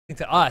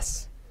to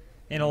us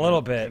in a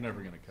little bit. They're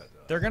never gonna cut to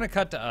us. They're gonna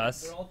cut to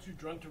us. They're all too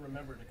drunk to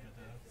remember to cut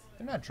to us.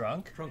 They're not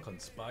drunk. Drunk on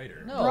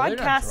Spider. No,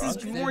 Broadcast they're is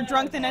not drunk. more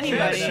drunk than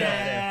anybody.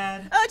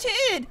 Chad. Oh,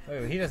 Chad!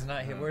 Wait, he does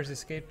not. Where's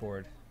his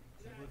skateboard?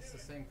 It's the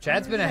same.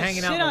 Chad's been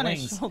hanging out shit in on the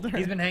his wings. shoulder.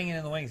 He's been hanging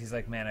in the wings. He's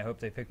like, man, I hope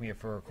they pick me up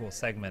for a cool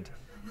segment.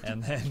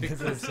 And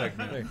then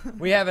segment.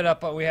 we have it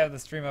up. We have the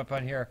stream up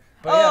on here.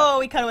 But Oh,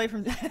 we cut away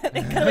from they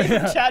cut away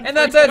from Chad. and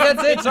that's it.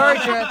 That's it. Sorry,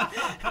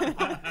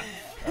 Chad.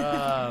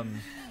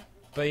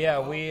 But yeah,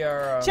 we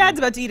are. Chad's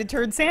about to eat a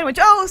turd sandwich.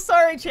 Oh,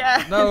 sorry,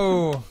 Chad.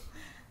 No.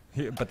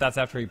 But that's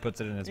after he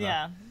puts it in his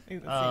Yeah.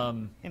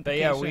 mouth. But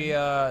yeah, we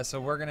so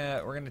we're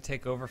gonna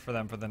take over for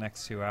them for the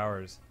next 2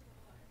 hours.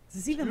 Is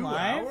this even 2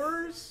 live?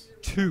 hours?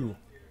 2.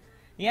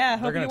 Yeah,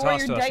 hope gonna you wore toss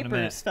your to us in a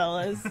minute. diapers,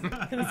 fellas. 'Cause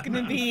it's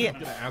gonna be. I'm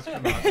gonna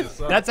astronaut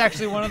this up. That's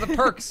actually one of the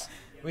perks.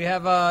 We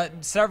have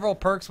several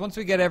perks. Once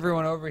we get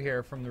everyone over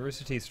here from the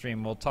Rooster Teeth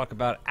stream, we'll talk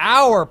about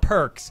our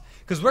perks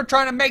because we're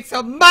trying to make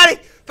some money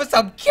for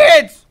some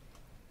kids,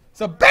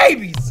 some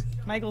babies.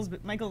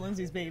 Michael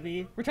Lindsay's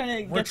baby. We're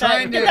trying to We're get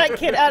trying that, to- get that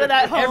kid out of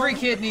that home Every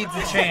kid needs a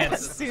as chance.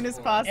 soon as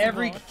possible.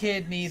 Every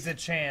kid needs a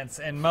chance.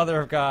 And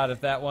Mother of God, if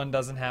that one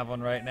doesn't have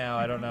one right now,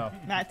 I don't know.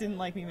 Matt didn't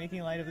like me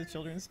making light of the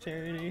children's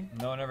charity.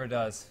 No one ever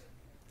does.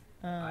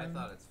 I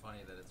thought it's funny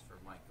that it's for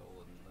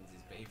Michael and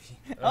Lindsay's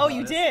baby. Oh,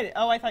 you did?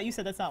 Oh, I thought you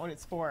said that's not what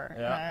it's for.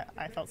 Yeah.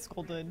 I felt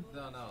scolded.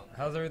 No.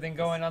 How's everything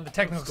going on the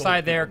technical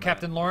side there,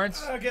 Captain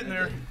Lawrence? Getting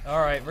there.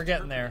 All right, we're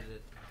getting there.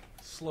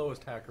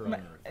 Slowest hacker on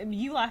earth.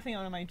 You laughing at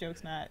one of my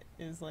jokes, Matt,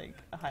 is like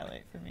a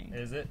highlight for me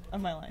Is it? of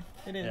my life.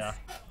 It is. Yeah.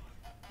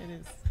 It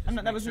is. Just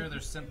That make was. sure they're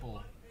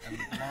simple and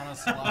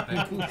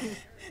monosyllabic.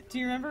 Do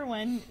you remember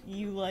when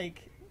you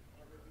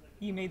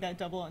you made that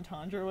double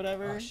entendre or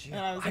whatever? Oh, shit. And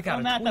I was I like, got oh,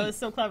 a Matt, that tweet. was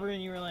so clever,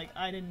 and you were like,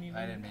 I didn't even.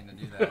 I didn't mean to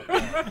do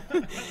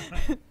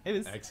that. It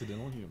was.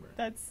 Accidental humor.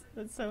 That's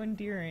so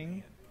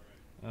endearing.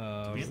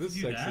 Is this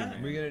do sexy?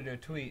 that? We gotta do a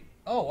tweet.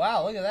 Oh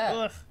wow, look at that.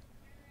 Ugh.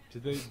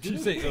 Did they you do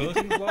say,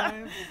 paintings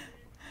live?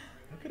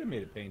 I could have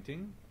made a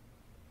painting.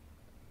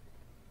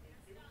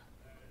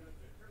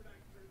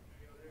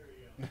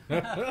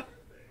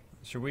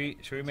 Should we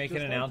make an just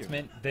like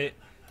announcement?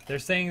 They're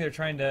saying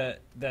that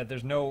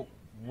there's no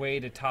way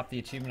to top the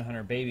Achievement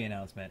Hunter baby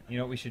announcement. You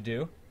know what we should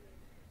do?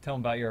 Tell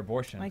them about your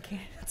abortion. I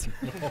can't answer.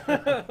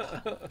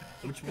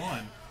 Which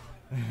one?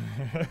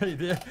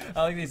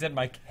 I like they said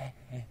my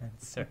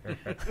cancer.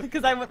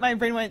 Because my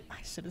brain went,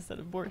 I should have said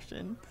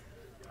abortion.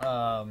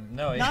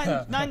 No,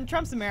 yeah. Not in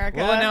Trump's America.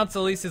 We'll announce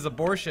Elise's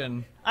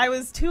abortion. I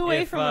was 2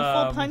 away if, from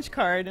a full punch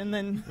card, and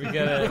then We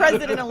gotta,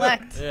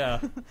 president-elect. yeah.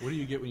 What do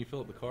you get when you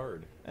fill up the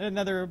card?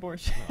 Another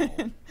abortion.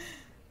 No.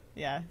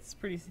 Yeah, it's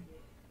pretty.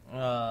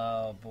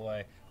 Oh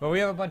boy. But we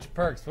have a bunch of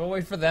perks. We'll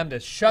wait for them to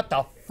shut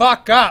the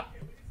fuck up.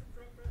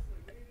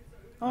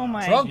 Oh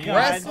my Drunk god.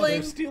 wrestling?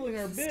 They're stealing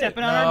our bit.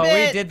 Stepping on No, our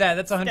bit. we did that.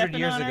 That's 100 Stepping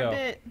years on our ago.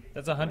 bit.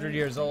 That's 100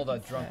 years old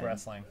of drunk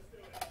wrestling.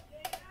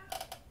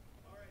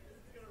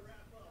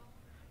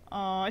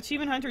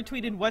 Achievement Hunter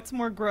tweeted, "What's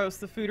more gross,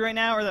 the food right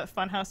now or that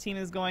Funhaus team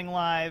is going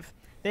live?"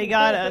 They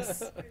got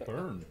us.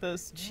 Burned.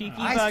 Those cheeky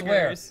I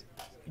swear. buggers.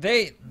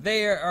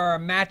 They are a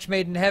match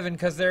made in heaven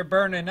because they're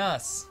burning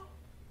us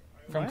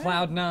from What?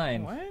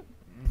 Cloud9 What?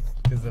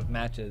 because of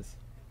matches.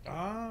 Oh,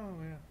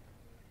 yeah.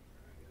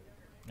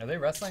 Are they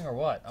wrestling or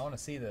what? I want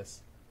to see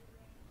this.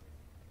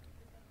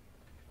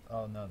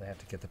 Oh no, they have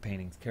to get the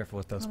paintings. Careful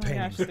with those Oh my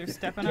paintings. gosh, they're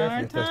stepping on Careful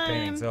our with those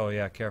paintings. time. Oh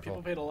yeah, People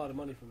careful. paid a lot of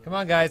money for that. Come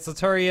on, guys, let's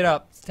hurry it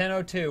up. It's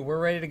 10:02. We're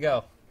ready to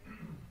go.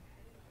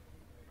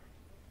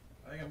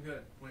 I think I'm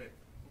good. Wait.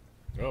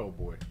 Oh,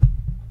 boy.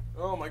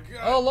 Oh my god.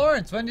 Oh,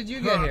 Lawrence, when did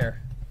you get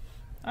here?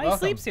 Oh, he Welcome.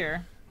 sleeps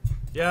here.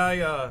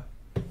 Yeah,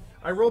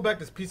 I roll back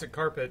this piece of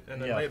carpet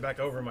and then Yeah. lay it back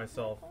over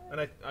myself.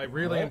 And I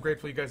really am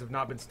grateful you guys have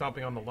not been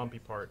stomping on the lumpy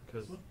part,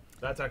 because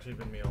that's actually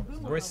been me all this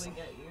time. We're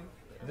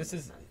this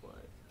is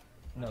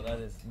no, that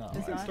is not.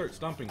 You can start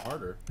stomping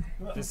harder.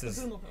 This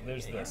is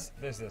there's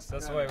this.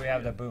 That's why we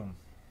have the boom.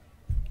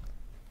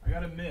 I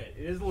gotta admit,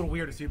 it is a little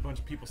weird to see a bunch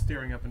of people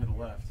staring up into the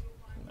left.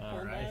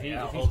 All right. If he's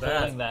hold that.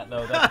 holding that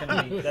though, that's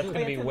gonna be have way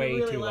to be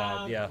really too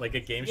loud. loud. Yeah. Like a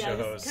game Yeah, show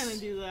just host kind of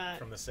do that.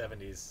 from the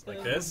 70s.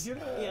 Like this?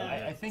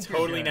 Yeah. I think you're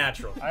Totally good.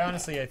 natural. I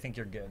honestly, I think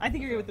you're good. I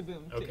think you're good with the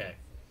boom. Too. Okay.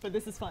 But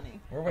this is funny.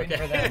 We're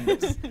waiting Okay. for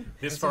them.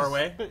 This far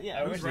away? But yeah.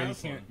 I wish Who's you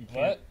wrestling? can't.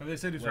 What? Have they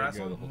said who's Let it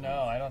wrestling? go.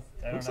 No, I don't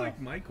Looks know. like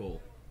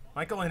Michael.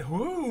 Michael and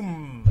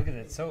whom? Look at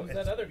it. So Who's it's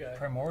that other guy?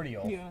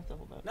 primordial. You don't have to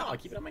hold that. No, I'll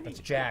keep it on my knee. It's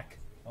Jack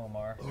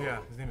Omar. Yeah,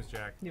 his name is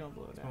Jack. You don't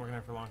blow it Been out. working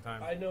there for a long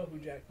time. I know who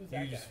Jack. Who's that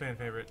Huge guy? fan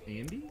favorite.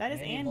 Andy? That is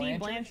Andy Andy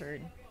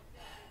Blanchard?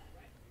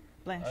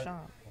 Blanchard.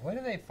 What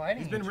are they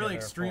fighting? He's been each really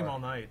other extreme for? all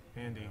night,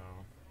 Andy.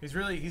 He's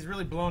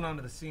really blown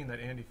onto the scene, that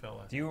Andy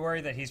fella. Do you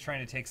worry that he's trying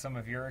to take some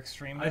of your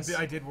extremeness?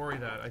 I did worry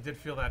that. I did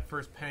feel that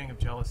first pang of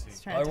jealousy. He's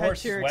trying to I wore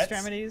touch your sweats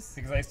extremities.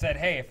 because I said,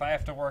 hey, if I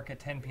have to work at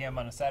 10 p.m.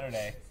 on a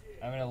Saturday,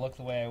 I'm gonna look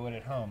the way I would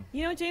at home.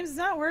 You know, James, does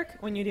not work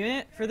when you're doing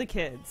it for the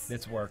kids.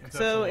 It's work. It's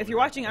So absolutely if you're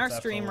watching our It's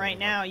stream absolutely right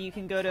now, you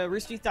can go to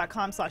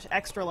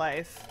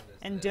roosterteeth.com/extralife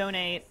and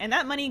donate, and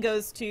that money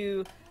goes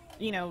to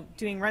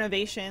doing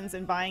renovations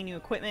and buying new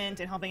equipment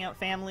and helping out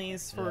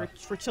families for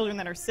children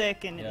that are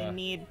sick and in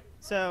need.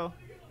 So,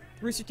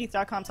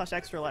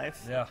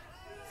 roosterteeth.com/extralife. Yeah.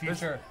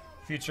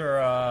 Future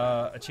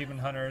achievement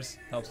hunters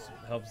helps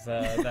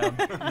them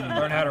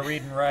learn how to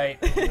read and write.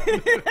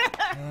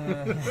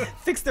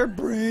 Fix their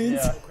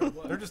brains. Yeah.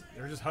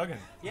 They're just hugging.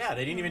 Yeah,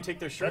 they didn't even take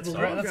their shirts off.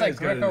 That's like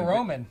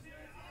Greco-Roman.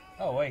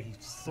 Oh wait,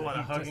 It's a lot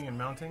of hugging and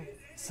mounting.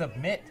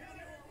 Submit.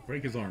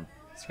 Break his arm.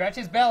 Scratch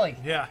his belly.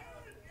 Yeah.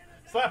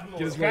 Slap him a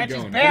Get his little. leg Scratch his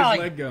going. belly.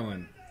 Get his leg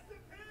going.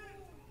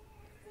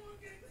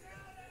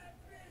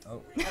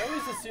 Oh, I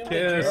always assumed that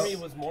Kiss. Jeremy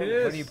was more.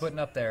 Kiss. what are you putting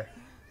up there?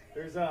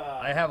 There's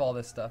I have all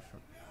this stuff.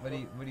 What are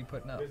you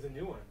putting up? There's a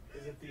new one.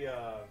 Is it the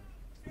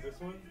this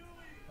one?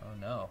 Oh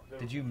no!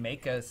 Did you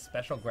make a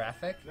special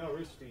graphic? No,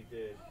 Rooster Teeth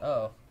did.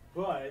 Oh,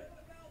 But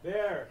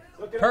there,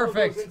 look at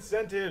Perfect. all those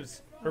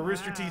incentives. For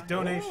Rooster Teeth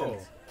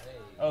donations.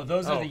 oh,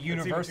 those are Oh, the it's even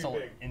too universal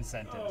big.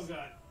 incentives. Oh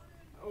god.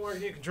 Oh, where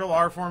can you control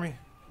R for me?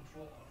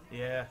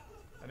 Yeah,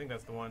 I think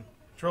that's the one.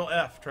 Control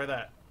F. Try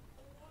that.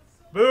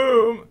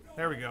 Boom.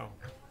 There we go.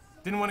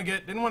 Didn't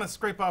want to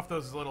scrape off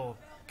those little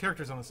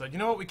characters on the side. You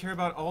know what? We care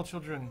about all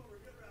children,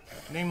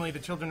 namely the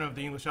children of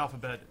the English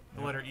alphabet,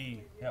 the letter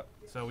E. Yep.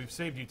 So we've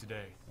saved you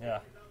today. Yeah.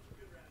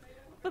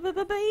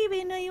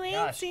 Baby, no, you ain't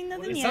Gosh. seen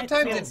nothing yet.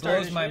 Sometimes Phil it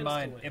started blows my his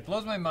mind. to It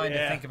blows my mind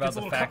Yeah, to think about it's a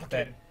the little fact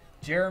that complicated.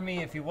 Jeremy,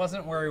 if he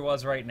wasn't where he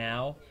was right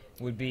now,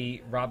 would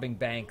be robbing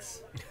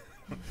banks.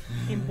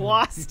 In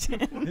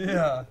Boston.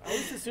 Yeah. I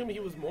always assumed he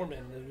was Mormon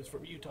and he was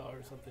from Utah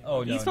or something.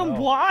 Oh no. He's from no.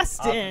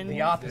 Boston.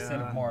 The opposite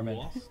Yeah. of Mormon.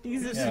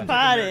 He's a Yeah.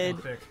 spotted.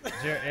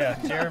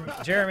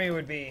 Jeremy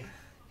would be.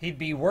 He'd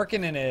be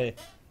working in a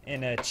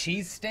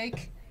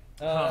cheesesteak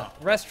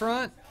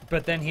restaurant,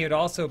 but then he would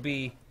also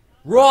be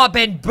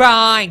robbing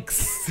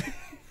banks.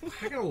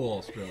 I got a little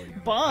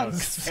Australian.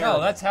 Bunks. No,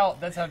 that's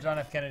how John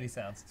F. Kennedy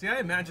sounds. See, I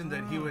imagined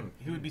that he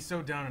would be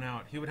so down and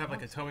out. He would have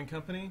like a towing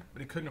company,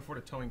 but he couldn't afford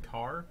a towing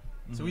car.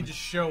 So he'd just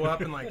show up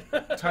and like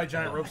tie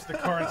giant ropes to the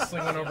car and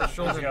sling one over his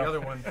shoulder and the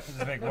other one. This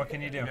is big. What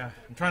can you do? Yeah,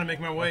 I'm trying to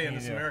make my way in can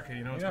this you do? America.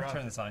 You know, We it's don't have rough. to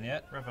turn this on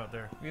yet. Rough out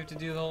there. We have to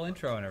do the whole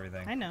intro and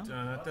everything. I know.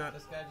 Dun-dun-dun.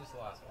 This guy just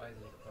lost. Why is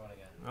he going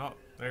again? Oh,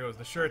 there goes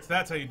the shirts.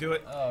 That's how you do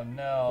it. Oh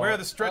no. Where are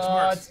the stretch Oh,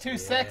 marks? it's too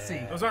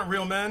sexy. Those aren't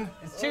real men.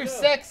 It's too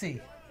sexy.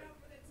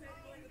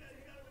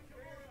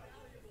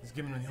 He's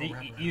giving them the old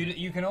wrap around.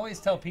 You can always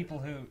tell people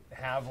who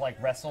have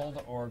like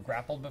wrestled or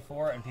grappled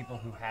before and people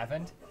who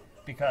haven't,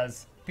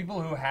 because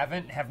people who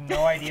haven't have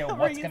no idea Covering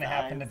what's his going to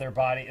happen to eyes. their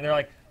body. They're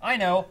like, I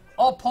know,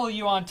 I'll pull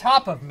you on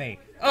top of me.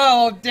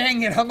 Oh,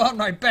 dang it, I'm on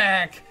my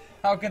back.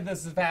 How could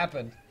this have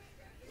happened?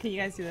 Can you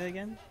guys do that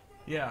again?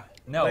 Yeah.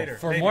 No, Later,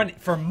 for later. money.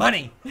 For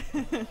money.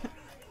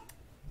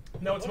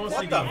 No, it's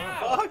mostly What the game.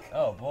 fuck?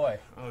 Oh boy,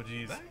 Oh,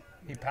 jeez.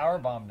 he power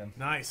bombed him.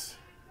 Nice.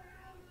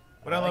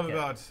 What I love like it.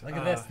 about Look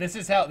at this.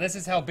 This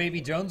is how Baby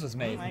Jones was Oh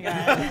made. my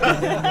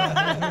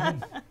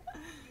god.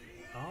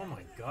 Oh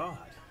my god.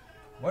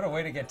 What a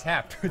way to get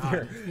tapped with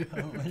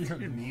your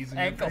knees in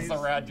your ankles face.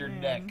 around your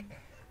neck.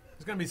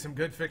 There's gonna be some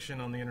good fiction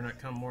on the internet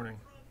come morning.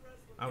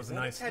 That was a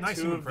nice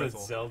Tattoo human of the pretzel.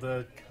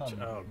 Zelda. Come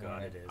Oh god,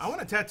 on. it is. I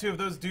want a tattoo of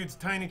those dudes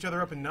tying each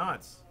other up in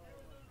knots.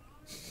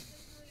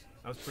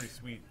 That was pretty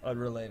sweet.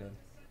 Unrelated.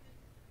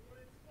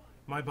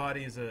 My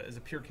body is a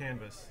pure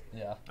canvas,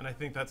 Yeah, and I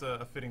think that's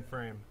a fitting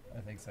frame.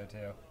 I think so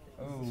too.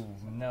 Oh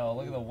no,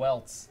 look at the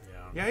welts.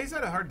 Yeah. Yeah, he's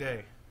had a hard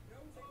day.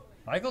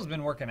 Michael's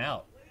been working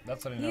out.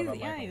 That's what I know He's, about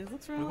yeah, Michael. he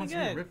looks He really wants to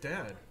be a good. ripped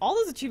dad. All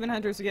those achievement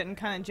hunters are getting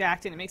kind of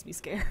jacked, and it makes me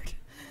scared.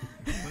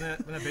 When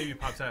that baby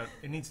pops out,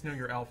 it needs to know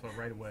you're alpha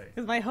right away.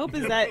 Because my hope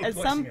is that at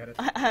some, Flexing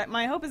at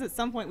my hope is at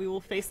some point we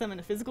will face them in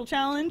a physical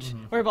challenge.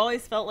 Where I've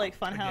always felt like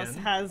Funhouse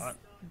Again?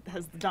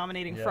 has the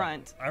dominating Yeah.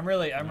 front. I'm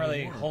really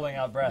holding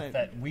out breath But-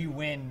 that we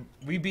win.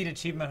 We beat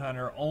Achievement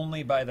Hunter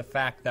only by the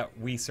fact that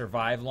we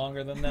survive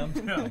longer than them.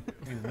 Yeah.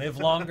 We live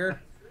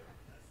longer.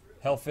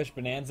 Hellfish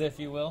Bonanza, if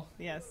you will.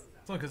 Yes.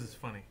 It's only because it's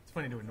funny. It's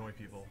funny to annoy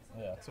people.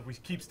 Yeah. So if we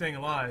keep staying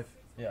alive,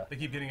 Yeah. they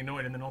keep getting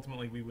annoyed, and then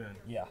ultimately we win.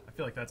 Yeah. I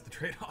feel like that's the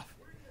trade-off.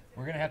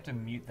 We're gonna have to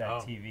mute that Oh,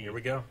 TV. here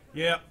we go.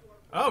 Yeah.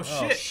 Oh, Oh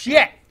shit.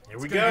 shit! Here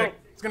we It's gonna go. get-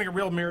 It's gonna get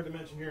real mirror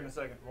dimension here in a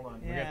second. Hold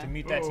on. We Yeah. have to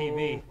mute that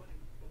TV.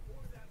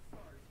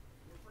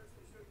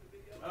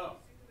 Oh,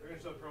 we're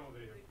gonna show the promo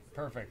video.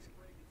 Perfect.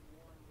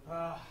 It's a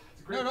No,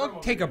 great don't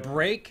promo take a video.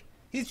 break.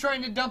 He's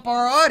trying to dump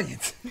our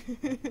audience.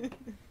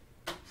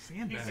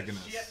 Sandbagging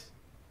us. Shit.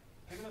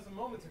 Taking us a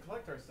moment to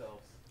collect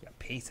ourselves. You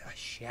piece of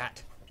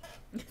shit.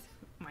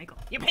 Michael,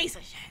 you piece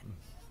of shit.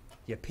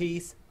 You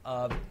piece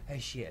of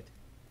shit.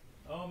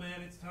 Oh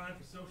man, it's time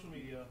for social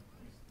media.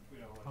 We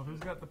don't Oh, watch who's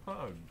got the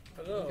pug?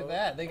 Look at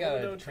that. They got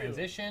a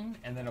transition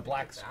and then a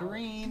black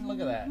screen. Look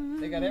at that.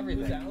 They got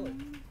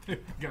everything.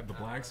 Got the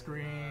black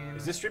screen.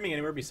 Is this streaming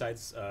anywhere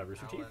besides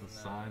Rooster Teeth? The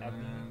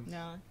Simon.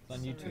 No, It's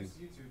on YouTube.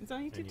 it's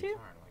on YouTube too.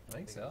 I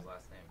think so.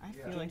 I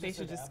feel like they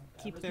should just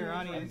keep their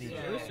audience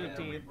Rooster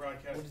Teeth.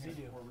 What does he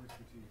do?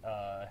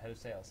 Head of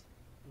sales.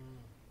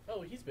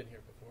 Oh, he's been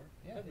here before.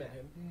 Yeah, I've met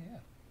him. Yeah.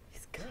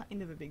 He's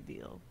kind of a big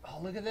deal. Oh,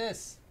 look at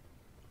this.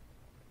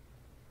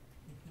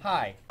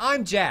 Hi,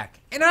 I'm Jack,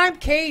 and I'm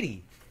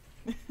Katie.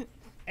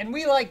 And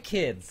we like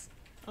kids,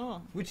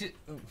 Oh. which is,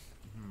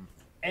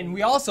 and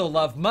we also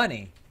love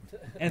money.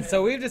 And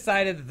so we've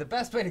decided that the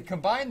best way to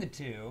combine the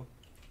two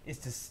is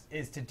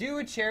to do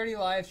a charity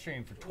live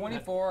stream for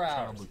 24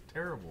 hours. Sounds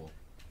terrible.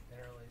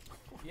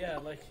 Yeah,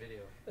 like Video.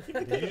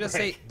 Did you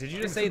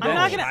just say I'm that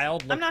not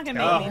child gonna. I'm not looked gonna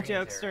make terrible? any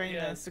jokes during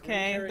Yeah, this. screen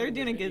Okay, sharing they're the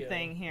doing a good video.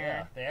 thing Yeah,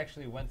 here. they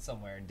actually went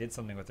somewhere and did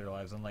something with their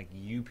lives, unlike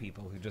you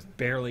people who just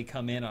barely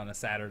come in on a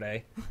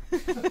Saturday.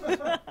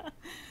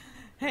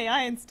 Hey,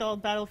 I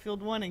installed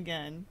Battlefield 1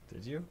 again.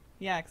 Did you?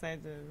 Yeah, because I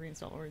had to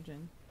reinstall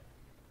Origin.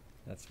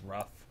 That's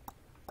rough.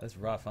 That's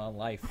rough, huh?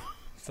 Life.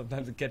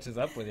 Sometimes it catches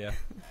up with you.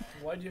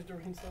 why do you have to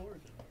reinstall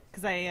Origin?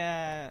 Because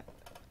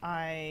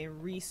I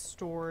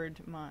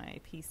restored my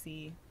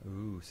PC.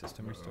 Ooh,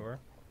 system restore?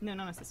 No,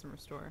 not a system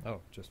restore.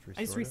 Oh, just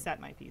restore. I just reset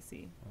my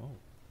PC. Oh.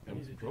 I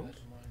need to do that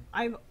to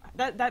mine.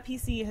 That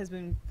PC has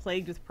been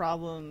plagued with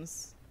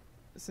problems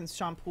since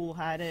Sean Poole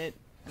had it,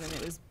 and then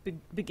it was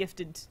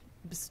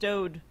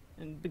bestowed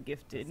and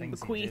begifted and Things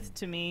he bequeathed did.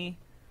 to me.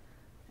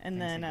 And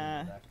Things he then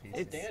did with that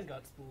PC. it's Dan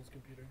got Spool's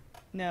computer.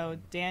 no,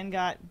 Dan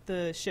got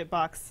the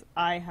shitbox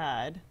I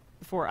had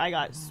before I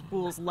got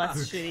Spool's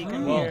less shitty Well,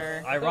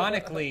 computer.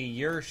 ironically,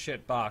 your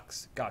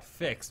shitbox got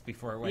fixed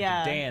before it went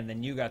Yeah. to Dan.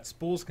 Then you got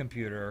Spool's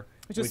computer,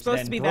 Which was supposed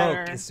then to be broke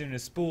better. as soon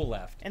as Spool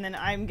left. And then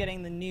I'm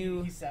getting the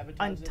new He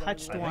sabotaged it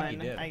untouched on the I way.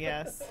 think he one, did. I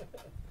guess.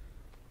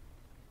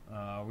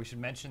 We should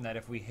mention that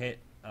if we hit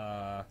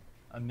 $1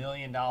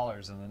 million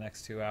in the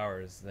next 2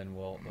 hours, then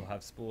we'll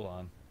have Spool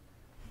on.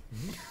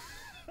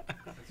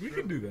 We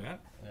can do that.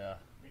 Yeah.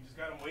 We just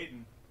got him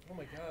waiting. Oh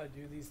my god,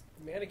 dude, these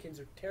mannequins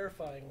are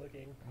terrifying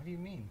looking. What do you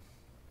mean?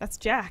 That's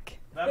Jack.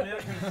 That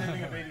mannequin's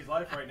saving a baby's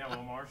life right now,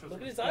 Omar. Show some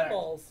Look at his respect.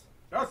 eyeballs.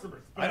 Show some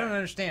respect. I don't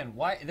understand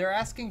why they're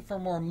asking for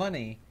more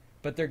money,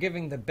 but they're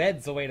giving the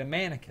beds away to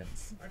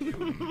mannequins.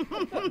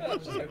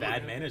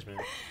 Bad management.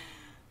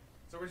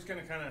 So we're just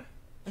gonna kind of.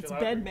 It's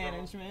bed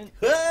management.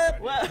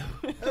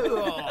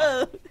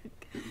 Whoa.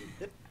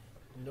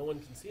 No one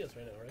can see us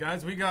right now, right?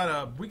 Guys, we got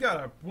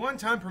a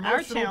one-time Our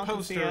promotional channel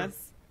can see poster.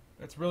 us.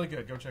 That's really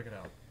good. Go check it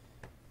out.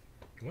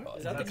 What?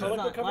 Is that the That's comic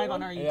It's book not cover live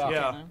one? on our YouTube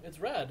Yeah. channel. It's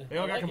red. They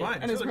all I got like combined.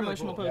 It. And it's a really, really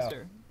promotional cool.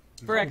 poster.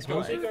 For How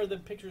Xbox. big are the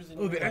pictures in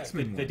Oh, the your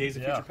X-Men The one. Days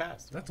of Yeah. Future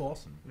Past. That's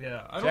awesome.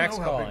 Yeah, I don't Jack's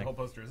know how big calling. the whole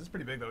poster is. It's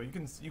pretty big though. You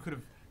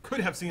could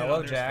have seen Hello, it on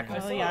their Jack.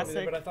 stream. I Oh, saw yeah, it,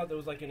 sick. but I thought there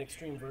was like an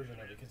extreme version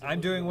of it. 'cause it I'm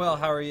was doing really well.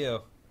 good. How are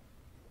you?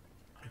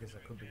 I guess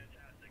that could be.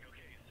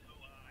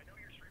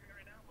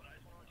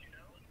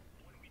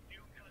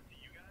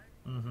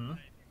 Mm-hmm.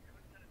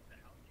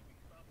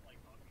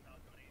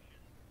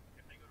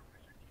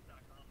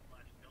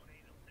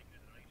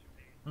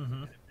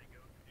 Mm-hmm.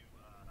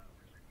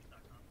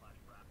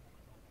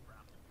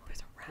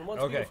 Who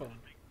wants Okay. speakerphone?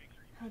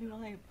 How do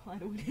I apply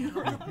to video?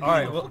 All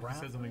right. Well, It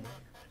says something.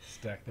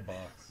 Stack the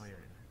box.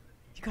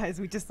 You guys,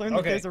 we just learned that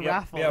okay. there's a yeah,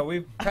 raffle. yeah,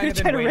 we've kind of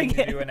trying been to waiting rig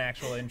to it. do an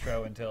actual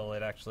intro until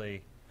it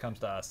actually comes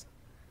to us.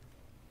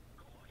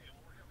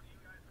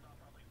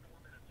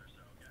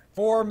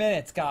 4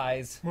 minutes,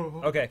 guys.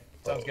 Okay,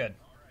 sounds good.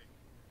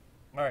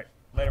 All right,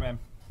 later, man.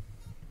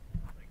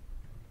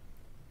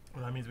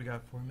 Well, that means we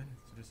got 4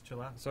 minutes to just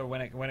chill out. So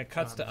when it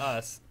cuts to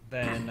us,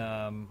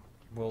 then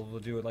we'll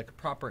do it like a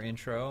proper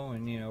intro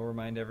and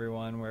remind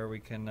everyone where we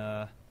can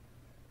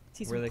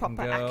See where some they can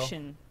proper go.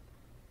 action.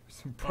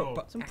 some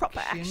proper Some proper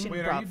action.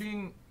 Wait, bruv. are you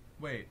being?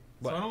 Wait.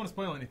 What? So I don't want to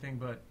spoil anything,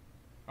 but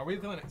are we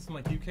doing some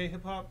like UK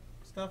hip hop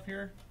stuff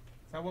here?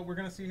 Is that what we're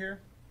gonna see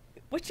here?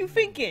 What you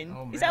thinking?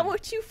 Oh, Is that man.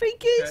 what you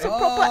thinking? Okay. Some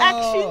proper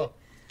action? Oh,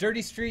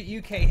 Dirty Street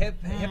UK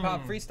hip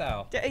hop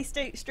freestyle.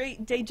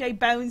 Straight DJ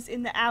Bones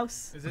in the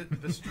house. Is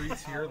it the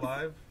streets here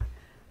live?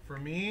 For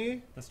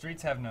me, The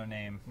streets have no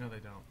name. no, they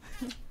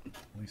don't.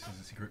 Lisa's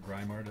a secret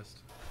grime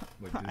artist.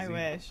 Like I Dizzy.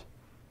 wish.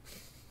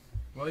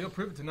 Well, you'll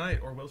prove it tonight,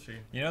 or will she?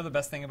 You know the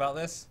best thing about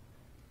this?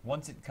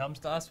 Once it comes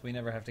to us, we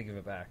never have to give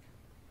it back.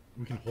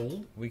 We can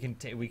hold. We can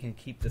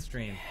keep the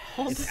stream.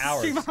 Hold It's the ours.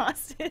 stream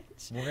hostage.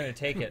 We're gonna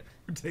take it.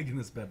 We're taking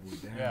this bad boy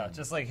down. Yeah,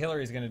 just like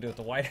Hillary's gonna do at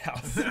the White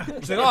House.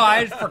 She's like, oh,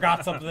 I just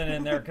forgot something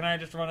in there. Can I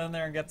just run in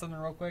there and get something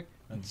real quick?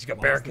 And she's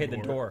gonna Locks the barricade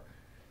the door.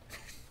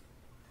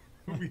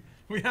 door.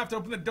 we have to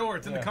open the door.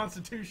 It's in the Yeah.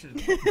 Constitution.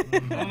 I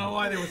don't know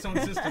why they were so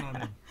insistent on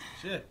it.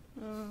 Shit.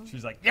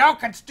 She's like, yo,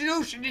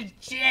 Constitution is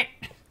shit.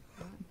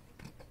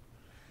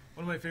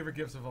 One of my favorite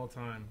gifts of all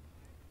time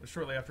was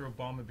shortly after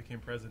Obama became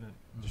president.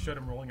 Just showed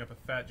him rolling up a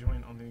fat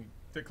joint on the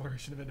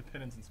Declaration of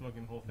Independence and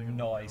smoking the whole thing. in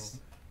one Nice. go.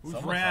 It was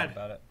Someone rad. thought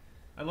about it.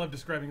 I love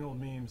describing old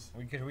memes.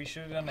 We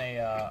should have done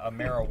a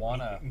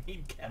marijuana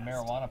Meme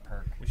cast.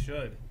 perk We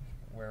should.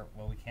 where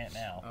we can't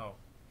now. Oh.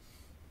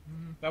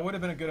 That would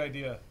have been a good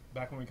idea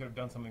back when we could have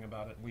done something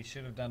about it. We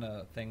should have done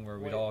a thing where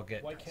we'd Wait, all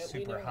get why can't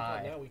super we now?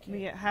 high. Now we can't. We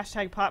get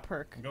hashtag pot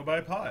perk. Go buy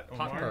a pot.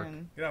 Pot Omar.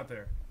 perk. Get out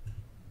there.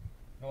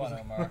 Go on,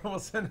 Omar. we'll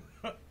send.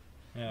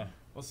 Yeah.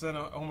 We'll send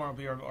Omar will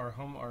be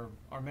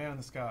our man in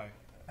the sky.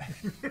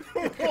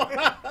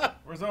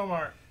 Where's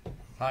Omar?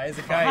 High as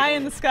a kite. High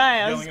in the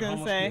sky, I was Yelling at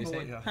gonna say. homeless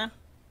people? Yeah. Huh?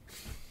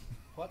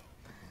 What?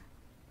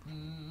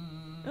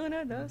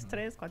 Uno, dos,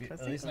 tres, At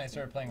cuatro, least when I cinco.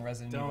 started playing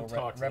Resident Don't Evil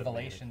talk to the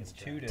Revelations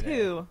mannequin, 2 Jack. today.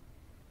 Two.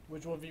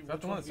 Which one of you? that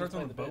Which the one one of that you is starts on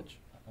playing the the boat? bitch?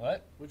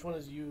 What? Which one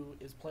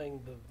is playing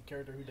the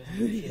character who doesn't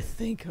Who do do you shit?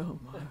 think,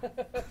 Omar?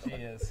 She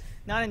is.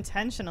 Not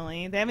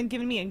intentionally. They haven't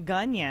given me a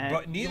gun yet.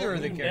 But neither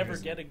of the You'll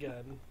characters. never get a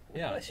gun.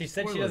 Yeah, she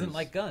said she Spoilers. doesn't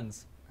like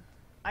guns.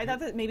 I thought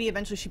that maybe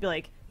eventually she'd be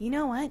like, you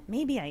know what?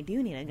 Maybe I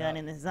do need a gun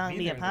in this zombie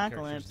Neither of the characters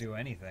apocalypse. do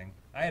anything.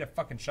 I had a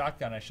fucking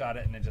shotgun. I shot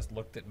it and it just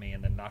looked at me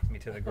and then knocked me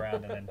to the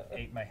ground and then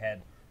ate my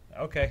head.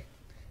 Okay.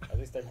 At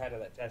least I've had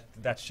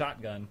that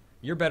shotgun.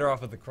 You're better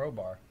off with the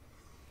crowbar.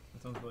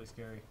 That sounds really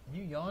scary. Are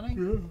you yawning?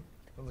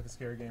 Sounds like a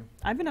scary game.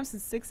 I've been up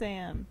since 6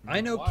 a.m.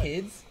 I know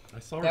kids I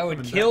saw her that would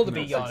coming kill back to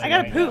be from that yawning. I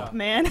gotta right poop, now.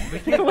 man.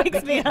 It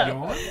wakes me up.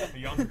 Yawn? The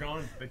yawns are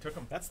gone. They took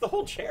them. That's the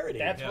whole charity.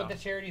 That's Yeah. what the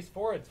charity's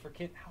for. It's for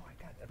kids. Oh,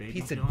 I got a Baby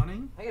piece of.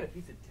 yawning? I got a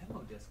piece of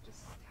demo disc just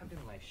stabbed in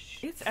my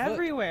shoe. It's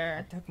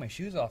everywhere. I took my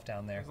shoes off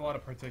down there. There's a lot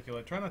of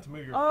particulate. Try not to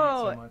move your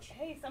Oh, feet so much.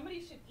 hey,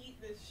 somebody should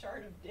eat this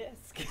shard of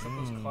disc. Get some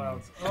of those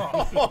clouds.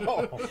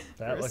 Oh.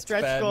 That a looks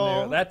stretch bad.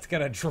 goal. That's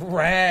gonna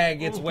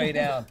drag its way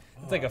down.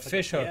 It's like a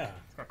fish hook. Yeah.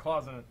 It's got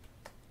claws in it.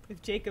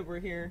 If Jacob were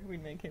here,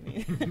 we'd make him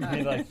eat.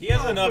 He's like, He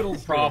has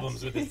enough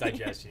problems with his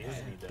digestion. He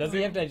doesn't need that. does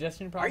he have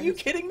digestion Are problems? you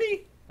kidding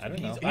me? I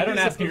don't know. He I don't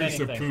ask him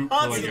disappears to anything. poop for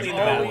like Constantly an in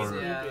the hour.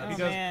 bathroom. Yeah. He Oh, does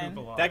man. poop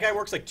a lot. That guy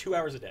works like 2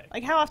 hours a day.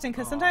 Like, how often?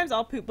 Because sometimes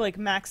I'll poop, like,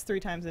 max 3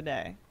 times a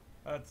day.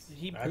 That's,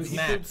 Who's Matt?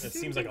 Matt? It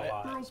seems like a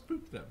lot. Girls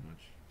poop that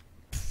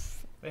much.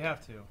 they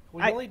have to.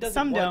 Well, he only does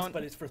some it once, don't.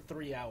 but it's for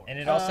 3 hours. And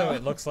it also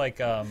it looks like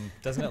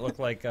doesn't it look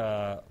like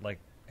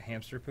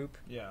hamster poop?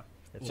 Yeah.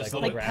 It's Just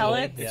like like rabbit-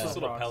 pellets? It's Yeah. just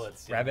little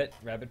pellets. yeah. Rabbit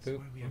That's poop.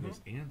 why we have those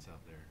ants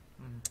out there.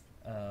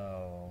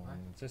 Oh,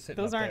 just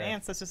sitting Those up aren't there.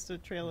 ants. That's just a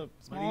trail of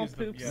They small used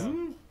the- poops. yeah.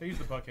 They used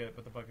the bucket,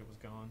 but the bucket was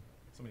gone.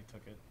 Somebody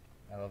took it.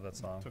 I love that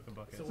song. Took the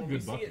bucket. So a when good we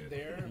see bucket. it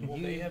there, will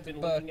they have been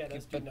Bucket, looking at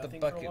us do but the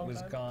nothing for a bucket long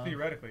was time? gone.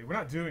 Theoretically, we're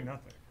not doing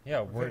nothing.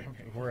 Yeah,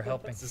 we're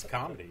helping. This is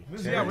comedy.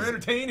 Yeah, we're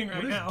entertaining right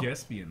What is now.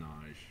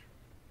 espionage?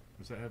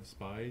 Does that have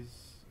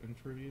spies and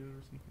trivia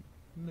or something?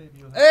 Maybe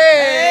you'll have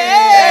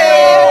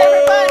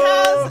Hey!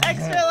 Funhaus,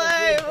 extra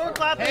life. We're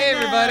clapping. Hey,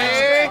 everybody.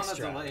 now. On a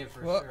delay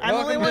for Well, sure. I'm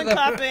only Welcome to one the-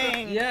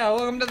 clapping. Yeah,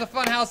 welcome to the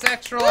Funhaus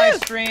Extra live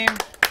stream.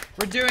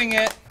 We're doing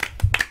it.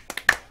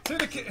 to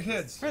the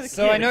kids. For the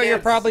So I kids. know you're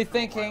probably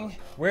thinking,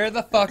 where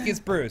the fuck is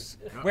Bruce?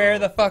 Where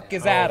the fuck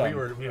is Adam? We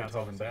were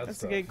talking bad That's a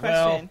stuff. good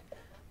Well- question.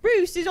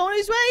 Bruce is on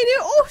his way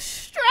to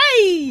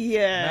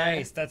Australia.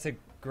 Nice, that's a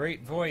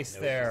great voice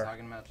She's there.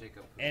 talking about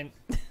Jacob. And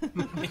Up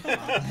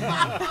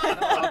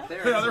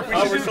there.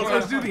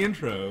 Let's do the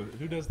intro.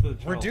 Who does the?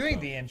 we're child doing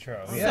stuff? the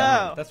intro. So,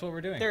 Yeah, that's what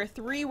we're doing. There are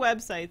 3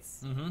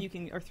 websites Mhm. you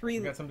can, or three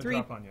We got something to three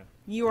drop on you.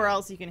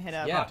 URLs you can hit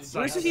up. Yeah.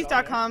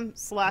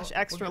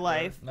 Roosterteeth.com/extra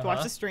life to watch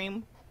Uh-huh. the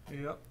stream.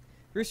 Yep.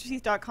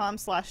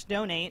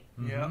 Roosterteeth.com/donate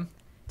Yep.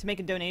 to make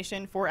a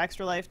donation for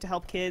Extra Life to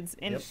help kids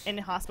in, Yep. in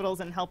hospitals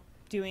and help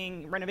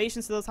doing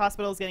renovations to those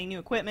hospitals, getting new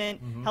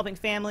equipment, helping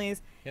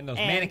families. Getting those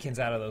and- mannequins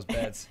out of those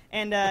beds.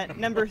 And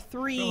number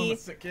 3, Filling with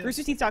sick kids.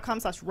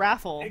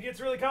 roosterteeth.com/raffle, It gets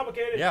really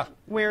complicated. Yeah,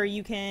 where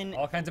you can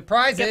all kinds of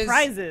prizes. get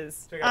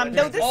prizes. Check it out.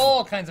 Though this,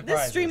 all kinds of this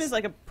prizes. stream is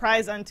like a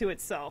prize unto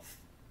itself.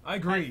 I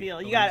agree. I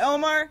feel. You got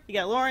Omar, you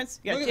got Lawrence,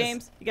 you got Look at this.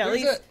 James, you got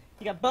There's Elise, a-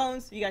 you got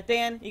Bones, you got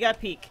Dan, you got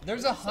Peak.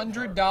 There's a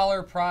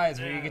 $100 prize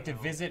where you get to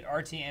visit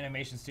RT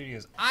Animation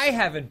Studios. I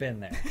haven't been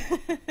there.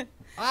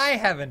 I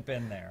haven't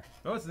been there,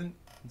 Oh, is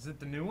it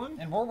the new one?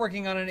 and we're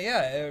working on an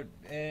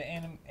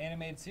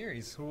animated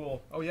series.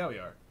 Cool. Oh yeah, we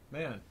are.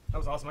 Man, that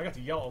was awesome. I got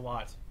to yell a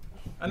lot.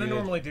 And I You did.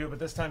 normally do, but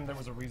this time there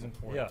was a reason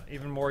for Yeah, it.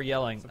 even more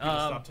yelling. So people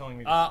stop telling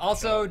me to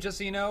Also, just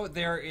so you know,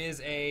 there is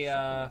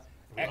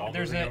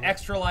there's an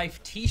Extra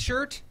Life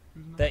T-shirt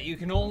that you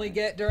can only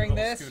get during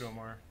Little this. Scoot,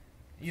 Omar.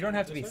 You don't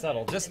have to be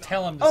subtle. Just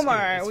tell them to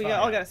Omar, scoot. we It's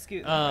all fine. got to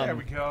scoot. There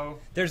we go.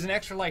 There's an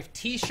Extra Life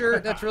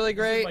T-shirt that's really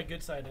This is my great.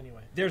 good side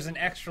anyway. There's an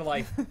Extra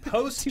Life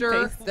poster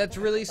Toothpaste. that's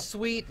really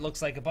sweet.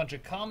 Looks like a bunch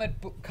of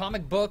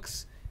comic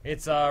books.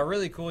 It's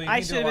really cool. You I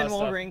can do should a have lot been of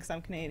stuff. Wolverine because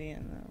I'm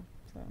Canadian, though.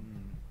 So.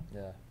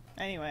 Yeah.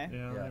 Anyway.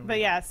 Yeah. But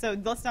yeah, so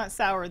let's not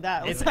sour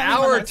that. It's Let's not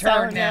our on a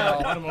sour turn note. now.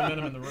 A lot of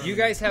momentum in the room. You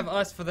guys have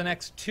us for the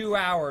next 2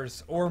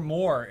 hours or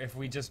more if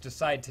we just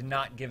decide to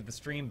not give the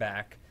stream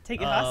back. Take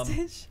it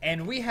hostage.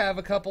 And we have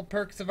a couple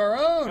perks of our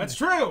own. That's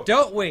true.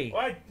 Don't we?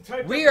 Well, I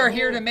typed We up are the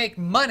here whole to make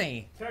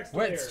money. text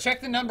Let's layer.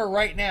 check the number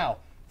right now.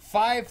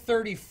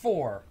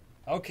 534.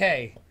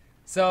 Okay.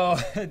 So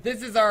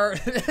this is our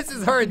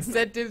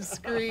incentive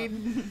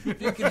screen.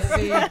 You can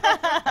see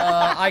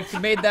I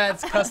made that.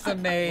 It's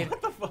custom made.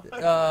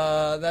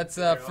 That's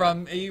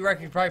from you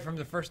reckon probably from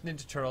the first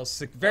Ninja Turtles.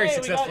 Very Hey,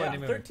 successful we got indie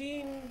movie.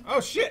 13. Oh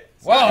shit.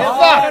 Whoa!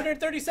 Fuck!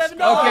 $137. Okay.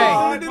 Oh, Oh,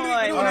 I didn't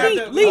boy. even know I had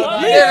Lead, to- lead, Oh,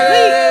 lead,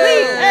 yeah.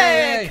 lead.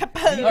 Hey,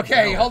 kapow.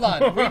 Okay, hold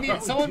on. We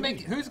need someone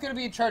make. Who's going to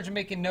be in charge of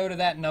making note of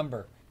that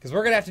number? Because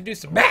we're going to have to do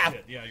some math.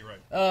 Yeah, you're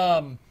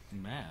right.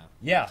 Math.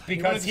 Yeah, wanted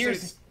because to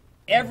here's say-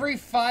 every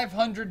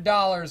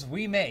 $500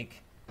 we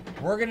make,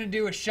 we're gonna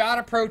do a shot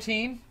of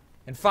protein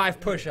and 5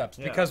 push-ups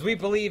Yeah. because we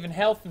believe in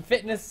health and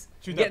fitness,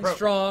 Shoot that getting prote.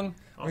 strong.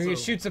 We're gonna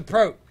Also- shoot some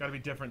prote. Gotta be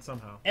different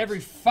somehow. Every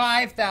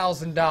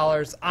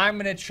 $5,000, I'm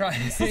gonna try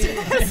and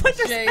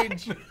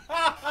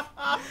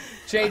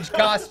change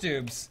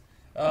costumes.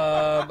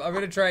 I'm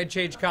gonna try and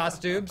change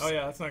costumes. Oh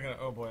yeah, that's not gonna.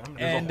 Oh boy, I'm gonna.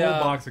 There's And, a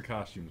whole box of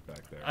costumes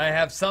back there. I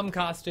have some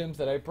costumes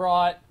that I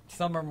brought.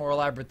 Some are more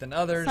elaborate than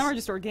others. Some are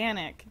just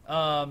organic.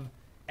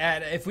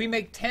 If we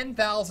make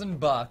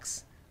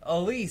 $10,000,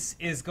 Elise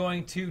is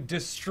going to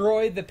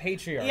destroy the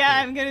patriarchy. Yeah,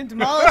 I'm gonna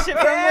demolish it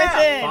from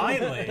within.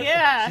 Finally.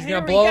 Yeah, She's here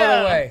gonna we blow go.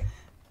 it away.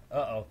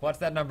 Uh-oh, watch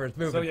that number. It's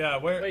moving. So yeah,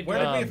 where Wait, did we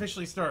um,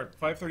 officially start?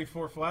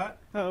 534 flat.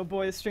 Oh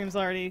boy, the stream's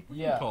already.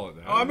 Yeah. Call it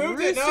that. Oh, I moved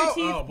it. No.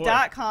 Oh boy.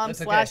 That's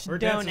okay. We're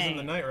dancing in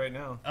the roosterteeth.com/donate. night right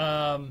now.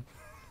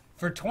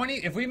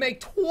 If we make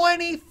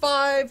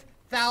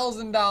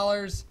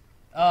 $25,000,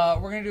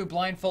 we're gonna do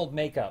blindfold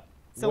makeup.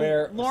 So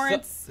where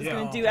Lawrence is Yeah.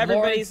 gonna do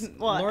everybody's.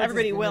 Lawrence is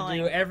everybody gonna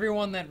willing. do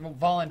everyone that That's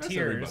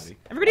volunteers. everybody.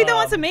 Everybody that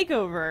wants a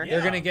makeover.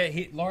 They're gonna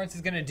get. Lawrence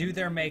is gonna do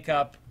their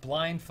makeup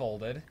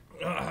blindfolded.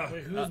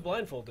 Wait, who's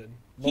blindfolded?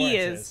 He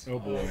Lawrence is. Oh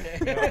boy.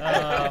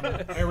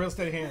 Hey, real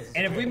steady hands.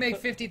 And if we make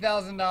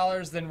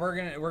 $50,000, then we're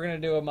gonna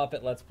do a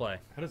Muppet Let's Play.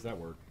 How does that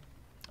work?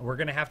 We're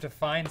gonna have to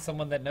find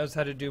someone that knows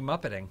how to do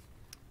Muppeting.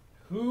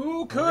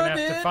 Who could We're gonna have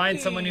it to find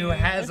be? someone who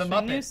has a Wish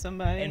I knew Muppet.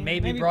 somebody. and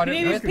maybe brought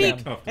it with Peek.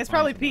 them. Tough to It's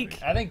probably find somebody.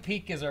 Peek. I think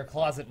Peek is our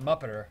closet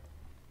Muppeter.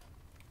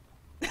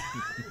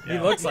 He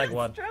looks like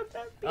one.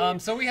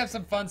 So we have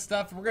some fun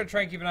stuff. We're gonna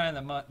try and keep an eye on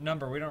the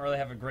number. We don't really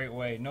have a great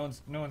way. No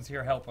one's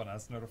here helping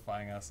us,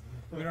 notifying us.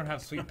 We don't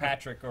have Sweet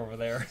Patrick over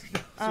there.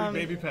 Sweet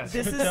baby pet.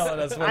 This is. Telling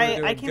us what we're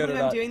doing I can't good or believe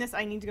I'm not. doing this.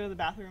 I need to go to the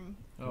bathroom.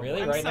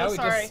 Really? I'm Right so now we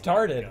sorry. just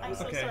started. I'm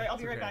so Okay, sorry. I'll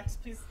be it's right okay. back.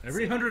 Please.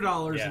 Every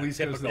 $100, Yeah, Elise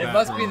goes to the It typical.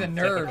 must be the bathroom.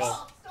 nerves.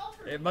 Typical.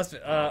 It must be.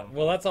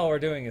 Well, that's all we're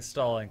doing is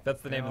stalling.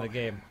 That's the name of the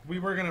game. We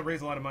were gonna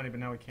raise a lot of money, but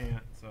now we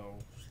can't. So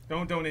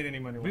don't donate any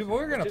money. We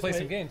were gonna Just play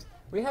some wait. games.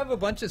 We have a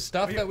bunch of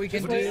stuff that we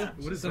can What is do. that?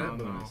 What is Some-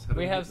 that bonus? How do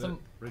We have get some.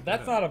 that? Break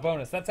That's that not up. a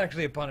bonus. That's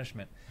actually a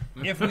punishment.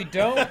 If we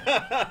don't,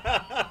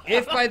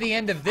 if by the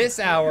end of this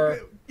hour,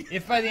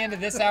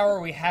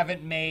 we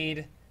haven't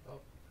made,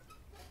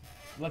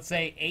 let's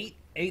say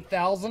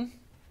 8,000.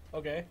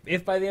 Okay.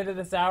 If by the end of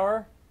this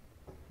hour,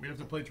 We have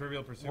to play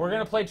Trivial Pursuit. we're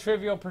gonna play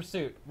Trivial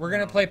Pursuit. We're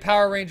gonna play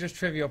Power Rangers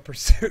Trivial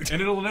Pursuit.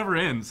 And it'll never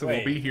end, so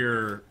Wait. we'll be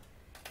here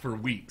for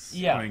weeks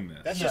Yeah. playing this.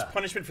 That's Yeah. just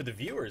punishment for the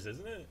viewers,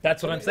 isn't it?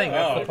 That's what I'm saying.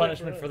 That's the Oh.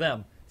 punishment for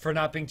them for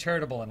not being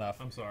charitable enough.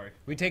 I'm sorry.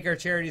 We take our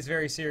charities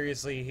very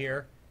seriously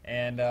here,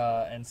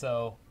 and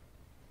so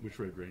Which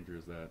Red Ranger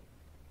is that?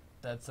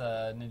 that's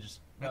Ninja.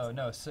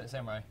 No,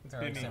 Samurai.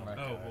 Power Rangers Maybe- Samurai.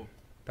 Oh, well,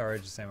 Power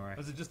Rangers Samurai.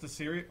 is it just a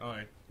series? All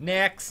right.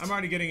 Next. I'm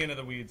already getting into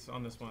the weeds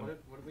on this one.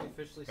 What did we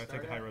officially Gotta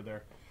start take the high at? road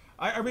there.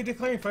 Are we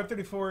declaring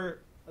 534?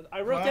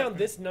 I wrote What? down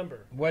this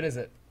number: What is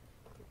it?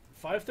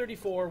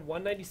 534,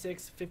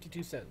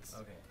 196.52 cents.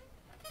 Okay.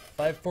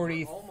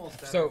 540.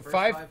 Almost at So our first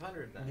 500.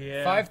 500 then.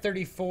 Yeah.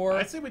 534.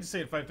 I'd say we just say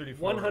it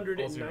 534.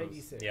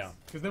 196. Yeah.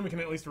 Because then we can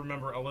at least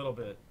remember a little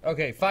bit.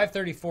 Okay,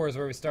 534 is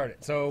where we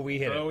started. So we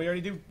hit So it.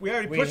 we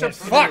already We push hit- up.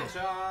 Fuck!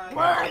 Shot.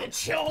 Where are the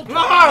children?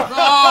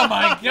 Oh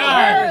my Where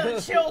god! are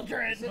the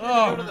children?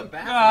 Go to the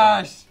bathroom.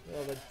 Gosh!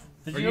 Well, but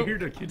Did Are you here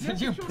to kidnap?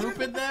 Did you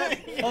poop in that?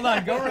 Hold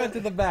on, go right to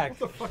the back. What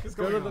the fuck is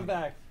Go going to the on?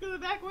 back. Go to the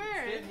back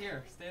where? Stand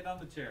here. Stand on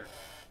the chair.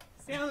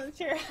 Stand on the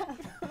chair.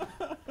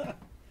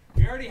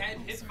 We already had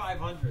hit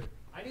 500.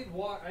 I need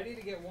water. I need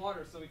to get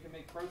water so we can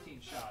make protein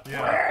shots.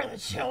 Yeah. Where are the What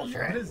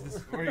children? is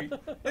this? Are you-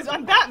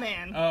 I'm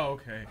Batman. Oh,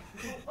 okay.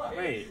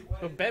 Wait.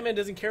 but Batman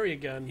doesn't carry a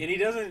gun. And he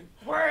doesn't.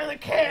 Where are the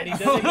And kids? he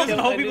He doesn't doesn't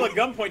kill hold any- people at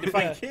gunpoint to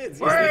find kids.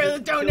 Where are the Kill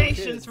kids.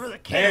 donations for the There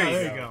kids? you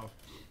There you go.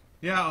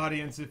 Yeah,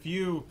 audience, if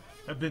you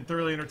have been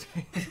thoroughly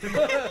entertained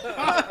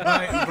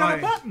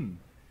by,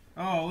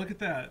 oh, look at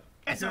that.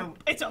 It's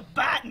a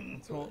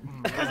batten.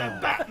 Because I'm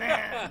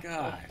Batman.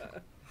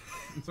 God.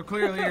 So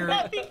clearly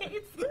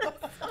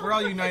we're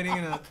all uniting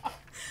in a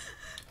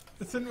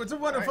it's a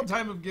wonderful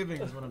time of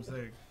giving is what I'm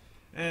saying.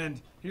 And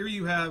here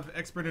you have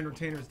expert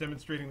entertainers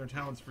demonstrating their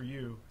talents for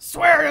you.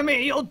 Swear to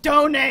me you'll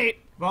donate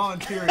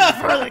Volunteering.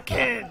 for the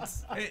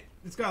kids.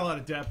 It's got a lot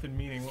of depth and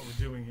meaning what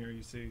we're doing here,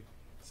 you see.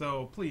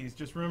 So please,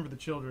 just remember the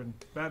children.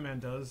 Batman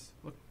does.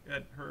 Look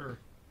at her.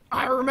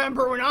 I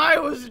remember when I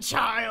was a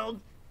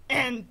child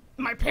and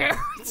my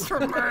parents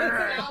were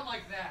murdered.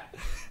 like that.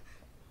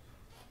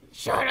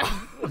 Shut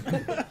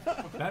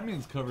up.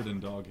 Batman's covered in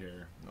dog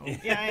hair.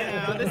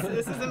 Yeah, I know.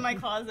 This is in my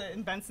closet,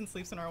 and Benson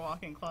sleeps in our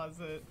walk-in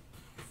closet.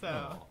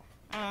 So,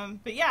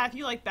 but yeah, if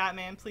you like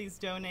Batman, please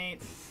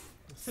donate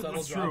Subtle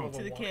That's drop true. of a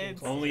To the walking kids.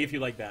 closet. Only if you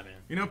like Batman.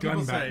 You know, people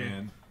Gun say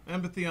Batman.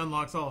 empathy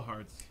unlocks all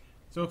hearts.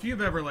 So if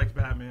you've ever liked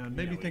Batman,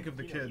 maybe think of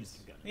the kids.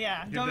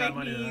 Yeah, Give don't that make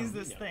money me to use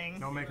them. this thing.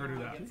 Don't make her do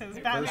that. Because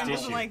Batman doesn't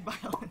issue. like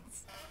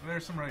violence.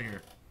 There's some right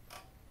here.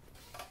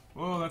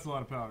 Whoa, that's a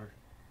lot of powder.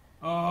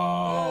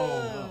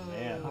 Oh,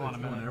 Man. hold on a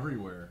It's going minute.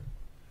 everywhere.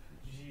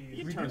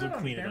 He turns and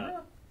clean it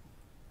up.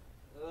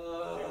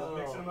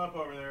 Mixing them up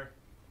over there.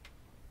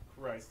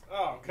 Christ.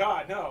 Oh,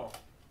 God, no.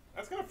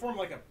 That's going to form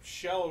like a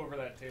shell over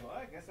that table.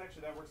 I guess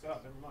actually that works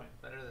out. Never mind.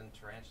 Better than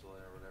tarantula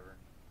or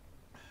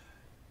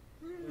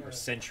whatever. Or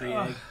Century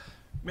Egg.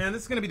 Man,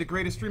 this is going to be the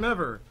greatest stream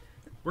ever.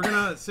 We're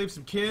going to save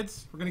some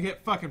kids. We're going to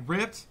get fucking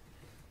ripped.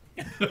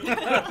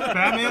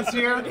 Batman's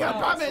here. Yeah,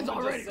 Batman's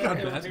already God,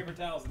 Paper Batman.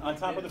 towels. On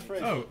top of the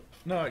fridge. Oh,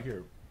 no,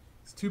 here.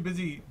 It's too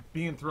busy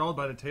being enthralled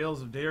by the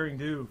tales of daring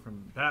do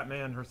from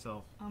Batman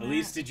herself. Oh,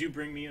 Elise, did you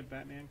bring me a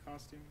Batman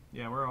costume?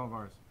 Yeah, we're all of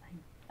ours.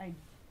 I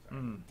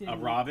Mm. A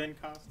Robin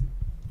costume?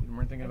 You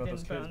weren't thinking about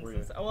those kids, were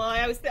you? Well,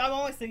 I'm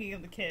always thinking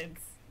of the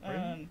kids.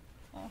 Well,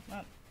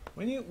 not.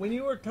 When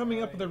you were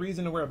coming up with a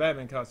reason to wear a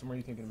Batman costume, what were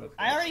you thinking about?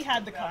 I already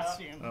had the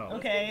costume. Oh.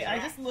 Okay, I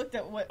just looked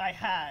at what I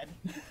had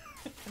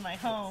in my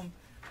home.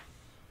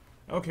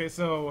 Okay,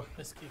 so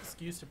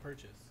Excuse to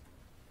purchase.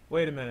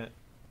 wait a minute.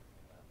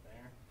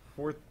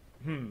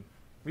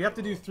 We have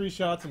to do 3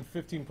 shots and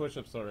 15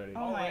 push-ups already.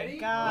 Oh my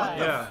god.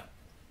 Yeah,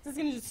 This is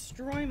gonna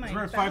destroy my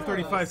we're at balance.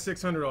 535,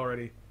 600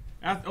 already.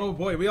 Oh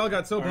boy, we all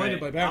got so All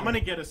blinded right, by Batman. I'm gonna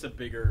get us a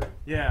bigger.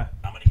 Yeah,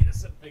 I'm gonna get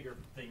us a bigger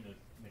thing to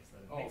mix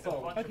that. Mix a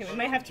bunch Okay, of we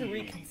might have to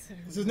protein. reconsider.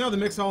 this is now the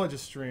mixologist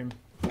stream.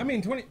 I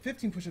mean,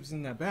 15 push-ups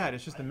isn't that bad.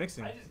 It's just the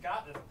mixing. I just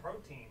got this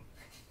protein.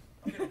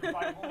 I'm gonna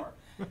buy more.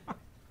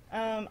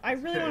 I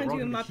really Okay, want we're to do all a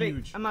gonna be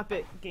huge.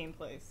 Muppet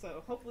gameplay,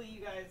 so hopefully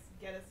you guys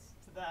get us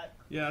to that.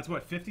 Yeah, that's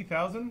what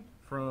 50,000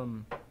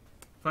 from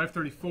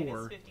 534. It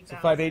is So 50,000.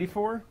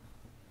 584.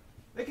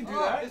 They can do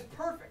that. It's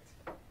perfect.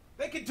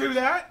 They can do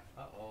that.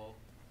 Uh-oh.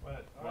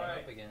 What? Going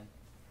up again.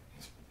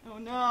 Oh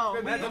no,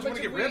 Good, man. Don't you want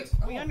to get ripped?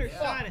 we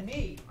undershot it.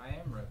 Me. I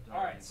am ripped.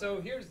 All right. So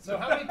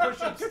how many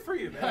push-ups? Good for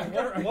you, man.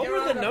 What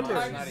were the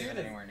numbers? It's not even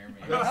anywhere near me.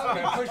 How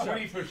many push-ups?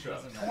 20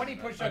 push-ups. 20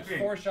 push-ups, Okay.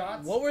 4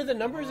 shots. What were the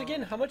numbers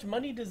again? How much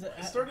money does it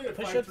started at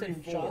push-ups and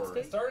 534. shots It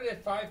take? started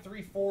at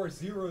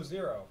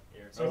 53400.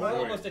 So we're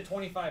almost at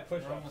 25 We're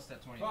push-ups. almost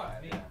at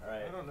 25. Yeah. All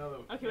right. I don't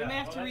know. Okay, we may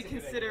have to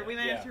reconsider. We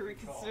may have to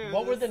reconsider.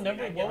 What were the this.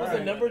 number? What was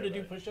the number to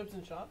do push-ups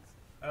and shots?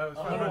 It was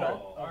Oh, 500.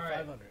 all right.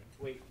 500.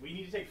 Wait, we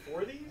need to take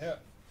 4 of these? Yeah.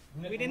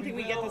 We didn't think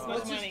we'd get this much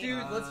Let's just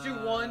money.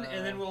 do one,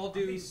 and then we'll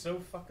do So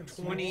fucking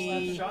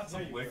 20 Shots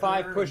of liquor.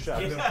 5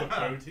 push-ups. and some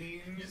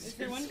protein. Is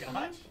there one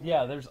coming?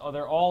 Yeah,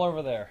 they're all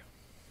over there.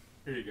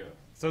 Here you go.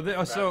 So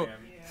Batman.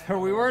 so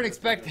we weren't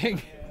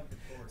expecting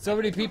so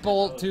many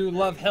people to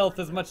love health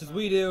as much as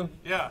we do.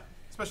 Yeah,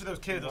 especially those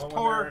kids, those Oh,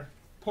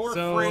 poor,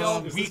 So, frail,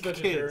 Is this weak kids.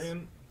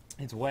 vegetarian?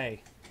 It's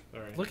way. All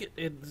right. Look at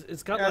it.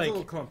 It's got Yeah, it's a like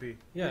little clumpy.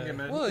 yeah. Okay,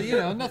 man. Well, you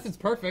know, nothing's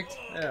perfect.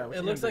 Yeah, what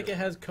It you looks gonna like it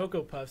has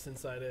Cocoa Puffs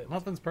inside it.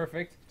 Nothing's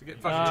perfect. do? To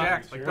get fucking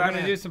jacked. Like We're gonna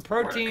Batman. do some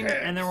protein,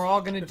 and then we're all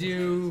gonna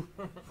do.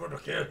 For the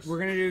kids. We're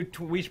gonna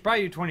do. We should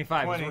probably do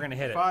 25 because we're gonna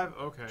hit it. 5?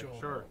 Okay, Joel.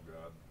 sure.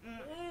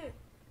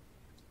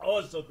 Oh,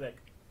 it's so thick.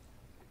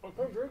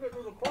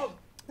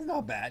 It's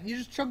not bad. You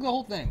just chug the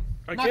whole thing.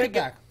 I Knock can't it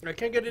back. I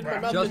can't get it in my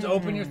mouth. Just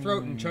open your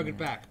throat and chug it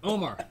back.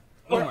 Omar,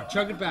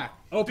 chug it back.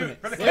 Open Dude,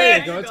 it. for the There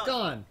you kids. go. It's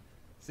gone.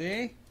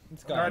 See?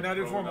 It's All right, gone. now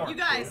do 4 more. You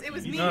guys, it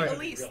was me, Alright.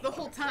 Elise, the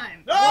whole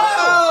time.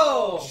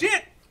 Oh!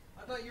 Shit!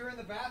 I thought you were in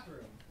the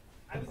bathroom.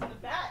 I was in the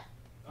back.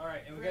 All right,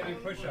 and we gotta do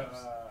push-ups.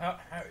 How,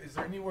 is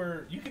there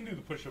anywhere you can do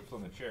the push-ups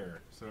on the chair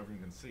so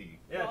everyone can see?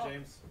 Yeah,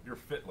 James. You're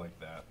fit like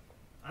that.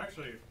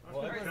 Actually,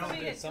 Well, Alright, everyone's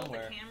somebody doing get tilt the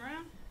somewhere.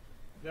 camera.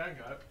 yeah, I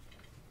got it.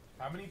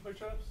 How many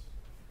push-ups?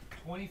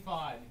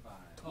 25.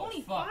 25? Oh,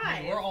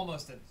 fuck me. We're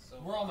almost at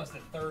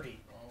 30.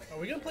 Are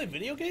we gonna play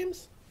video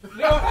games?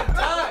 We don't have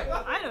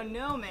time. I don't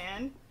know,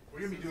 man. We're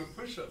gonna be doing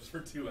push-ups for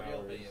 2 Real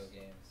hours. video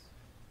games.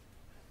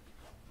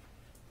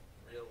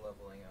 Real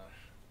leveling up.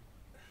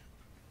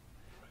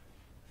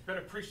 You better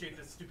appreciate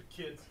this, stupid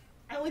kids.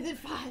 I only did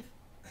 5.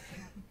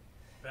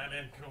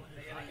 Batman, come on.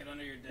 I gotta get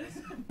under your desk.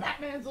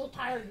 Batman's a little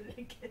tired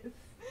today, kids.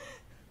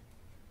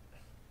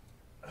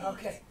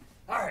 Okay.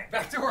 All right,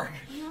 back to work.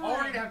 All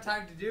we're gonna have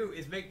time to do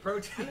is make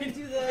protein I'm gonna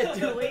do the-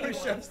 and the do weight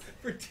push-ups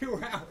for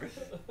 2 hours.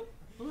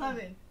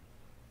 11.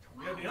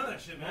 You gotta be on that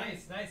shit, man.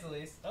 Nice,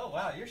 Elise. Oh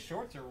wow, your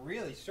shorts are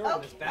really short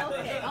in this Batman.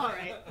 Okay,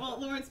 alright. Well,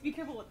 Lawrence, be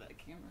careful with that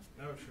camera.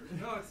 No, sure.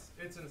 No,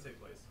 it's in a safe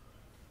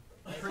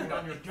place. Bring it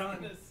on your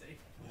gun.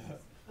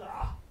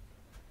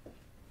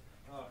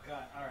 Oh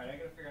god. All right, I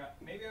gotta figure out.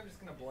 Maybe I'm just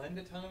gonna blend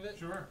a ton of it.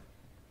 Sure.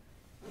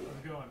 How's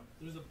it going?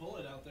 There's a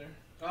bullet out there.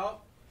 Oh,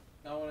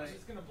 no, when I I'm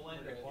just gonna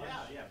blend it.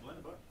 Yeah, blend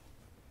a book.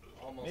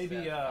 almost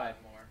Maybe, at 5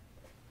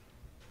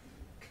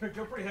 more.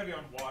 Go pretty heavy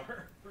on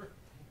water. We're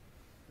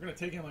gonna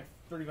take in like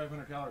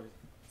 3,500 calories.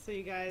 So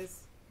you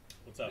guys,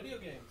 What's up? Video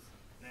games.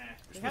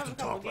 we have a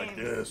couple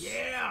games.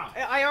 Yeah!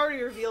 I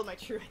already revealed my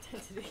true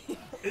identity.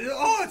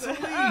 Oh, it's Elise!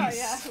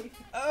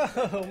 Oh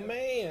yeah. Oh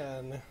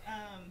man.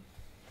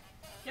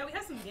 Yeah, we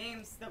have some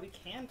games that we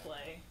can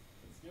play.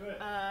 Let's do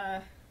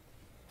it.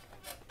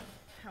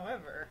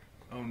 However,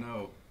 Oh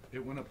no,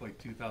 it went up like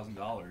 $2,000.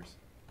 oh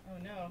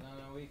no. No,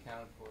 we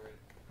accounted for it.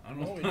 I don't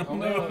know. Oh, I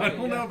don't yeah. know. I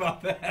don't know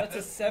about that. That's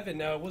a 7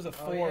 now. It was a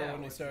 4 yeah, when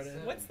we what's the started.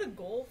 7? What's the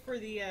goal for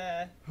the?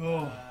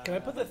 Oh. Can I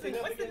put the thing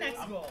up What's the again?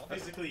 next goal?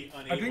 Physically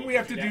unable I think we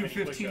have to that do many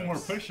 15 more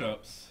push-ups.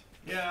 push-ups.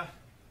 Yeah.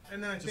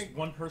 And then I Just think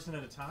one person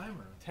at a time,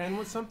 or 10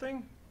 was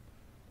something?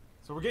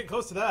 So we're getting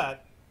close to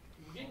that.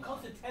 We're getting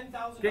close to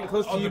 10,000. Getting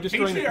close to Oh, you the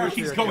destroying the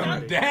patriarchy's patriarchy.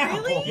 going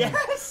down. Really?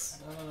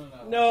 Yes.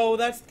 No. No,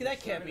 that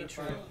can't be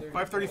true.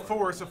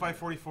 534, so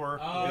 544.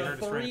 we are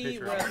destroying the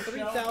We're at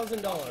patriarchy.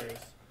 $3,000.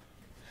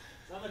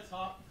 on the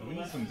top. We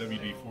need some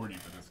WD-40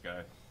 for this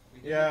guy.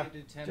 We Yeah. need to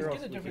do 10 Just more.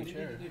 get a different we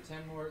chair. need to do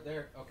 10 more.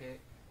 There. Okay.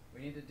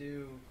 We need to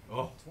do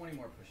Oh. 20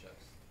 more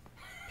push-ups.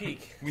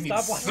 peek. We need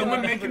Stop watching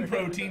someone that making over.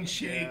 protein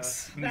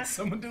shakes. We need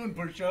someone doing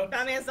push-ups.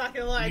 Batman's not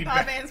gonna lie. Need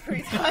Batman's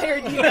pretty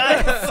tired, you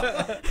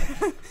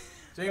guys.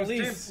 At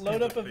least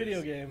load up a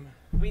video game.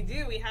 We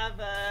do. We have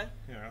Yeah,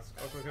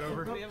 I'll click it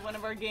over. we have one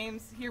of our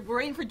games here. We're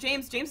waiting for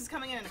James. James is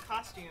coming in a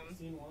costume.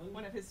 Scene one.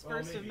 One of his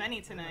first of many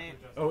tonight.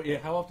 Oh yeah,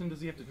 how often does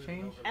he have to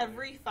change?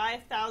 Every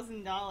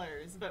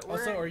 $5,000, but we're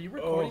Also, are you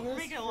recording this?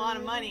 making a lot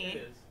of money.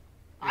 It is.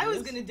 I was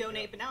is? gonna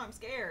donate, but now I'm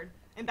scared.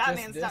 And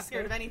Batman's this not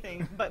scared of though?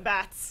 anything but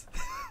bats,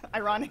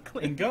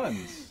 ironically. And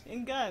guns.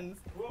 In guns.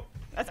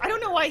 I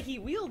don't know why he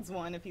wields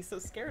one if he's so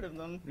scared of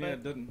them. Yeah,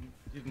 But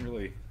it didn't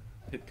really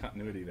hit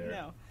continuity there.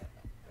 no.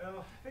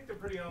 Well, I think they're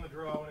pretty on the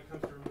draw when it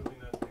comes to removing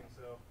that thing,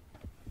 so.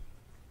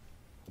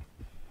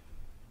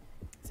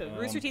 So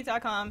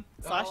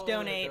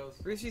roosterteeth.com/donate, Oh,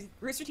 there it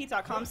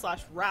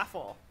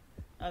roosterteeth.com/raffle.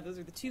 Those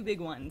are the two big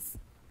ones.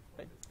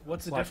 But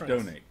What's the Slash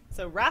difference? donate.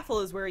 so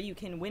raffle is where you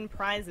can win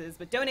prizes,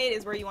 but donate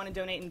is where you want to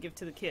donate and give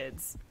to the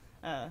kids,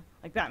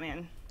 like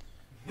Batman.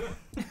 I'm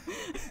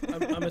I'm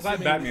glad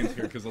assuming. Batman's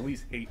here because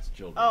Elise hates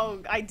children.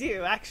 Oh, I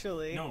do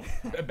actually. No.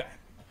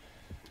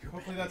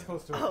 Hopefully that's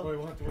close to it. Oh.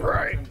 We'll have to wait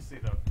for him to see,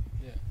 though.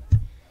 Yeah.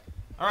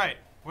 All right,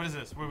 what is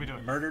this? What are we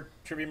doing? Murder,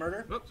 trivia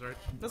murder. Oops, sorry.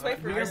 Let's wait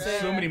for We're your. gonna say-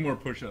 So many more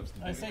push-ups.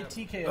 To I do. say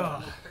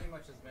TKO. Pretty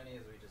much as many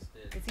as we just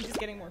did. Is he just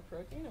getting more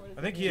protein, or what is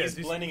I think he? he He's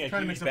is. blending a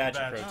trying to huge mix up the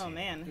batch of Oh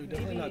man, Dude,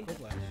 definitely maybe not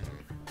Quiplash.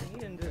 we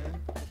need him to.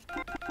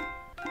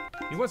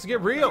 He wants to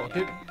get real.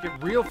 Get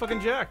real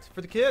fucking jacked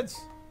for the kids.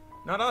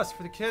 Not us,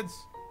 for the kids.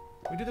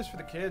 We do this for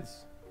the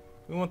kids.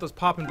 We want those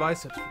popping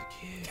biceps for the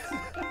kids.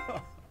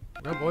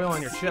 Rub oil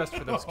on your chest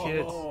for those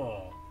kids.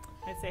 Oh.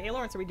 I'd say, hey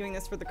Lawrence, are we doing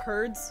this for the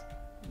kurds?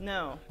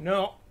 No,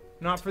 No,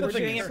 not for the we're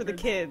doing it kids. for the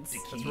kids.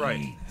 That's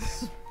right.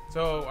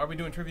 So, are we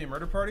doing trivia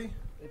murder party?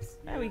 It's,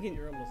 Yeah, we can-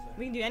 You're almost there.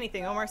 We can do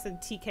anything. Omar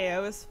said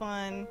TKO is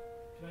fun.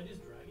 Can I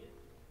just drag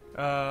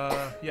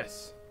it?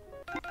 Yes.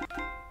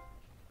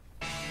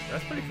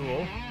 That's pretty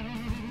cool.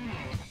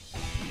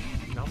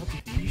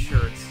 Novelty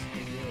T-shirts.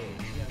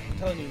 Yeah, I'm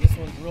telling you, this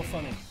one's real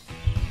funny.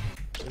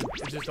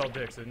 It's just all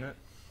dicks, isn't it?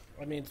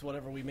 I mean, it's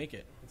whatever we make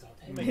it.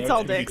 It's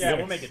all dicks. Yeah,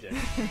 we'll make it dick.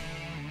 Let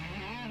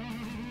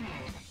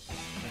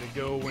it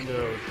go,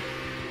 window.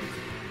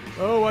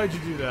 Oh, why'd you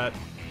do that? As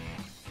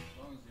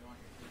long as you want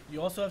your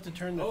You also have to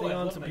turn the Oh, thing I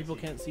on love so my people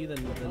tea. can't see the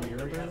mirror. Still a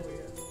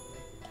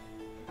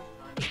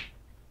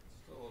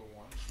little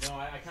warm. No,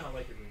 I kind of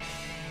like it.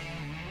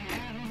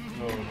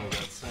 Oh no,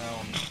 that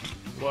sound.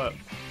 What?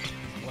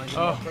 Blending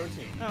Oh. more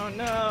protein. Oh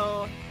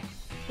no!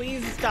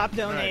 Please stop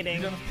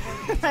donating. you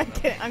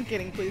I'm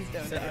kidding. Please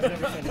I've donate.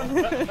 never seen it.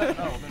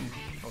 Oh, then,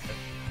 okay.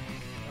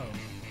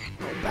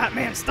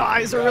 Batman's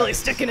thighs are really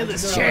sticking to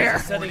this chair.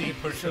 Setting 40 it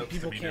so push-ups to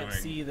people be can't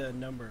doing. see the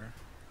number.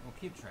 We'll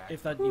keep track.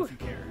 If you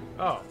care.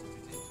 Oh.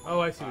 Oh,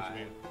 I see what you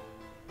mean.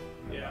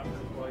 Yeah.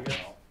 Well, I guess.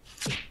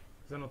 'Cause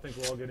I don't think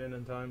we'll all get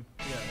in time.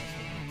 Yeah,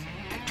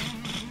 that's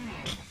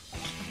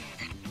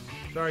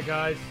Sorry,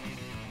 guys.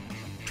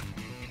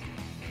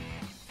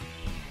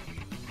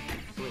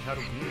 Wait, how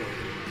do we know?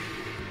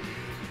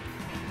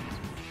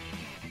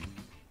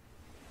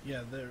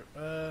 Yeah, there.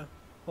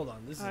 Hold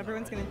on. This is Oh, not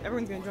everyone's right.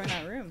 gonna join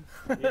that room.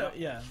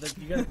 Yeah.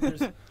 You got. There's.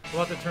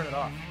 We'll have to turn it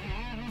off.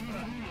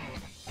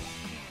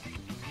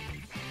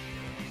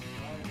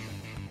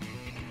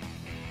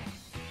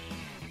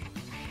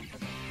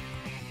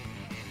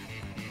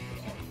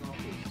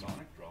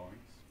 Sonic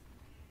drawings.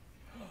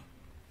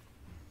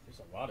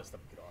 There's a lot of stuff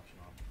we could auction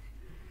off.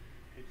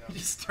 You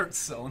just start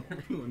selling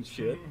everyone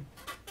shit.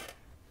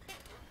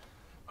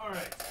 All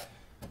right.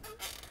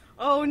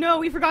 Oh no,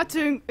 we forgot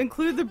to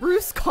include the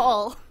Bruce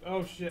call.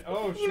 Oh shit.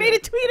 Oh shit. You made a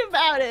tweet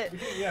about it.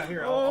 Yeah,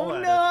 here. Oh I'll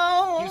add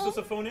no! You supposed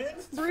to phone in?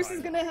 Bruce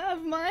is gonna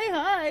have my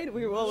hide.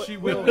 We will. She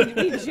will.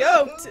 We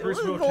joked. Bruce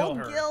It was will Gold kill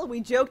her. Gill. We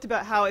joked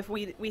about how if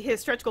we hit a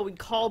stretch goal, we'd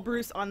call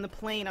Bruce on the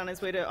plane on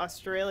his way to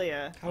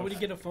Australia. How would he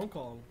get a phone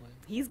call on the plane?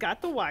 He's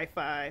got the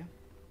Wi-Fi.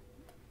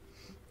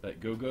 That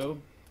go-go.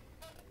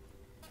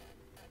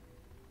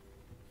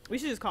 We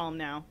should just call him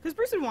now, because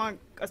Bruce would want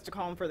us to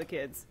call him for the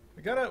kids.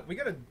 We gotta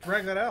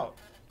drag that out.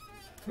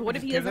 But what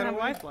if just he give doesn't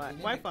that have away? We need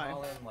to Wi-Fi?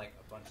 call him like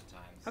a bunch of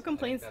times. How come I think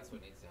planes- That's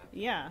what needs to happen.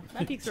 Yeah,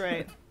 that peak's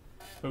right.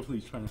 Hopefully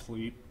he's trying to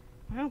sleep.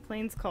 Why don't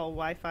planes call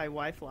Wi-Fi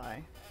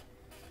Wi-Fly?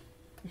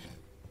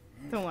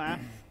 Don't laugh.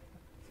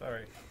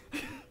 Sorry. I'm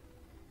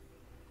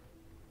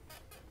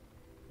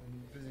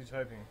busy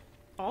typing.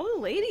 All the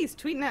ladies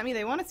tweeting at me,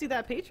 they want to see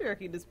that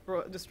patriarchy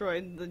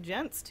destroyed. The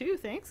gents too.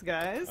 Thanks,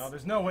 guys. Oh,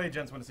 there's no way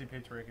gents want to see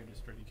patriarchy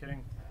destroyed. You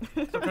kidding?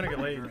 Still trying to get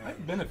laid. I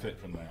benefit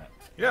from that.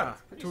 Yeah,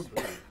 to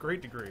a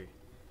great degree.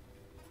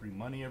 Free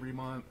money every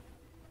month.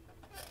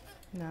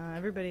 Nah,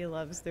 everybody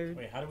loves their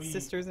Wait, how do we-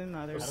 sisters and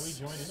mothers. How do we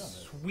join in on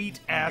this? Sweet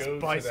You ass go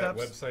biceps. to that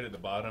website at the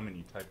bottom and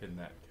you type in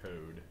that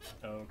code.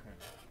 Oh, okay.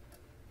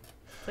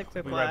 It's like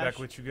We'll be Whiplash. right back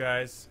with you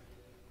guys.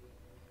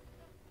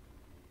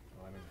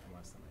 Oh, I made it from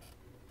last time.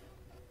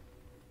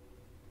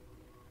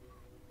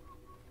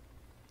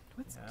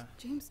 What's Yeah.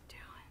 James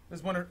doing?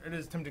 This one, it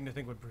is tempting to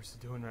think what Bruce is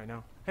doing right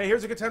now. Hey,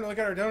 here's a good time to look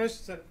at our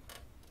donuts.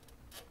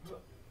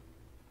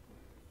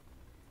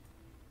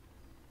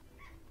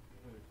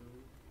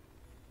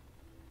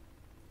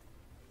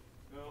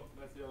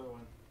 That's the other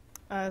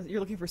one. You're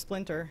looking for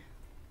Splinter.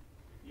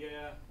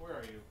 Yeah, where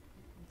are you?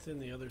 It's in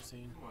the other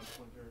scene. Come on,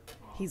 Splinter.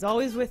 Aw, He's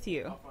always with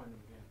you. I'll find him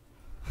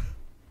again.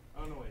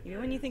 Oh, no, wait. Even there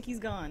when he you is. think he's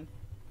gone.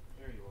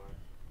 There you are.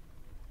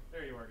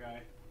 There you are,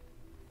 guy.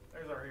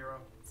 There's our hero.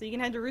 So you can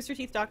head to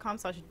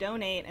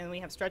roosterteeth.com/donate, and we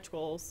have stretch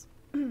goals.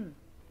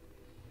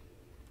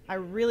 I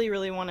really,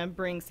 really want to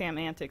bring Sam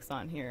Antics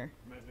on here.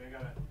 Reminds me, I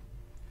gotta.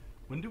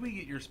 When do we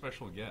get your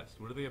special guest?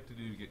 What do they have to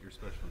do to get your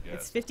special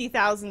guest? It's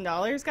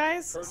 $50,000,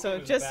 guys. First So one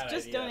was a just bad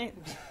idea. donate.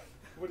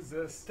 What is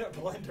this? That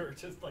blender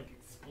just like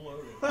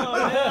exploded.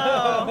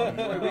 Oh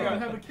no! we gotta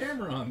have a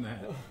camera on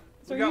that.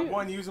 So We got you-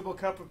 one usable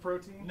cup of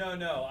protein.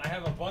 No, I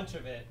have a bunch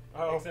of it.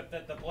 Oh. Except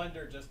that the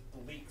blender just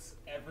leaks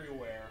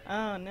everywhere.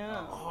 Oh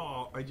no!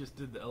 Oh, I just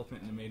did the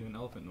elephant and it made an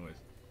elephant noise.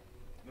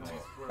 Nice,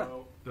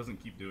 bro.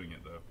 Doesn't keep doing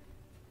it though.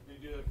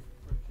 Did you do it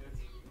for the kids?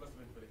 It must have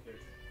been for the kids.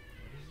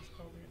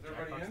 Is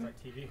everybody in?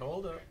 TV,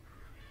 hold up.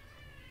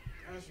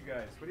 How's you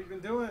guys? What have you been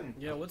doing?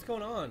 Yeah, what's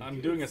going on? I'm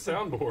doing a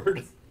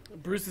soundboard.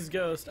 Bruce's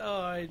ghost.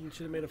 Oh, I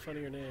should have made a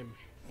funnier name.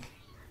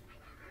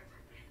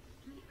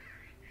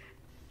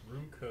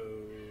 Room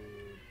code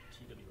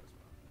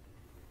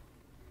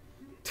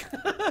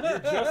You're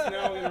just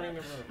now entering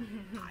the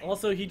room.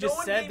 Also, he just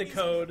one said gave the me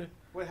code.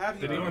 What have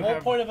you Did The done? anyone whole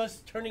have- point of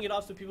us turning it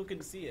off so people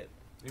couldn't see it.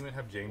 Anyone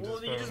have James's Well,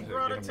 phone you just to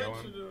brought get him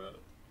attention going? to it.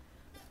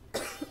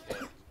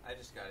 I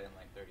just got in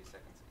like 30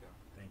 seconds ago.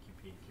 Thank you,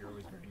 Pete. You're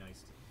always very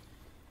nice to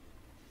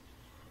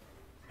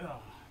me.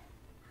 Ugh,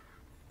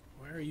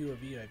 Why are you a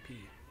VIP?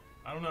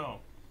 I don't know.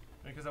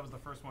 Because I was the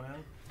first one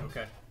in.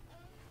 Okay.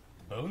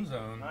 Bone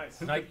Zone. Nice.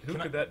 Who, Can I- could, who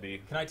can I- could that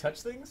be? Can I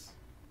touch things?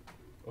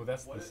 Oh,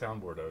 that's What the is-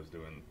 soundboard I was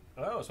doing.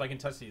 Oh, so I can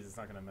touch these. It's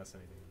not going to mess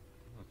anything.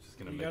 It's just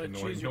gonna You make gotta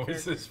annoying choose your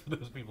noises for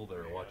those people that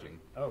are watching.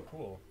 Oh,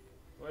 cool.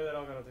 The way that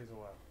all gotta takes a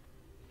while.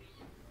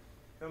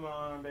 Come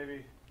on,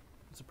 baby.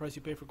 It's the price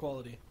you pay for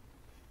quality.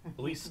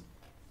 Elise,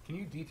 can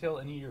you detail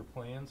any of your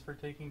plans for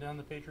taking down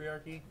the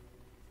patriarchy?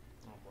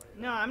 Oh boy.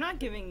 No, I'm not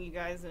giving you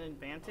guys an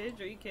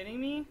advantage. Are you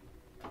kidding me?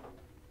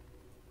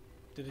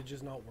 Did it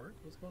just not work?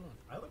 What's going on?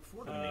 I look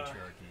forward to the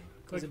matriarchy.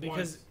 Is it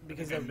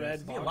because the red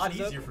It'd be a box lot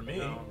is up? easier for me.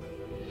 No.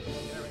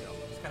 There we go.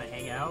 Just kind of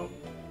hang out,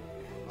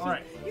 All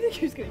right. You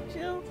think you're just gonna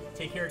chill?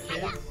 take care of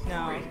kids. No.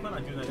 I plan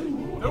on doing that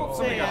anymore. Nope. It's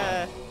Somebody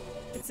got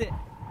it.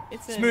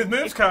 it's a Smooth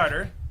moves,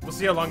 Carter. We'll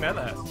see how long that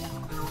lasts.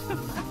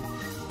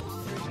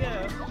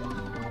 Yeah.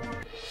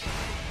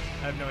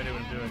 I have no idea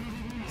what I'm doing.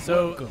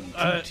 So, Welcome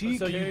to so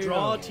you TKO.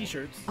 draw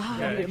T-shirts.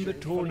 I am the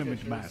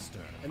tournament master.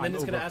 And then I'm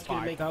it's gonna over ask you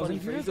to make funny 5,000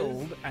 years phrases,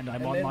 old, and I'm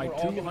and on then my we're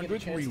all gonna get a 200th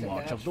chance to rewatch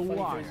match of The funny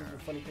Wire. phrases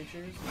with funny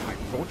pictures. I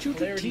brought you to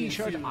Clarity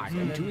T-shirt ensues, Island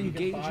and to then you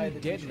can engage buy in the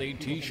deadly t-shirt. You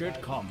can T-shirt buy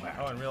the- combat.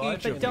 Oh, in real life?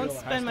 Each of But don't you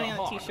spend has money the on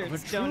heart t-shirts. of a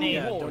true Donate.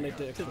 Yeah, warrior, donate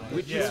to X1.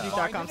 which Yeah. is find a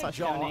jar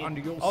roosterteeth.com/donate.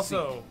 under your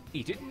Also- seat.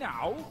 Eat it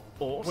now,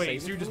 or Wait,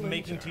 save so it you're just for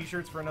making later.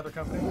 T-shirts for another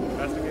company?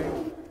 That's the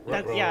game.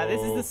 Yeah,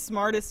 this is the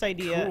smartest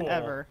idea Cool.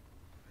 ever.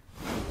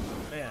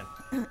 Man.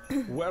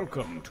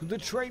 Welcome to the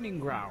training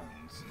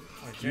grounds.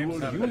 You James will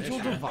having an use your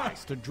issue.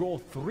 device to draw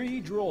 3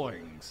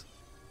 drawings.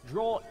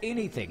 Draw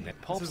anything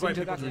that pops is why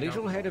into people that drink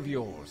little alcohol. head of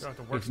yours. You don't have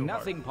to work If so hard.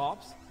 nothing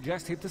pops,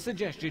 just hit the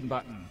suggestion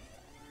button.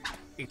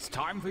 It's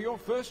time for your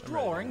first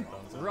drawing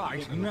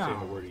right Saying the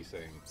now. word he's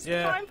saying.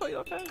 Yeah. Time for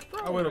your first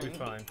Oh, it'll be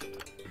fine.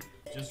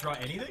 Just draw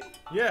anything?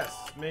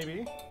 Yes,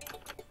 maybe.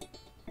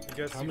 I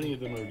guess. How many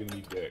of them are gonna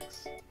be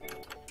dicks?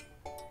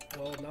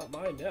 Well, not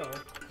mine now.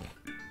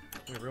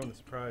 We ruined the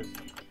surprise.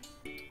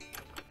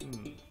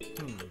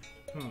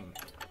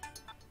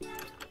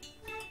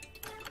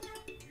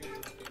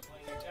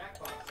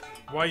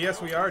 Why,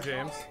 yes, we are,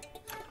 James.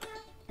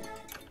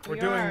 We're We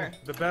doing are.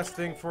 the best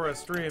thing for a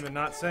stream and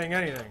not saying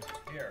anything.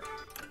 Here.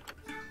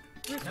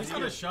 That's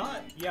not a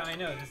shot. Yeah, I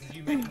know. This is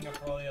you making up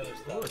for all the other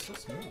stuff. Oh, it's so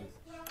smooth.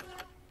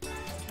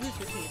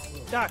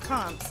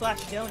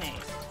 roosterteeth.com/donate.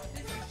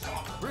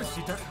 Bruce,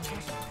 you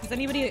Has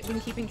anybody been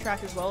keeping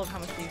track as well of how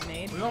much we've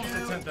made? we almost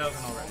hit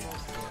 10,000 already.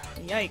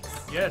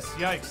 Yikes. Yes,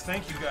 yikes.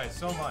 Thank you guys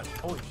so much.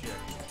 Holy shit.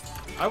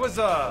 I was,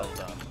 I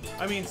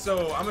mean,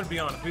 so I'm gonna be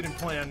honest, we didn't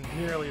plan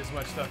nearly as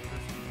much stuff as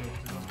this season,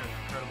 which is most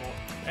incredible.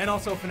 And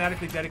also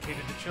fanatically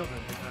dedicated to children,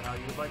 isn't that how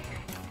you would like to?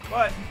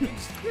 But,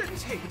 just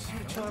hey, just here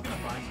to chill out with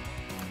fine.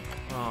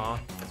 Aw,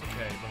 that's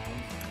okay,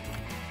 Bones.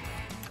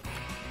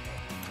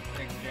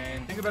 Thanks,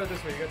 James. Think about it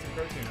this way, you got some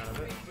protein out of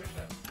it.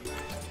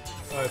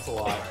 Oh, it's a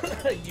lot.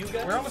 You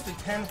guys? We're almost at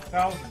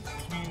 10,000,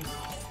 which means...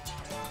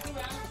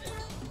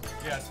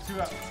 Yeah, it's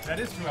that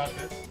is 2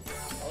 outfits.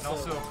 And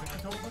also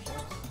 50 total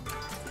push-ups.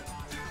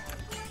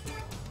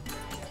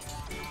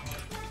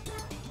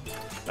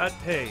 That,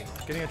 hey,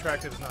 getting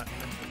attractive is not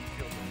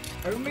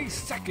Only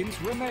seconds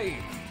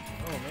remain.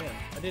 Oh man,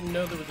 I didn't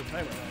know there was a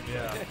timer. Actually.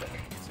 Yeah.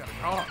 It's gotta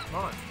come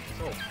on.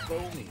 So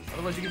phony.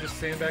 Otherwise you can just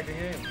sandbag the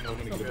game. I'm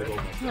gonna get a big old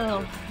mess.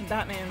 Oh,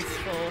 Batman's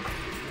full.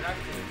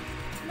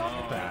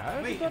 Not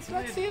bad, but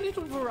let's see a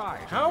little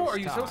variety. How this are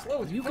you so time.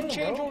 slow? You I can don't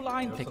change know. your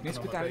line thickness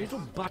with that little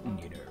button,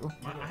 you know.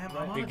 I'm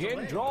on its Begin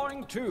way.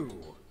 drawing 2.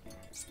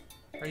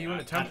 Are you in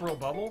a temporal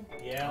bubble?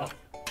 Yeah.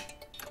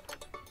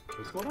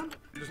 What's going on?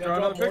 Just You draw gotta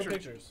another draw more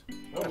picture. pictures.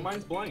 Oh,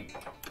 mine's blank.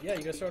 Yeah, you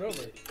gotta start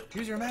over.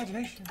 Use your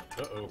imagination.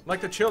 Uh-oh.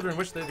 Like the children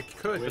wish they could,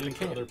 but they Waiting for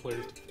can't. other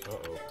players to...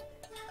 Uh-oh.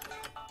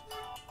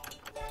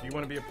 Do you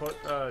want to be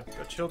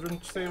a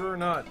children saver or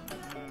not?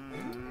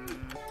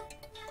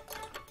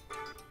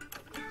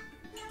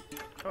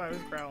 Oh, I was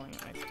growling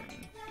at my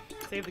screen.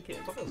 Save the kids.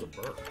 I thought that was a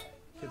burp.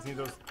 Kids need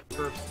those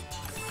burps.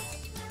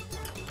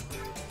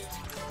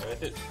 I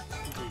hit...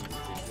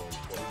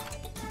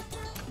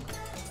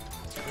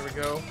 There we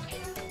go.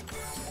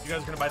 You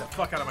guys are gonna buy the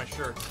fuck out of my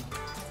shirt.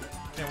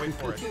 Can't wait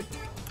for it.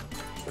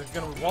 There's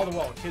gonna be wall to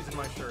wall kids in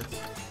my shirts,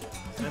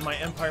 and then my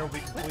empire will be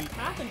complete. What's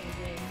happening,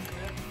 James?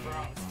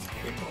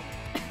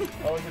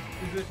 Oh, is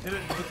it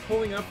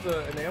pulling up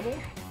the enamel?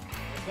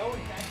 No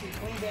one's actually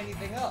cleaned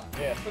anything up.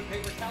 Yeah. Put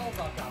paper towels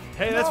on top.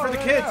 Hey, that's for the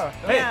kids.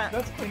 Hey, Yeah.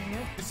 that's cleaning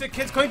it. You said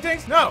kids clean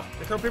things? No,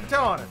 they throw paper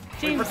towel on it.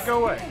 James. Papers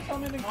go away. Oh,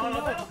 no,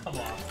 that'll come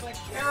off. It's like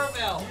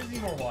caramel. You just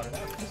need more water.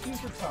 Just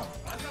use your tongue.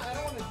 I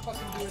don't want to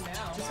fucking do it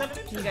now. Just have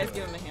it Can you guys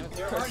give him a hand with the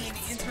There aren't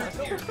any interns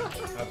here.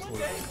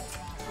 Absolutely.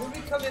 When we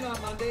come in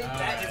on Monday,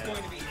 that is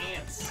going to be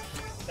ants.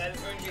 That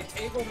is going to be a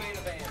table made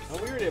of ants. Oh,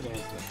 we already have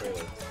ants in the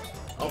trailer.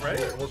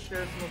 Already? We'll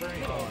share some of our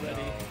ants.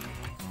 Already.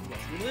 Yes,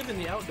 we live in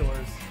the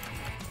outdoors.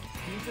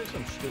 These are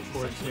some shit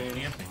for us,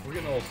 James. We're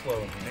getting a little slow.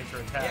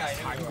 Nature Yeah,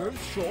 attacks. I know. Time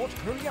goes short.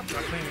 Hurry up.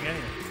 Not cleaning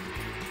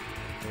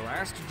anything.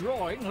 Last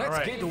drawing. Let's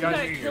Alright, get you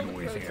gotta- going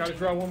with it. Gotta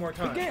draw one more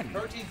time. Begin.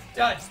 Protein's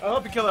done. I'll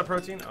help you kill that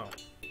protein. Oh.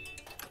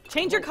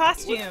 Change your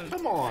costume.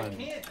 Come on.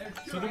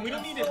 So then we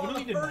don't need it. We don't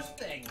need it. First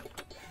thing.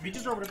 We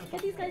just draw whatever the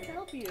fuck. Get these guys to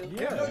help you.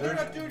 Yeah, No, they're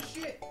not doing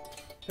shit.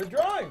 they're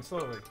drawing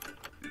slowly.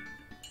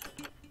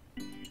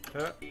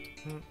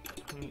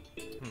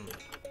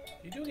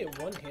 You doing it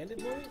one-handed,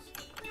 boys?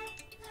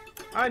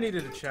 I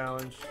needed a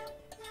challenge.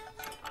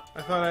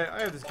 I thought I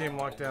have this game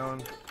locked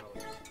down.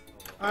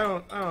 I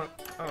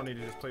don't need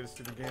to just play this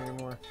stupid game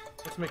anymore.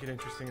 Let's make it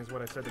interesting, is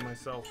what I said to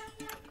myself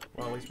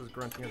while Elise was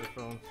grunting at the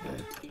phone.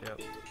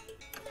 Yep.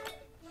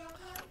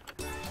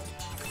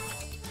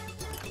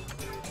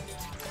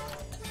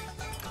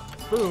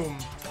 Boom.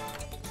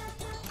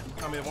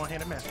 I'm a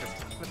one-handed master.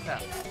 With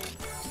that.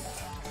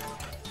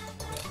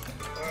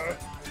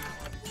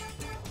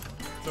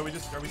 So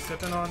are we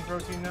sipping on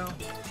protein now?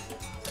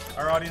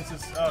 Our audience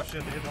is, oh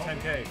shit, they hit the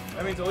 10K.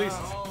 That means Elise,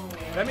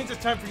 that means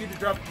it's time for you to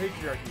drop the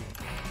patriarchy.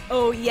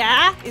 Oh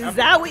yeah? Is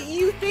that what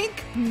you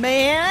think,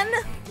 man?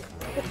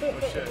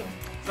 Oh shit.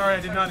 Sorry, I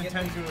did not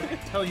intend to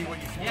tell you what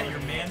you should do. Yeah, you're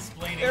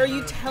mansplaining. Are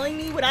you telling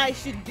me what I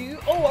should do?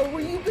 Oh, or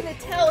were you gonna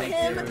tell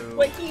him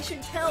what he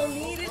should tell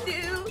me to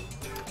do?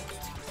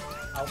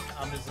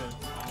 I'm just a...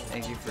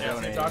 Thank you for Yeah, it's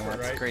donating. awkward,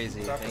 That's right? crazy.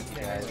 It's awkward. Thank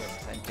you guys.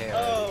 10K.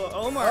 Oh,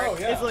 Omar Oh,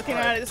 yeah. is looking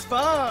Alright. at his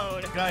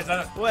phone. Guys,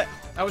 What?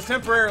 I was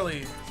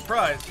temporarily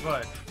surprised,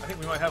 but I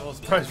think we might have a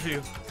little surprise for you.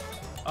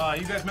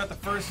 You guys met the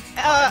first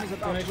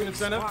donation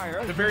incentive?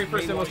 The very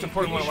first and most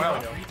important one a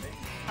while ago.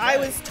 I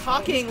was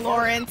talking,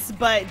 Lawrence,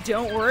 but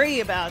don't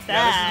worry about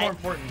Yeah, this is that. more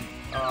important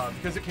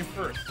because it came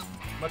first.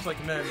 Much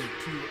like men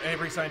to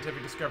every scientific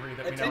discovery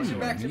that we now Attention do.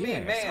 back to me,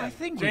 Yes, I man.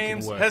 think we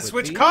James can work has with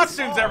switched these.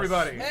 costumes,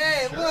 everybody!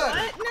 Hey, look.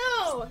 What?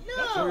 No,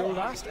 For your no.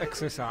 last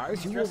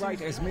exercise, you will write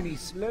as many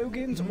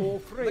slogans or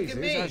phrases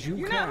me. as you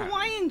You're can. not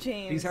Hawaiian, These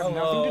James. have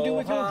nothing to do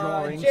with your Aloha,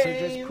 drawing, so just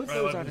James. put I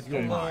those love out this of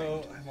your game.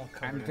 mind. I'm all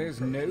covered And in- there's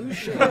no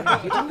shame in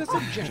hitting the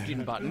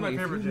suggestion button my if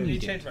favorite you thing. You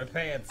need it. changed my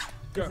pants.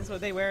 This is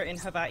what they wear in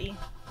Hawaii.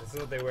 This is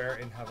what they wear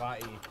in Hawaii,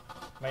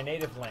 my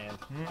native land.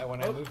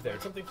 When I Oh, moved there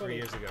something 3 funny.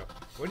 years ago.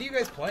 What are you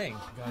guys playing?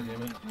 God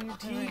damn it.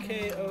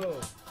 TKO.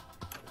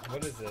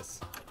 What is this?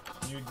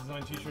 You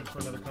design t-shirts for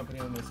another company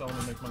and they sell them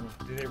and make money.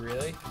 Do they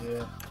really?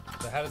 Yeah.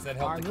 So how does that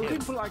help I'm the looking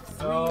kids? for like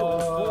 3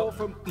 or 4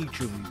 from each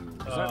of you.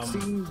 Does that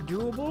seem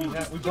doable? We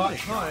Give it bought a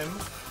shot. time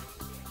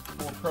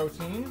for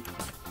protein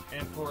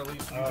and for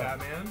Elise to be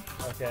Batman.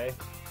 Okay.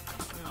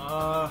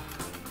 Yeah,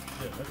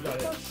 that's about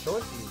Look how it.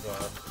 short these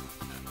are.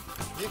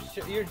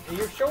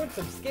 You're showing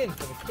some skin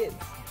for the kids.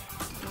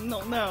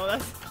 No,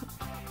 that's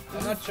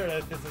I'm not sure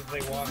that this is what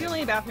they want. the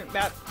only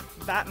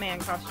Batman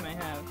costume I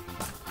have.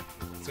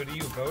 So do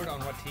you vote on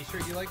what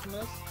T-shirt you like the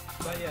most?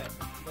 Not yet.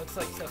 That's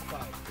like step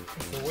 5.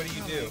 So what do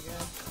you do?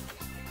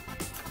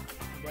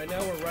 Right now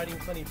we're writing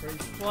funny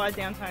phrases. A lot of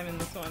downtime in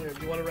this one. Here,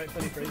 do you want to write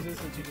funny phrases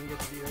since you can get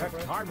to the That air?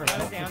 time Out is of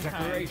not the downtime.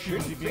 decoration.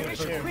 Finish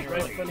Finish it Write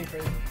quickly. funny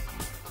phrases.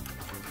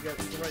 You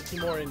can write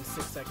 2 more in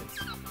 6 seconds.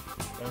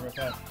 Gotta rip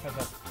fast.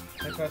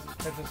 Head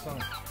fast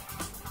song.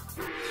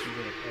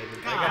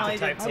 I got only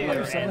to did type 2.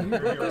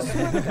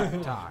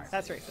 That time.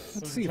 That's racist.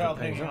 Let's see if Child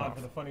it pays hanging on off.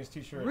 for the funniest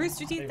t-shirt.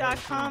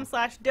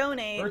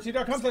 Roosterteeth.com/donate.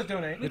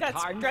 Roosterteeth.com/donate. We got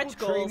time stretch for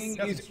goals. training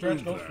Got some is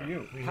stretch goals over. for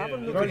you. Have a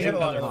We've look already at hit a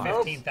your lot of Another them.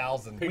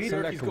 15,000.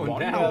 Select going one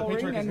down. coloring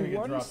Patriarchy's gonna and get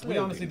one dropped. We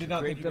honestly did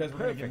not think slogan. you Create guys the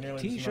were gonna get perfect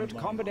nearly this T-shirt amount of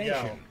money.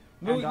 combination.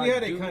 We And had I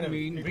a do kind of.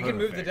 mean We can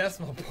move the perfect.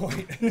 decimal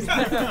point.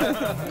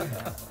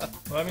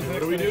 Well, that means the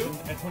do we next do?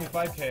 one at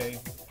 25K.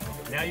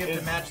 Now you have Is-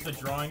 to match the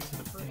drawing to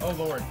the print. Oh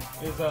lord,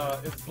 is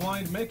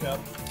blind makeup,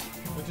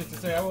 which is to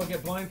say I will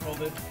get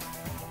blindfolded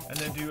and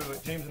then do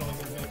James and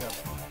Elise's makeup.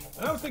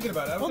 And I was thinking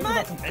about it. I was Well, thinking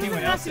not about some doesn't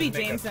Anyone have else to be can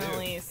make James up and too.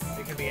 Elise.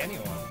 It could be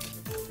anyone.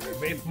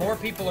 if more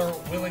people are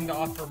willing to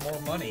offer more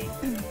money,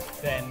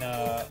 then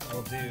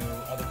we'll do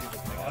other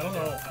people's makeup. I don't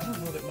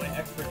know that my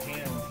expert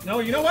hands. No,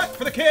 you know what?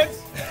 For the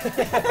kids.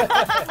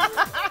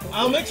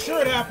 I'll make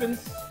sure it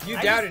happens. You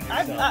doubted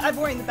yourself. I'm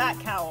wearing the bat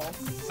cowl.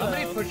 How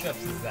many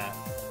push-ups is that?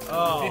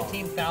 Oh.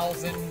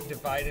 15,000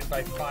 divided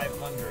by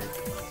 500.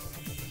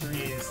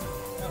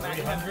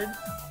 300?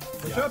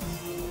 Push-ups?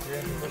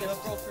 300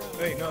 push-ups?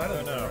 Wait, no, I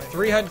don't know.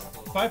 300.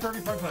 5 for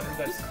every 500.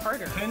 That's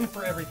Carter? 10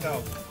 for every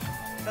 1,000.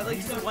 Is that like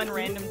just one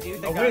random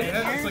dude that Oh got wait, in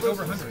yeah, it's here? like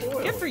over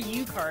 100. Good for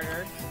you,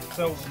 Carter.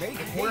 So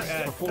if we're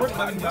at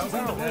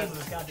 11,000,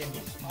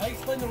 that's I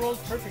explained the rules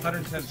perfectly.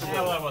 110.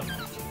 Yeah, well, I wasn't.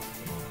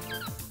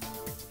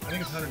 I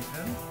think it's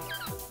 110.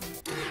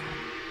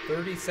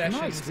 30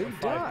 sessions Nicely of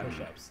 5 done.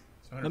 push-ups.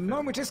 The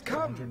moment has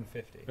come.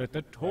 150. Let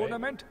the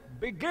tournament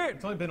begin.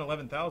 It's only been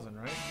 11,000,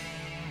 right?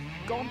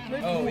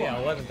 Gauntlet Oh, yeah,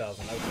 1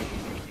 11,000. I was thinking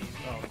 15.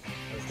 Oh,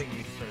 I was thinking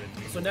you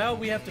started. So now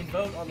we have to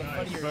vote on the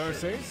funnier shirt.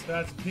 versus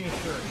That's penis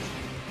shirt.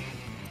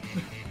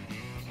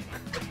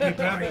 That's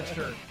Batman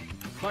shirt.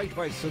 fight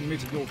by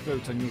submitting your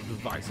votes on your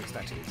devices,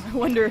 that is. I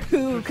wonder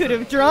who could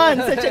have drawn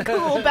such a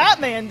cool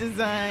Batman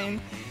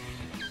design.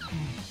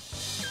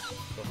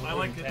 I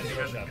like it. 10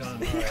 push-ups.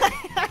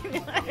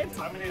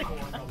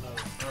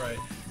 All right.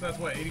 So that's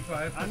what,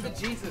 85? I'm the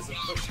Jesus of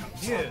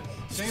push-ups. He is.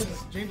 James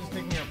is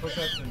taking out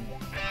push-ups and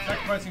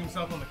sacrificing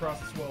himself on the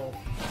cross of swole.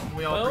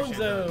 We all appreciate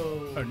that.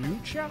 Bonezo. A new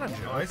challenger.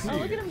 Oh, I see. Oh,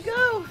 look at him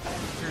go!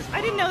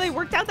 I didn't know they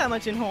worked out that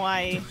much in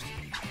Hawaii.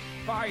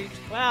 Fight.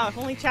 Wow, if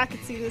only chat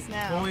could see this If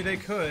now. only they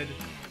could.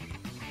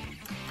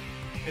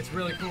 It's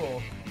really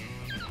cool.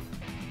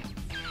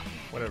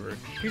 Whatever.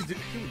 He would do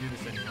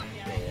this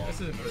anyway.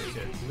 This isn't for the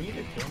kids. Do we need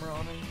a camera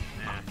on him?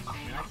 Nah. I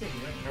mean, I can't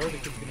remember. How are the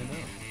kids gonna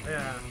know?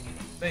 Yeah.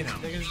 They know.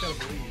 They just gotta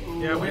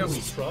believe. Yeah, we have.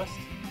 trust.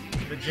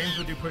 That James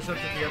would do push-ups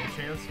if he had the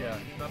chance. Yeah.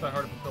 Not that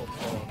hard of a pill to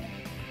swallow.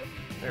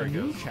 There A he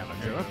new goes.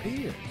 challenger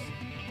appears.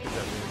 Good job,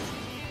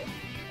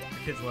 James.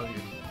 The kids love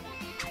you.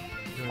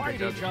 Doing a Fight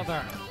great each job.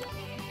 other.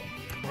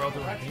 We're all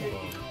doing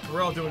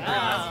We're all doing great.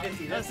 Wow,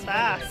 that's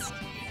fast.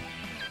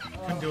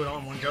 Couldn't do it all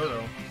in one go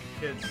though.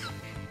 Kids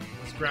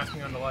was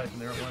grasping onto life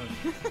and they weren't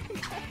winning.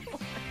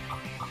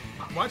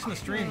 Watching the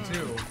stream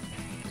too.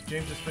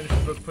 James just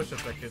finished those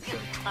push-ups that kid said.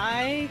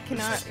 I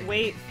cannot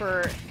wait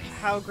for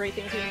how great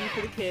things are going to be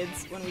for the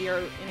kids when we are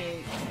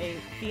in a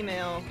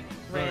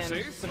female-ran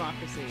Versus?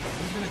 democracy.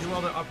 He's gonna do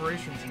all the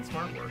operations and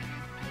smart work.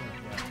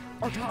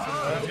 Someone's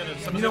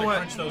You know gonna what?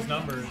 crunch those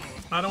numbers.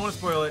 I don't want to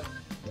spoil it.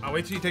 I'll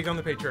wait till you take on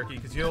the patriarchy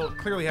because you'll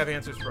clearly have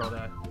answers for all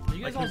that. Are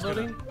you guys all who's gonna-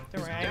 voting?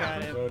 Don't worry, I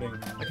got it. Voting.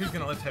 Like who's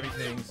gonna lift heavy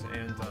things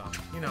and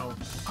you know,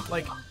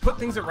 like put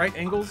things at right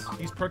angles,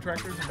 use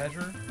protractors and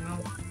measure, you know,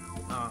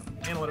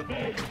 analytical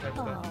thinking type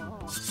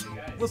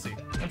stuff. We'll see.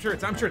 I'm sure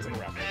it's in the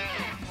wrap.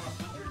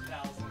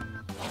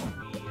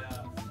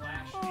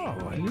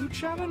 Oh, a new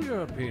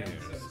challenger appears.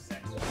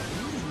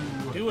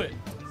 Do it.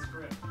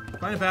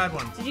 Find a bad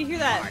one. Did you hear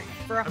that?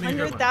 For a I mean,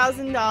 good one.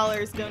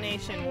 $100,000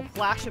 donation, we'll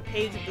flash a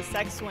page of the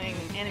Sex Swing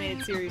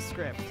animated series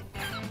script.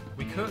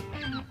 We could.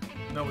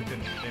 No, we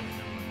didn't. Damn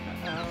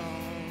it, no.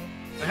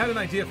 Oh, I had an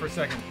idea for a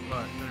second,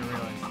 but then I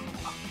realized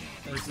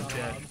Reese is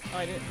dead.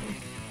 I didn't.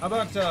 How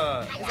about Is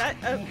that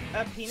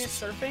a penis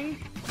surfing?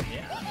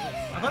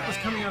 I thought it was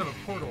coming out of a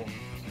portal,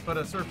 but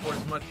a surfboard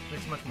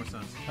makes much more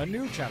sense. A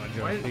new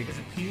challenger Why appears. is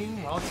it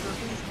peeing while it's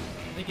surfing?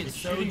 I think it's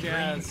shooting green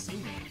Sojaz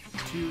semen.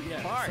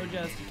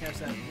 to catch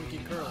that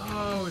wicked curl.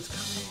 Oh, it's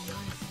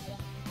coming.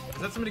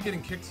 Is that somebody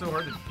getting kicked so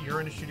hard that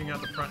urine is shooting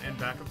out the front and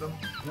back of them?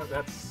 No,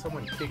 that's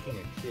someone kicking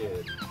a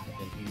kid,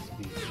 and he's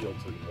being healed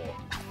to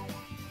walk.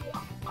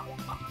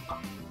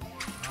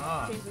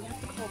 Ah. James, we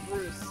have to call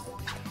Bruce.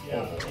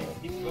 Yeah,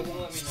 he's supposed to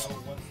let me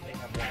know once they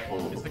have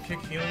that. Is the kick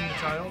healing the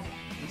child?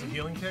 It's a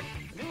healing kick?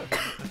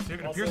 Let's see.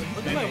 It appears to be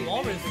Look at my bending.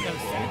 walrus. He's got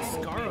a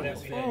big scar on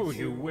his face. Oh,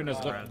 you winners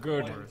look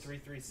good.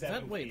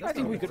 337. Wait, I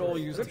think we could all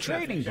use a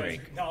training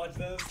break. Acknowledge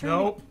those.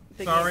 Nope.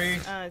 Thing Sorry.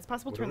 is, it's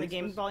possible to turn the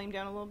game volume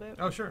down a little bit.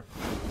 Oh, sure.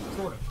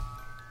 Sort of.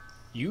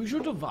 Use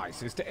your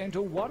devices to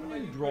enter one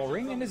new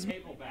drawing and as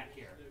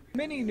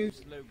many new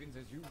slogans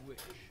as you wish.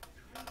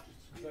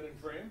 Is that in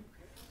frame?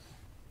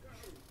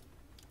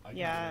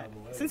 Yeah,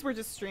 since we're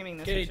just streaming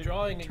this, Okay, we should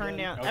drawing turn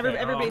again. down. Okay,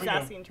 Everybody's we go.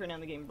 asking to turn down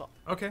the game volume.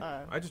 Okay.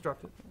 I just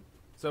dropped it.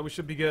 So we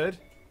should be good.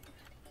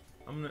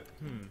 I'm gonna.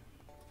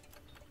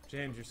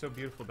 James, you're so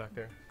beautiful back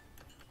there.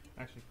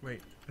 Actually,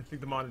 wait. I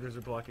think the monitors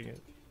are blocking it.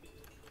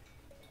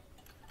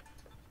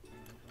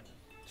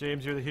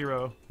 James, you're the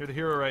hero. You're the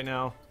hero right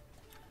now.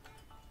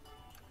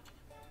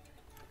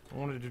 I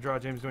wanted to draw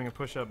James doing a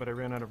push-up, but I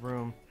ran out of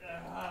room.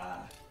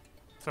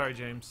 Sorry,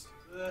 James.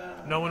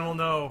 No one will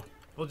know.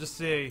 We'll just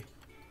see.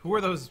 Who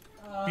are those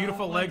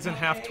beautiful legs and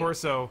half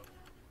torso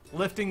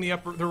lifting the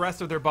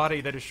rest of their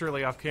body that is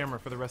surely off camera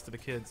for the rest of the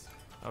kids?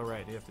 Oh,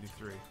 right. You have to do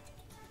 3.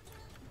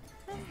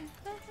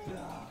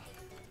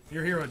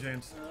 You're a hero,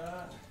 James.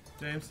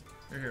 James,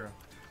 you're a hero.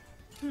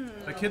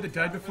 The kid that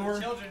died before,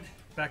 Children.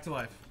 back to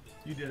life.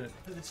 You did it.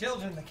 For the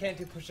children that can't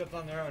do push-ups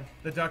on their own.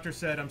 The doctor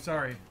said, I'm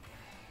sorry.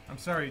 I'm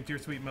sorry, dear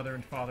sweet mother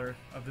and father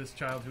of this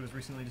child who was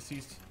recently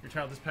deceased. Your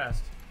child has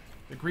passed.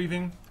 They're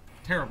grieving.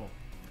 Terrible.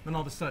 Then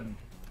all of a sudden,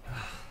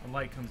 a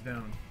light comes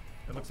down.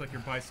 It looks like your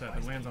bicep.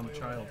 It lands on the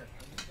child.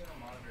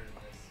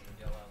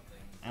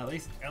 At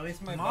least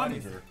my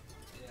body's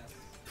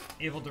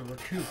able to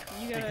recoup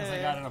because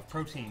I got enough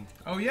protein.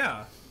 Oh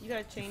yeah. You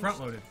gotta change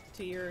Front-loaded.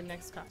 to your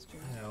next costume.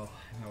 No,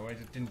 I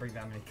just didn't bring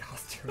that many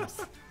costumes.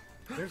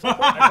 There's I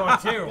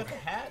bought 2. a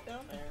hat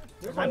down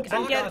there.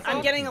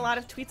 I'm getting a lot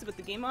of tweets about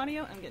the game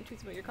audio. I'm getting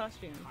tweets about your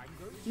costume.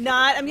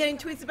 I'm getting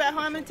tweets about how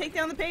I'm gonna take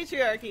down the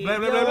patriarchy. Blah,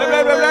 blah, blah, blah,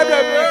 blah, blah, blah,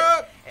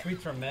 blah. Tweets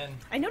from men.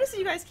 I noticed that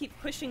you guys keep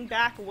pushing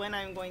back when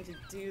I'm going to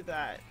do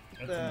that.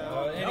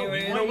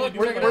 Anyway, No, look,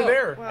 we're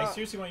there. Well, I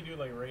seriously want you to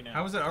do it like right now.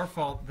 How is it our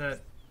fault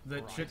that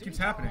shit keeps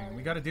happening?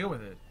 We got to deal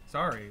with it.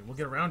 Sorry, we'll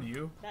get around to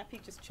you. That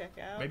peak just check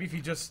out. Maybe if you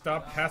just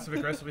stop passive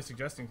aggressively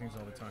suggesting things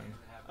all the time.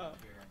 Oh.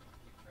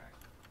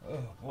 Oh,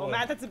 Well,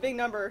 Matt, that's a big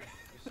number.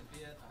 Should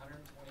be at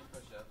 120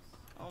 push-ups.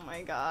 Oh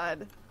my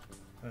god.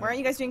 Why aren't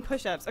you guys doing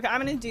push-ups? Okay, I'm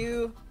gonna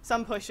do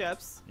some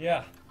push-ups.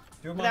 Yeah.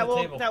 Do them That on the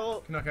will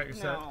table. Knock out your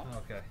set. no.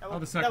 Okay. That will, Oh,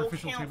 the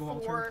sacrificial that will table count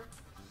altar?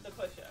 for the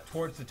push-ups.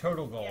 Towards the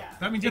total goal. Yeah.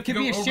 That means you It have to could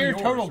be go a over sheer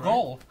yours, total right?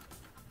 goal.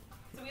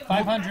 So we have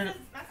 500. Matt's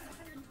is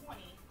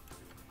 120.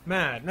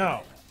 Matt,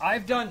 no.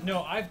 I've done.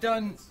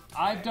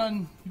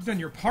 You've done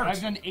your part.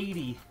 I've done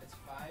 80. It's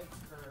 5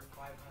 per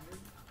 500.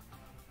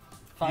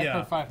 5 yeah.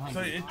 per 500. So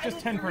it's just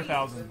 10 per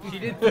 1,000. She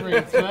did 3,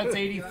 so that's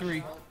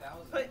 83.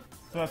 12,000. Put,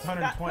 So that's put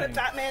 120.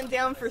 Batman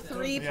down for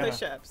 3 Yeah.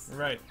 push-ups.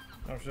 Right.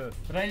 Oh shit.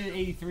 But I did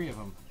 83 of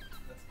them.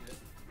 That's good.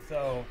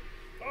 So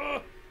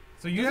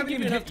So you haven't give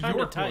even you hit enough time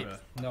your to type. quota.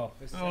 no,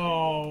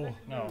 Oh.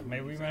 no.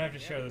 Maybe we might have to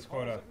share this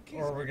quota,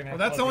 or we're gonna. Have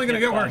Well, that's to let only the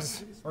gonna kids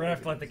get die. worse. We're gonna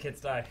have to let the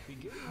kids die.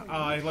 Oh,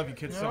 I love you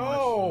kids so much.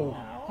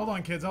 Hold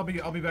on, kids. I'll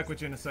be back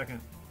with you in a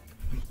second.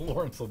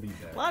 Lawrence will be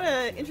back. A lot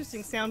of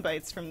interesting sound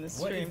bites from this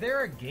What, stream. is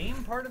there a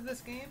game part of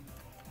this game?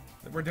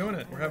 We're doing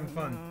it. We're having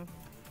fun.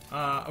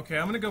 Okay,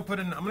 I'm gonna go put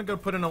in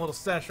a little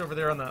sesh over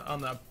there on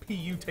the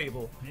PU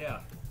table. Yeah.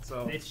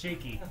 So It's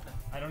shaky.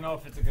 I don't know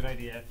if it's a good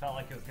idea. It felt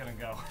like it was gonna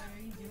go.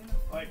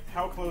 like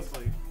how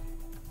closely?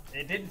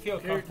 It didn't feel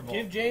Here, comfortable.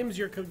 give James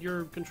your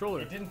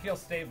controller. It didn't feel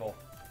stable.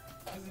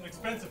 This is an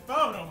expensive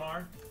phone,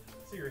 Omar.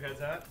 See where your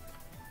head's at.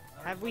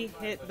 Have we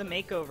hit the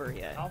makeover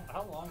yet?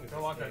 How long is Go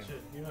this lock that game?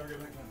 shit. You never get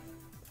back then.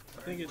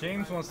 I think it's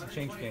James wants to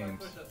change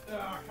games.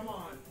 Come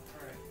on.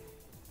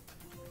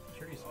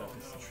 Curious about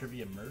this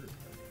trivia murder.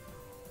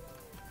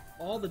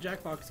 all the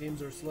Jackbox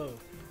games are slow.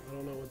 I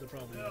don't know what the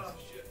problem is.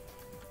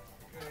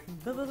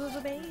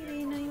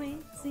 Baby, no you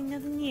ain't seen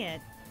nothing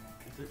yet.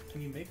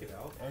 Can you make it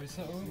out? Are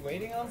we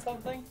waiting on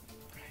something?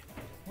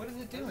 What is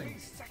it doing?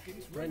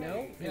 Right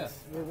now, Yeah.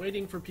 we're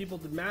waiting for people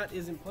to. Matt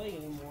isn't playing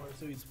anymore,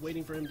 so he's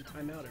waiting for him to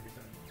time out every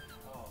time.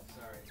 Oh,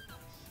 sorry.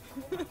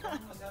 I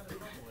was having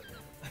trouble with it.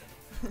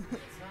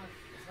 It's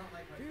not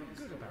like my phone's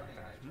still running.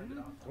 I turned it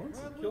off. Lawrence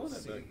is killing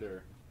it back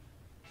there.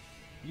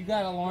 You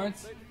got it,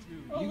 Lawrence.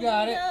 You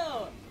got it.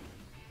 No.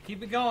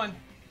 Keep it going.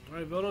 All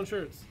right, vote on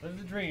shirts. Live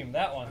the dream.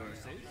 That one.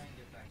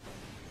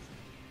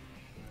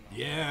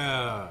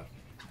 Yeah.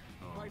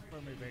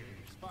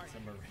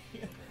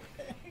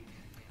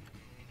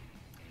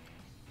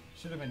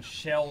 Should have been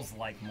shells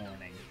like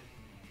morning.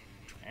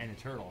 And a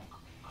turtle.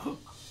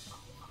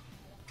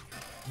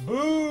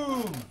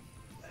 Boom!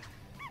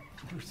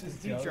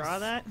 Did you draw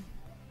that?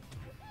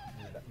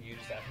 You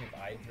just asked me if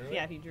I drew it?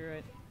 Yeah, if you drew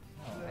it.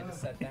 Oh, I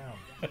just sat down.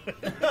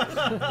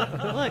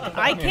 Look,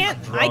 I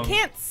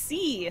can't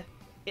see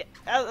it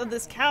out of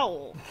this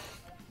cowl.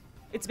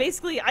 It's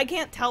basically I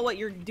can't tell what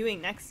you're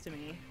doing next to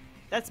me.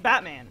 That's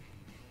Batman.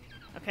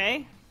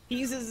 Okay? He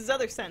uses his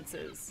other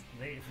senses.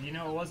 You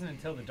know, it wasn't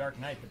until the Dark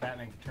Knight that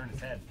Batman could turn his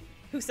head.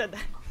 Who said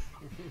that?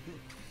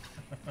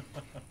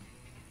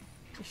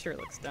 Your shirt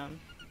looks dumb,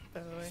 by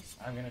the way.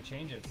 I'm gonna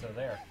change it, so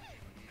there.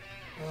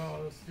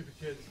 Oh, those stupid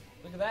kids.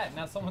 Look at that.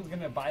 Now someone's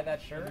gonna buy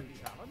that shirt.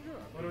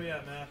 What are we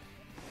at, Matt?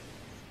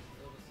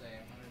 Still the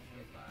same,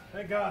 125.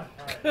 Thank God.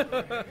 All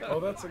right. Oh,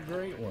 that's a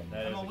great one.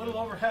 I'm a little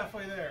over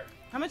halfway there.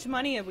 How much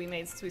money have we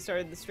made since we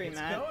started the stream,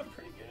 Matt?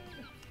 pretty good.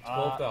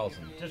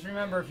 12,000. Just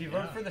remember, if you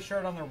vote for the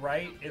shirt on the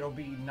right, it'll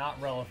be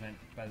not relevant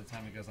by the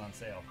time it goes on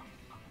sale.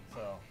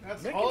 So,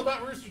 That's all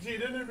about Rooster Teeth.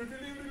 That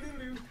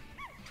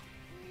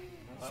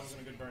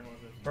wasn't a good burn,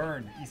 was it?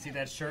 burn. You see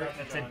that shirt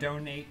that said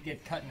donate,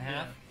 get cut in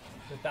half?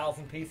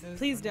 1,000 pieces?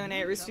 Please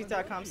donate,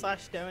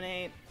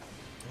 roosterteeth.com/donate.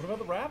 What about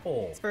the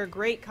raffle? It's for a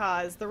great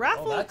cause. The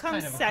raffle that's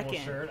comes kind of a cool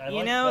second. shirt. I You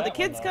like know, that the one,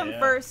 kids though, come yeah.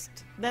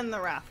 first, then the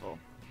raffle.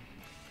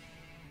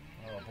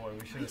 Oh boy,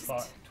 we should have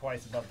thought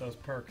twice about those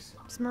perks.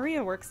 Just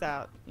Maria works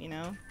out, you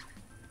know?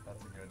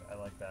 That's a good, I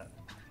like that.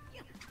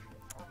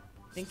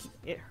 I think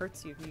it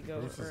hurts you if you go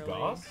Bruce's early.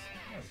 Goss?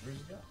 Yeah, Bruce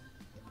got.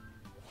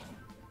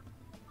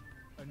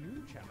 A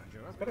new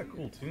challenger. It's got a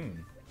cool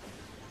tune.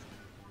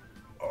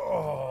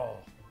 Oh!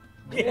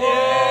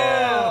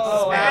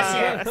 Oh,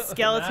 Smash a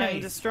skeleton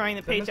Nice. destroying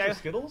the Is that page. Mr.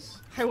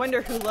 Skittles? I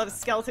wonder who loves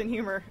skeleton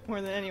humor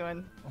more than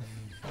anyone.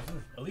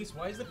 Elise,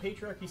 why is the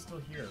patriarchy still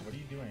here? What are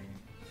you doing?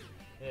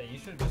 Yeah, you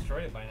should have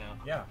destroyed it by now.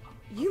 Yeah.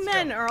 You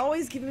men are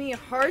always giving me a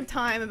hard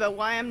time about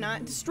why I'm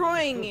not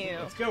destroying you.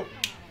 Let's go.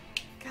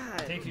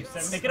 God. It takes you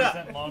Pick it up.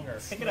 70% longer.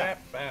 Pick it up.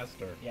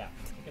 Faster. Yeah,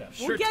 pick it up.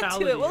 We'll get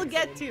to it. We'll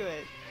get to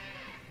it.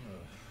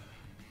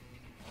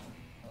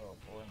 Oh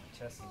boy, my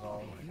chest is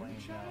all inflamed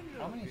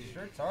now. How many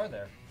shirts are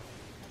there?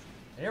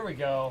 Here we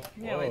go.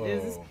 Yeah, wait, what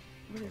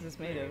is this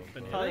made of?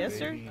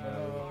 Polyester? Baby,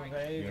 Oh,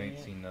 baby. You ain't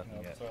seen nothing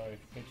Oh, yet. sorry,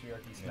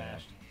 patriarchy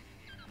smashed.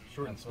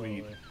 Short and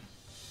sweet.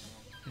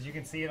 Because you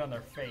can see it on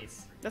their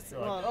face. That's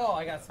You're like, well, oh,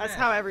 I got smashed. that's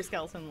how every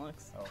skeleton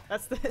looks. Oh.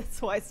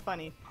 That's why it's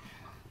funny.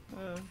 You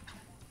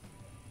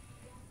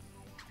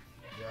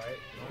alright?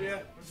 Yeah,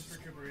 I'm just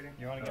recuperating.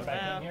 You want to get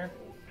back in here?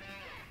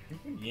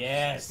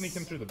 Yes. Sneak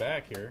him through the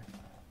back here.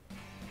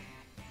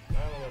 I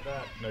don't know about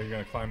that. No, you're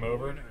gonna climb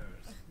over?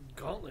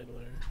 Gauntlet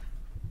winner.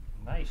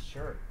 Nice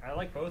shirt. I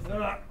like both of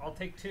them. I'll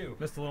take two.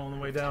 Missed a little on the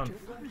way down.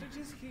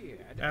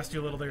 Asked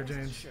you a little there,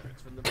 James.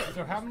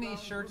 So how many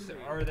shirts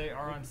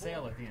are on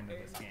sale at the end of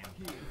this game?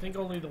 I think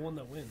only the one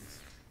that wins.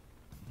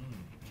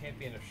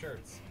 Champion of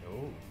shirts.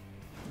 Oh.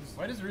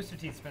 Why does Rooster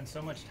Teeth spend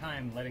so much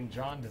time letting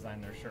John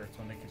design their shirts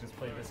when they could just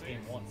play this game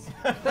once?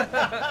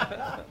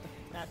 That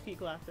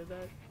peak laughed at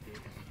that.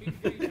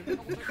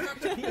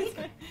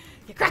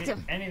 You cracked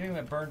him! Anything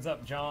that burns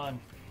up John.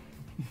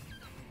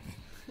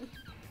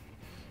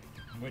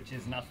 Which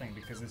is nothing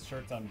because his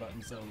shirt's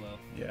unbuttoned so low.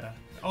 Yeah.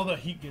 All the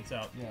heat gets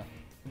out. Yeah.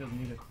 He doesn't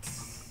need it.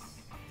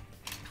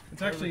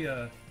 It's actually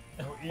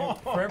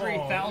For every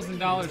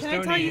 $1,000 Can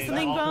I tell you donated,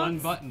 something, one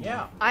Bones? button.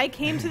 Yeah. I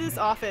came to this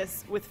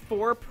office with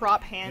 4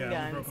 prop we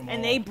handguns, broke 'em and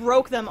all. they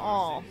broke them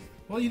all.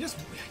 well, you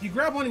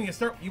grab one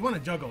and you want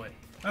to juggle it.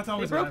 That's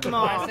always They broke what them I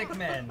all. Classic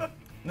men.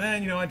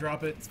 Then I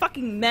drop it. It's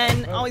fucking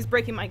men always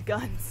breaking my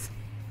guns.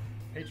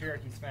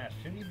 Patriarchy smash.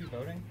 Shouldn't you be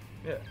voting?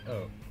 Yeah.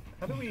 Oh.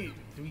 How do we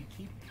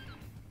keep?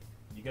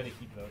 You gotta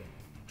keep voting.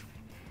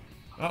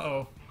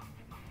 Uh-oh.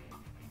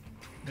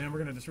 Man, we're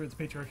gonna destroy this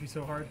patriarchy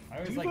so hard. I Are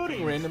always you like voting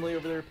games. randomly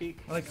over there, Peak?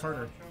 I like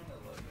Carter.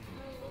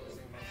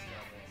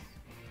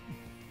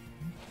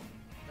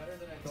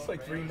 It's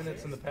like 3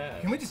 minutes in the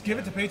past. Can we just give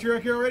it to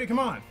patriarchy already? Come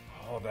on.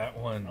 Oh, that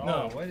one. Oh,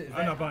 No, what is I'm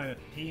that? not buying it.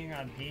 Peeing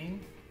on peeing?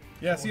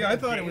 Yeah, see, What I is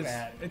thought it game was.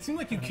 at? It seemed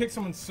like you kick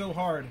someone so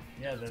hard.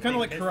 Yeah, It's kind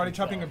of like karate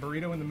chopping a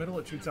burrito in the middle.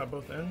 It shoots out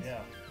both ends. Yeah.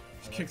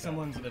 Just kick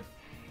someone so the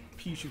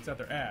pea shoots out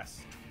their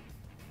ass.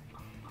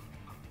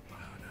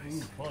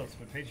 Ooh, close,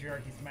 but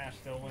patriarchy smash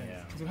still wins.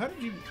 Yeah. So how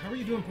were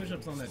you doing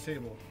push-ups on that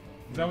table?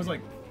 'Cause I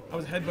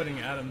was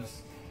headbutting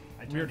Adam's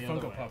I turned weird the other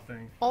Funko way, Pop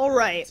thing. All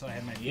right, So I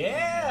had my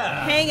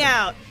Yeah. hang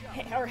out.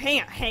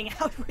 Hang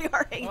out. We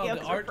are hanging Oh, out the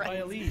with art our by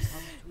friends. Elise.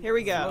 Here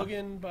we go.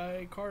 Slogan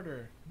by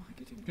Carter.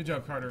 Good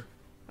job, Carter.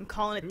 I'm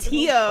calling it Who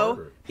the hell's TO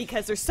Carter?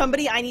 because there's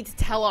somebody I need to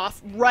tell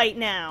off right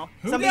now.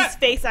 Who Somebody's dat?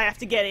 face I have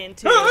to get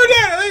into. Who did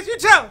it? At least you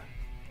tell.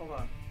 Hold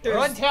on.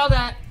 There's tell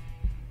that.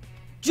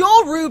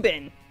 Joel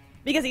Rubin.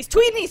 Because he's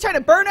tweeting, he's trying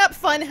to burn up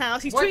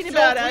Funhaus. He's What's tweeting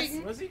about Joel us.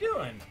 tweeting? What's he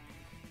doing?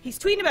 He's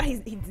tweeting about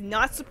he's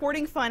not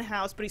supporting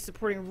Funhaus, but he's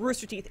supporting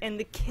Rooster Teeth and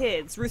the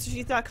kids.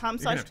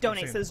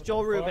 RoosterTeeth.com/donate say says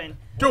Joel Rubin.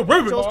 Joe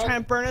Rubin. Joel's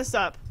trying to burn us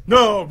up.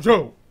 No,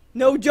 Joe.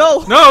 No,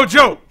 Joel. No,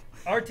 Joe.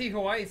 RT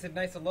Hawaii said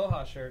nice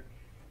aloha shirt.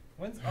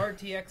 When's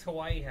RTX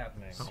Hawaii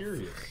happening?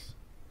 Serious.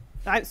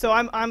 So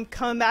I'm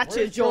coming back to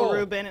Where's Joel Joel?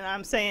 Rubin, and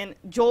I'm saying,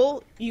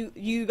 Joel,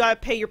 you gotta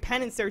pay your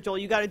penance there, Joel.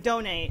 You gotta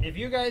donate. If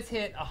you guys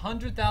hit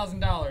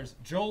 $100,000,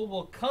 Joel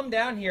will come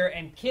down here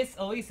and kiss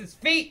Elise's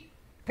feet.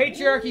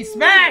 Patriarchy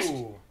smashed.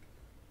 Ooh.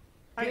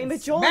 I mean,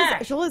 but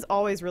Smash! Joel is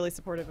always really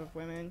supportive of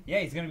women. Yeah,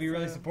 he's gonna be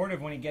really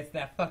supportive when he gets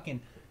that fucking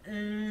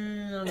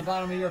on the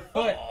bottom of your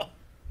foot.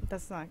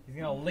 That's not He's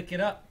gonna lick it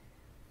up.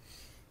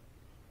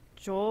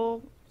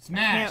 Joel.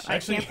 Smash. I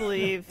can't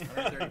believe.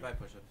 135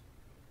 push-ups.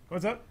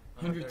 What's up?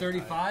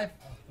 135.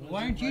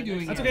 Why aren't you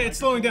doing That's it? okay. It's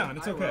slowing down.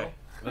 It's okay.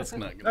 That's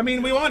not good. I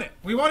mean, we want it.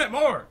 We want it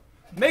more.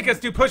 Make us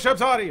do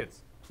push-ups,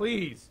 audience,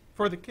 please,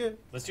 for the kid.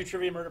 Let's do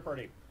trivia murder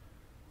party.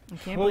 I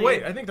can't Well,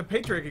 believe. wait. I think the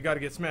patriarchy got to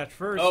get smashed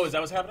first. Oh, is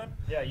that what's happening?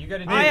 Yeah, you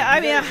gotta do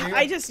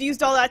I just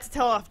used all that to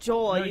tell off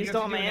Joel. No, I you used have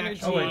all to my do an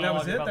energy. actual- Oh, wait, that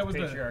was it? About That was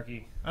the-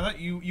 patriarchy. I thought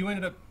you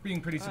ended up being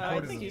pretty I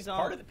supportive. just of used it. all.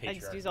 part of the I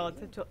just patriarchy. used all.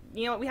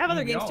 You know what? We have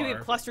other We games too. We are.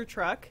 have Cluster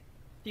Truck.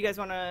 If you guys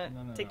want to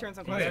No, take turns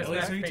on Wait, Cluster at Smash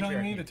least Truck. are you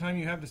telling me patriarchy. the time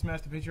you have to smash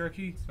the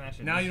patriarchy? Smash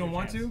it. Now Use you don't your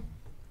want chance. to?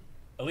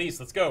 Elise,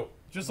 let's go.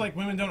 Just like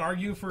women don't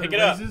argue for Pick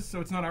it up. raises, so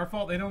it's not our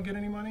fault they don't get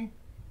any money?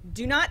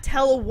 Do not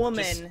tell a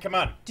woman. Just, come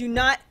on. Do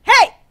not.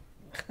 Hey!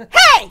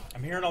 Hey!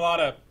 I'm hearing a lot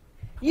of.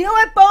 You know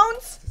what,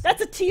 Bones? That's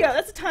a TO.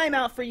 That's a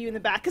timeout for you in the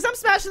back. Because I'm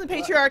smashing the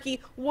patriarchy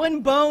one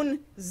bone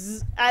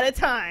at a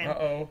time.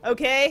 Uh-oh.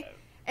 Okay?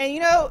 And you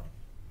know,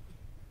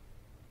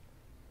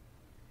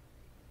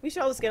 we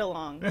should all just get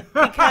along.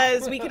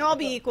 Because we can all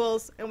be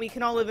equals, and we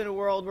can all live in a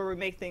world where we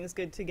make things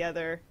good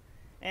together.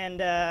 And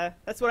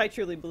that's what I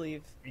truly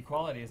believe.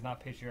 Equality is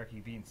not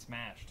patriarchy being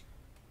smashed.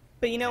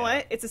 But you know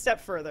what? It's a step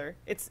further.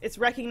 It's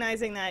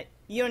recognizing that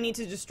you don't need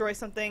to destroy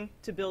something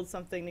to build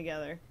something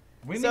together.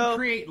 Women So-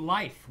 create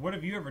life. What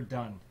have you ever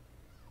done,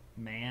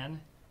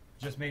 man?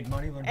 Just made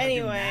money, learned how to do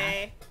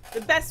Anyway,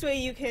 the best way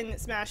you can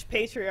smash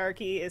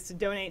patriarchy is to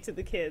donate to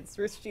the kids.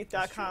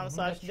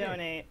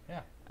 RoosterTeeth.com/donate.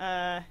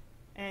 Yeah.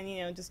 And you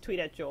know, just tweet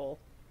at Joel,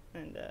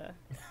 and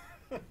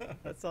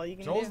That's all you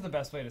can Joel's do. the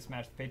best way to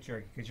smash the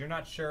patriarchy because you're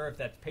not sure if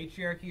that's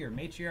patriarchy or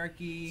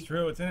matriarchy. It's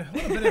true. It's in a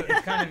little bit of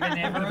It's kind of in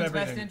everyone's best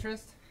everything.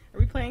 interest. Are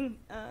we playing?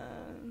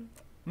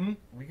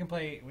 We can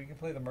play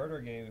the murder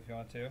game if you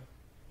want to.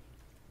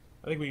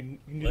 I think we can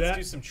do Let's that.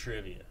 do some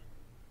trivia.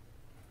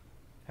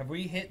 Have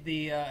we hit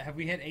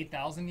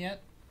 8,000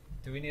 yet?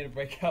 Do we need to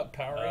break out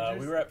Power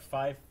Rangers? We were at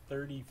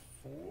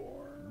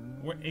 534.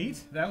 What,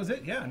 8? That was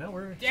it? Yeah, no,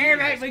 we're... Damn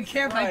it, we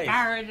can't play Christ.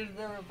 Power Rangers.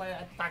 We're play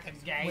that fucking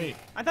game. Wait.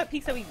 I thought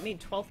Pete said we made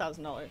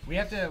 $12,000. We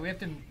have to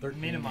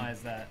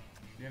minimize that.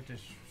 We have to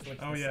switch.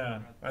 Oh, this yeah,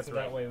 over, that's so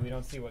right. that way we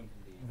don't see what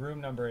room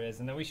number it is,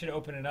 and then we should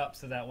open it up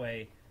so that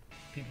way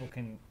people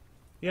can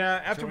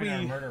Yeah, after join we...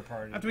 our murder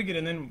party. After we get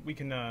in, then we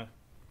can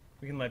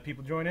let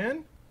people join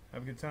in,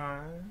 have a good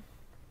time.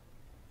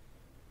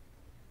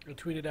 I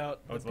tweeted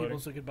out Oh, it's that people loading.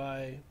 so could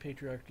buy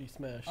Patriarchy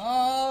Smash.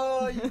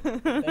 Oh,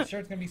 that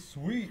shirt's gonna be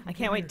sweet. I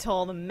can't wait till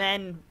all the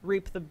men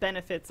reap the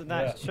benefits of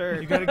that Yeah.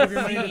 shirt. You gotta give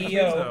your money to the kids,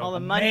 CEO, though. All the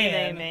money they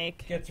man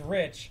make. gets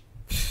rich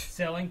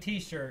selling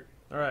T-shirt.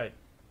 All right.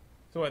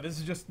 So what, this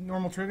is just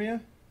normal trivia?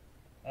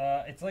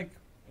 It's like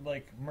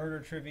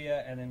murder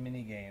trivia and then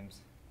mini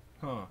games.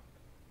 Huh.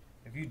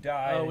 If you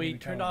die, Oh, then we you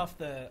turned become- off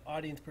the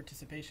audience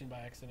participation by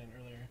accident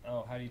earlier.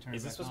 Oh, how do you turn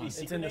Is it this back supposed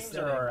to be on? in secret the names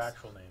or our settings.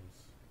 actual names?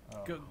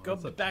 Oh. Go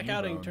that's up to back you,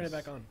 out and turn it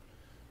Bones. back on.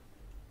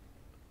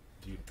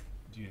 Do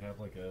you have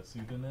like a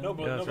pseudonym? No,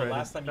 but, Yeah, no, that's but right.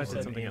 last time you I said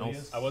said something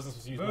else. I wasn't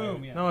supposed to use Boom,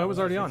 my... yeah. No, it was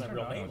already on. My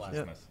real name Oh, last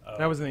Yeah. time. Oh.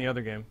 That was in the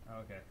other game.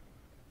 Oh,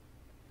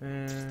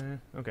 okay.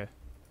 Okay.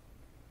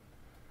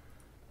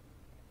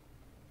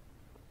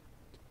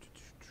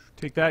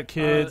 Take that,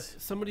 kids.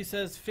 Somebody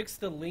says fix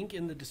the link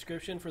in the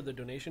description for the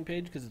donation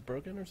page because it's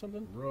broken or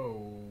something.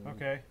 Row.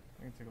 Okay.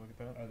 I can take a look at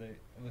that. Are they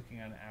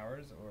looking on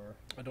ours or?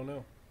 I don't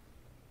know.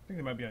 I think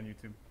they might be on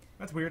YouTube.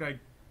 That's weird. I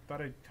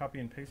thought I copy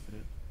and pasted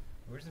it.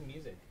 Where's the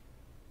music?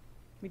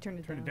 We turned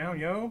it Turn it down. down,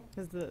 yo.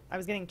 Because I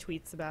was getting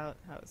tweets about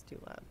how it was too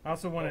loud. I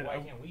also wanted. Why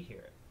can't we hear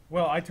it?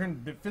 Well, I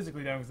turned it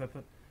physically down because I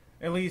thought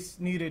at least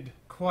needed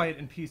quiet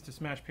and peace to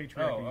smash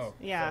patriarchies.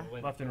 Yeah. So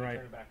when- Left and when we right.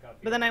 turn it back up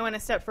But here, then I went a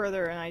step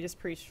further and I just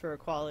preached for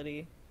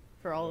equality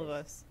for all of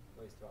us.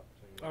 waste of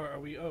opportunity. Or are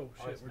we? Oh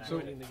shit, we're So-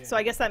 joining the game. So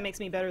I guess that makes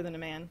me better than a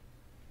man.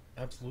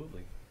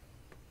 Absolutely.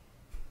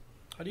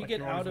 How do you Like get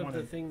you out always of the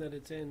wanted. thing that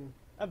it's in?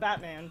 A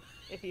Batman,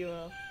 if you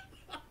will.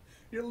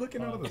 You're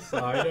looking out of the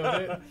side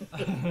of it.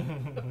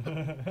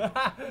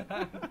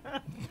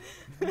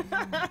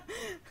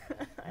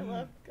 I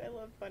love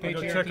funny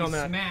Go characters. check on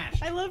that.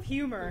 Smash. I love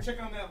humor.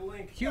 Check on that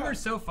link. Humor's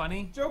so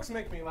funny. Jokes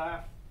make me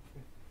laugh.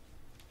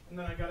 And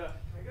then I gotta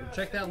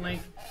Check that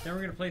link. Then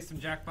we're gonna play some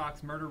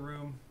Jackbox Murder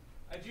Room.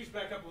 I juiced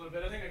back up a little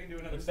bit. I think I can do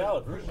another It's set.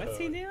 valid. Room What's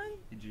he code. doing?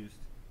 You juiced.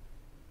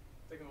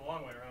 Taking the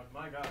long way around.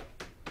 My God.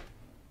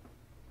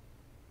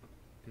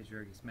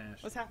 Patriarchy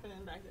smash. What's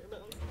happening back there,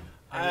 Bones?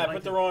 I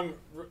put the wrong...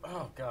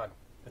 Oh, God.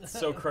 It's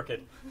so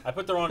crooked. I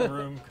put the wrong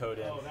room code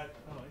in. Interesting.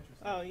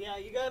 Oh yeah,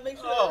 you gotta make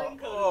sure Oh, the room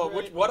code oh, is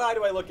right. what eye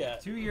do I look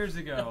at? 2 years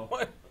ago,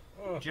 What?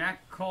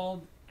 Jack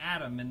called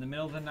Adam in the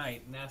middle of the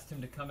night and asked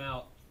him to come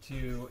out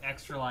to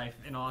Extra Life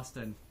in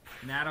Austin.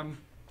 And Adam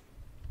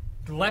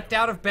leapt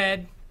out of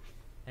bed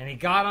and he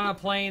got on a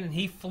plane and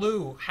he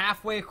flew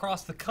halfway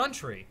across the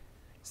country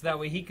so that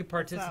way he could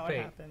That's not what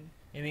participate happened.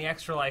 in the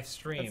Extra Life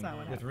stream That's not what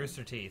with happened.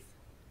 Rooster Teeth.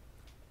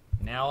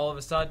 Now all of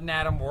a sudden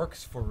Adam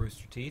works for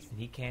Rooster Teeth and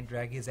he can't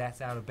drag his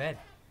ass out of bed.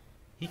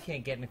 He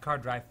can't get in a car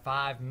drive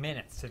 5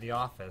 minutes to the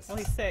office. Well,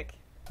 he's sick.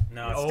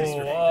 No, it's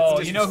Oh,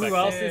 it's you know who disrespectful.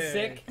 else is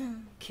sick?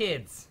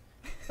 Kids.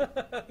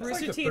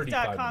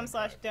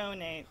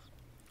 Roosterteeth.com/donate.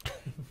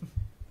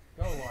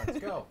 Go, Lawrence,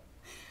 go.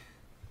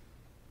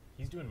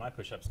 He's doing my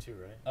push-ups too,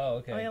 right? Oh,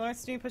 okay. Oh yeah, Lawrence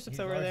is doing push-ups He's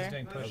over Lawrence there. is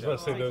doing I was push-ups. about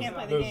to say Oh, I those, can't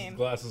play the those game.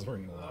 glasses were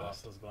in the Lost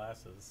last. those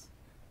glasses.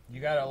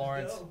 You got it,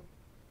 Lawrence.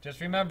 Just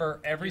remember,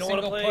 every You don't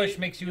wanna single play- push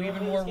makes you you don't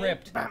even wanna more play this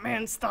ripped.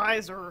 Batman's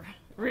thighs are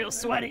real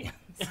sweaty.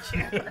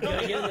 You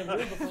gotta get in the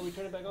room before we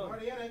turn it back on.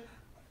 Already in it.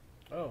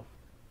 Oh,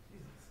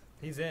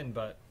 He's in,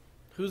 but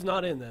who's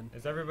not in then?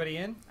 is everybody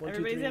in? 1, 2,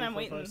 Everybody's 3, in, I'm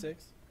 4, 5, waiting.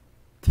 6.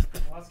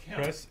 Lost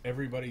count. Press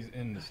everybody's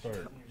in to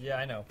start. Yeah,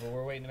 I know, but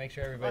we're waiting to make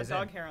sure A lot of everybody's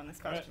dog in. hair on this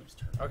costume.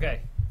 Okay,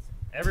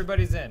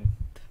 everybody's in.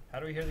 How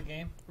do we hear the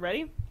game? Ready?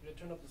 You gotta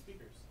turn up the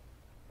speakers.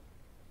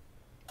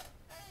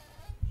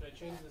 Should I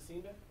change the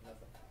scene back? I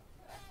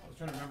was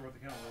trying to remember what the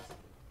count was.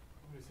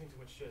 I'm saying too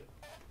much shit.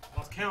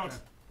 Lost count.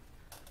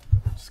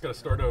 Just gotta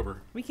start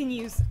over. We can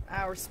use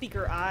our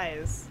speaker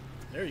eyes.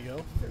 There you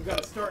go. We've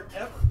got to start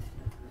ever.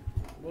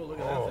 Whoa, look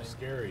at Oh, that thing.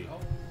 scary.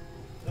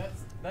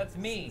 That's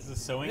me. Is this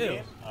a sewing Ew.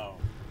 game? Oh.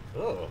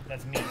 Oh.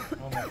 That's me.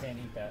 Oh, I can't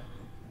eat that.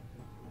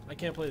 I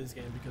can't play this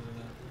game because of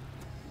that.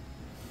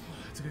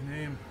 That's a good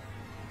name.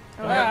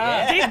 Oh,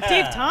 yeah.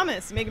 Dave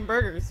Thomas making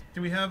burgers.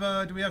 Do we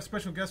have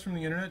special guests from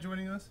the internet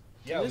joining us?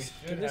 Yeah,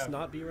 Can this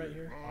not be right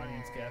here?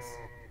 audience guests.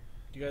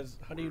 Do you guys?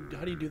 How do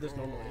you do this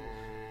normally?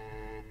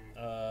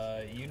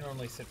 You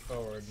normally sit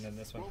forward, and then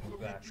this one comes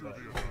back. But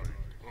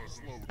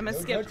I'm gonna No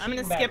skip. I'm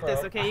gonna cheating back, skip this.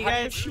 bro. Okay, you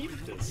guys.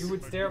 you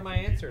would stare at my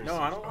answers. No,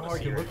 I don't Oh, want I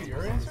to can look at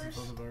your answers?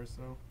 Both of ours,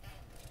 so.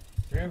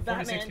 346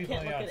 Batman people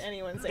can't in look the at odds.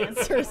 anyone's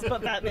answers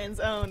but Batman's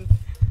own.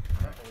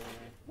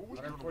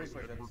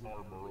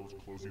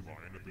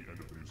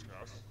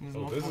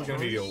 Oh, this is gonna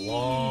be a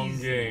long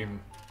game.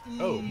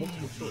 Oh,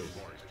 multiple choice.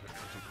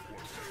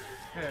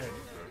 Hey,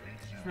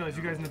 just realized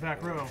you guys in the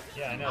back row.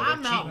 Yeah, I know.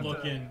 I'm they're not cheating.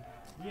 looking.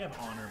 We have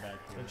honor back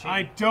here.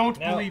 I don't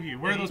Now, believe you.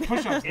 Where are if those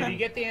push-ups? If you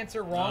get the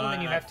answer wrong,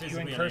 then you have to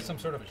physically incur unable some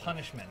to sort of push it.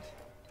 punishment.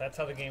 That's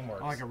how the game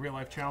works. Oh, like a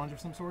real-life challenge of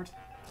some sort?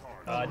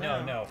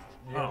 No.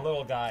 You're a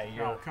little guy.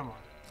 You're, Oh, come on.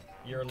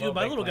 you're a Dude,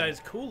 my big little man. guy's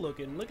cool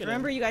looking. Look at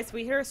Remember, him. you guys,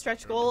 we hit a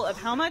stretch goal of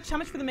how much? How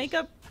much for the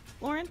makeup,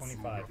 Lawrence?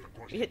 25.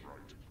 We hit.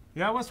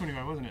 Yeah, it was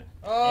 25, wasn't it?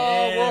 Oh,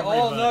 we're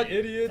all not Everybody.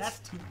 idiots.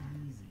 That's too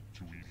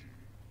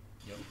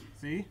easy. Yep.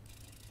 See?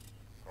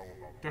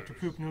 Dr.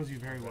 Poop knows you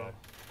very well.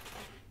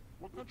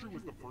 What country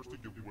was the first to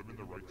give women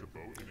the right to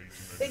vote in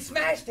 1890? They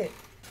smashed it.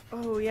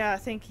 Oh yeah,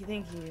 thank you,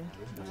 thank you.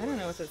 I don't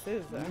know what this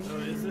is though. So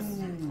is this?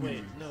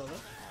 Wait, no.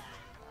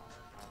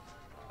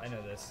 I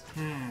know this.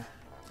 Hmm.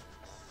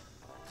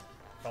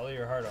 Follow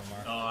your heart,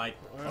 Omar.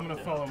 Oh, I'm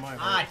gonna follow my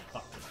I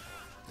vote. fucked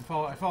it.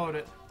 I followed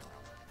it.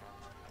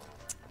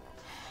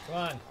 Come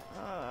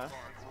on,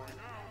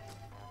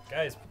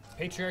 guys.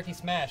 Patriarchy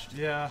smashed.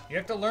 Yeah, You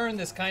have to learn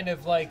this kind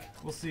of like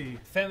we'll see.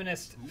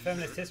 feminist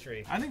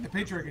history. I think the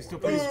patriarchy is still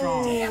pretty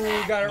strong. Damn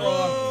it, you got it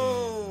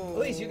wrong. At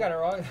least you got it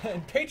wrong.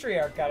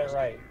 Patriarch got it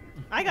right.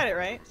 I got it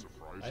right.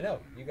 I know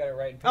you got it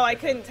right. Oh, I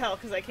couldn't tell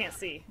because I can't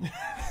see.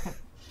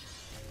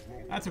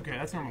 That's okay.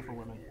 That's normal for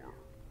women.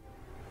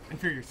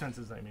 Inferior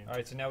senses, I mean. All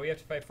right, so now we have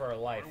to fight for our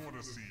life. I want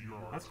to see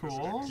your That's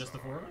cool. Just the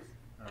four of us?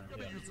 I'm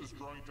gonna use this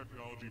drawing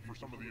technology for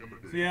some of the other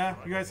So yeah,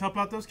 you guys help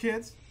out those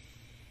kids.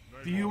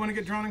 Do you want to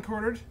get drawn and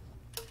quartered?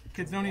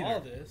 Kids don't All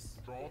either. this.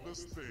 Draw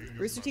this thing.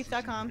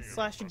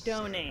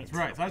 Roosterteeth.com/donate. That's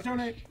right. So let's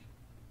donate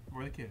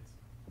for the kids.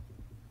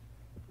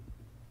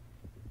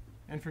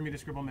 And for me to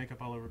scribble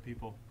makeup all over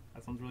people.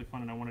 That sounds really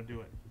fun, and I want to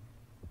do it.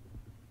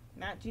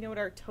 Matt, do you know what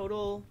our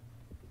total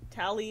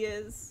tally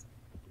is?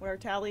 What our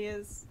tally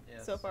is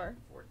so far?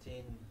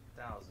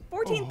 14,000.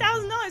 $14,000.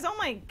 Oh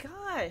my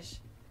gosh!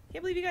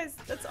 Can't believe you guys.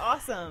 That's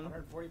awesome.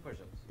 140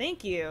 push-ups.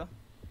 Thank you.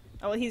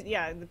 Oh, well,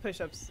 the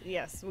push-ups.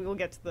 Yes, we will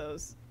get to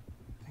those.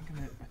 I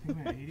think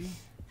I'm at 80.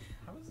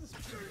 How is this?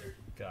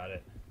 Got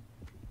it.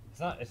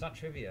 It's not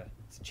trivia.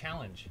 It's a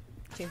challenge.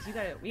 James, you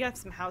got it. We got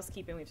some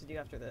housekeeping we have to do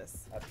after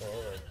this. Absolutely.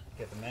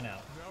 Get the men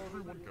out. Now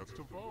everyone gets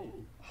to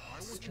vote. I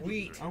want you to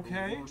Sweet. pick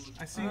Okay. first.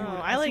 I see. Oh,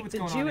 I I see like what's the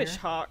going on Jewish here.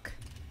 hawk.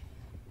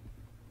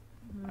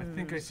 I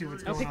think I see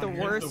what's I'll going pick the on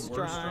here. worst The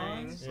worst drawing.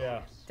 drawings?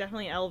 Yeah.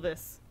 Definitely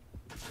Elvis.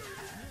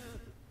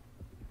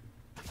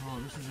 Oh,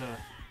 this is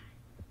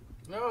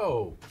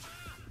No.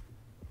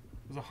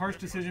 it was a harsh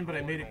decision, but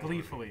I made it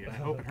gleefully. And I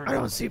hope it hurts. I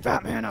don't see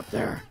Batman up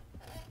there.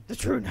 The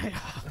true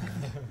Nighthawk.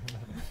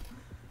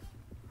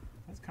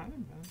 That's kind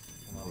of bad.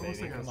 Come on, It looks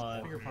baby. like Come a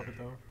on. finger puppet,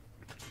 though.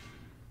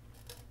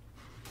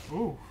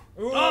 Ooh.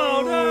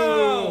 Oh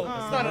no!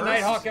 It's not a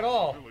nighthawk at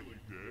all.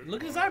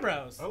 Look at his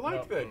eyebrows. I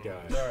like that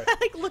guy. Sorry.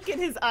 Like, look at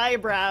his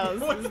eyebrows.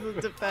 This is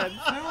the defense.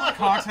 I know what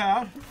Cox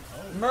have.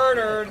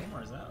 Murdered.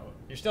 Where's that one?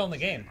 You're still in the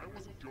game.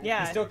 He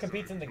Yeah. still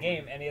competes in the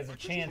game, and he has a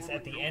chance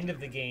at the end of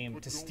the game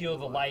to steal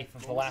the life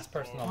of the last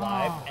person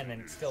alive and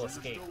then still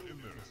escape.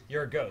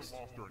 You're a ghost.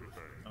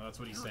 Oh, that's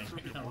what he's saying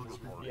right now.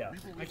 Yeah.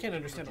 I can't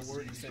understand a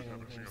word he's saying on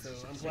the thing, so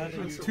I'm glad that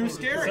It's you. too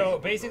scary. So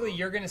basically,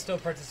 you're going to still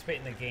participate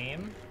in the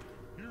game,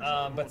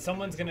 but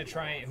someone's going to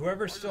try.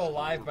 Whoever's still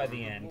alive by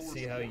the end,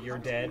 see how you're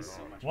dead.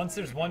 Once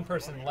there's one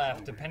person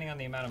left, depending on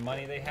the amount of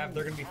money they have,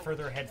 they're going to be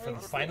further ahead for the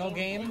final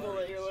game.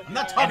 I'm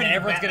not And talking then to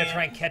everyone's going to Batman.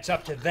 try and catch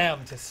up to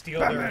them to steal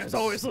their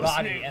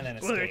body and then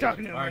escape. All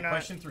right,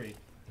 question 3.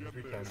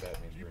 Every time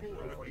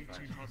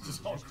Batman's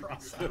Just all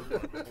crossed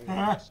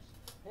out.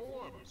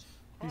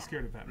 Be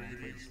scared of Batman,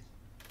 please.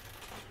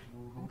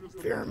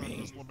 Fear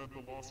me. Lament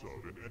the loss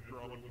of in Edgar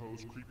Allan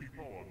Poe's creepy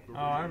poem, The Oh,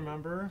 I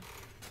remember.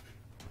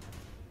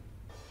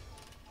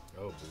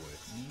 Oh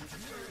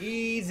boy.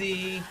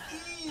 Easy.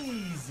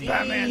 Easy.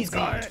 Batman's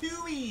got it.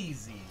 Too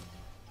easy.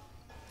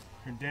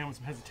 Heard Dan with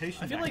some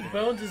hesitation. I feel back like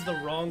there. Bones is the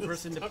wrong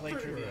person to play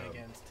trivia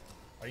against.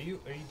 Did you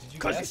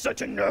Because guess? he's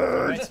such a You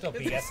nerd. might still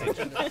be guessing. You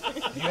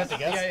have to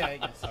guess? Yeah, I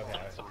guess. Okay.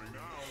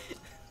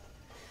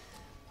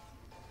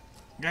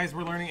 Guys,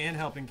 we're learning and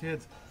helping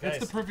kids. Guys.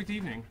 It's the perfect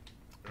evening.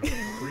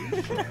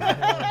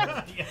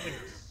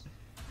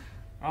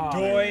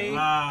 Doy.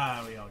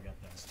 Ah, we all got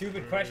that.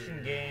 Stupid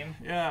question game.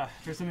 Yeah,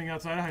 there's something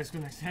outside of high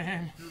school next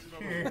time.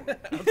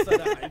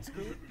 Outside of high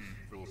school.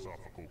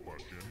 philosophical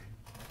question.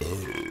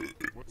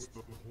 What's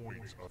the point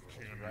of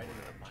canon?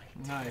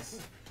 Nice.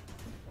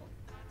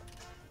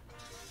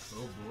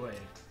 Oh boy.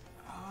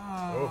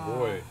 Oh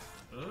boy.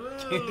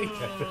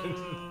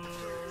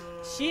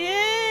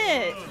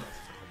 Shit! Oh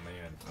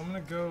man. I'm gonna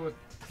go with.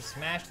 To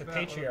smash the That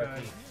one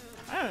patriarchy.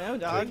 I don't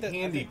know, Like dog.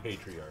 candy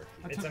patriarchy.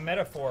 It's a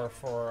metaphor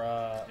for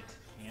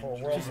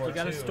World War We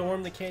gotta II.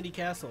 storm the Candy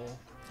Castle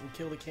and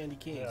kill the Candy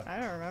King. Yeah. I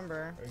don't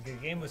remember. The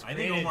game was I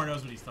created. think Omar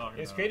knows what he's talking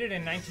It was about. created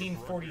in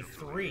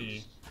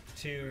 1943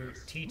 to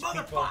teach people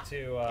Motherfuck! to.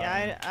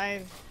 Yeah,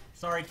 I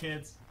Sorry,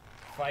 kids.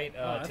 fight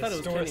I to thought it was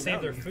store Candy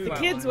save their Mountain. food. The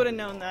kids would have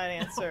known that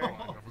answer.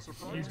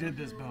 You did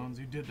this, Bones.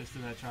 You did this to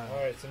that child.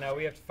 All right, so now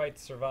we have to fight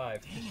to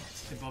survive.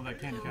 Get all that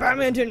candy cane.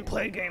 Batman didn't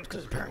play games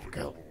because his parents were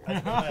killed.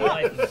 My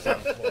life is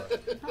on the floor.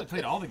 He probably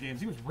played all the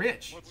games. He was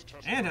rich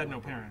and had no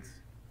parents.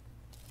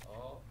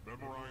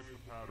 Memorize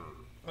the pattern.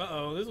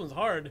 Uh-oh, this one's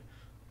hard.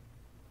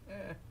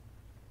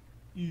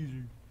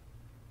 Easy.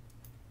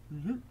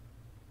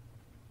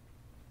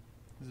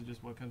 Is it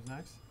just what comes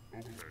next?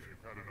 Okay, you've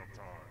had enough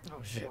time.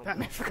 Oh shit,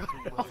 Batman forgot.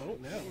 Oh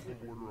no.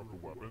 The order of the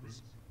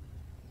weapons.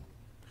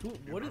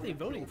 What are they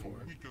voting for?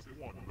 Weakest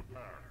one in the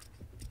pack.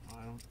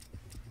 I don't.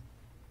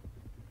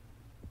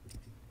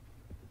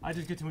 I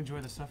just get to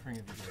enjoy the suffering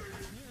of you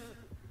guys.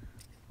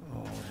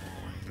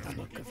 Oh, I'm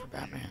not good for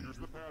Batman. Here's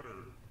the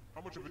pattern.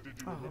 How much of it did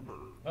you remember?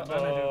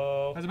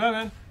 Uh-oh. How's it,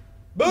 Batman?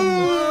 Boom!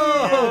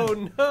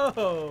 Oh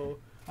no!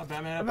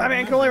 Batman.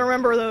 Batman can only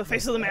remember the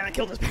face of the man that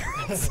killed his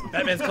parents.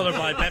 Batman's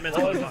colorblind. Batman's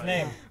What was his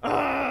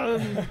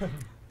colorblind. name?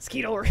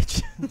 Skeet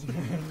Ulrich.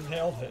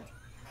 Nailed it.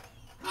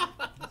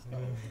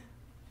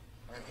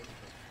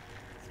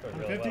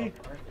 150.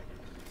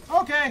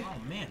 Okay. Oh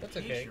man, That's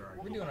okay.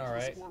 We're doing all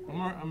right.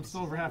 I'm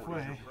still over halfway.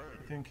 I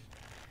think.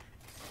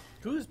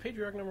 Who's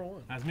patriarch number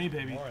 1? That's me,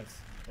 baby. Lawrence.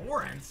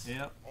 Lawrence.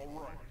 Yep.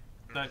 All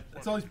right.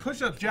 That's all these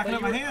push-ups, I jacking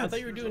thought, up you my were, I hands. thought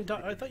you were doing.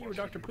 I thought you were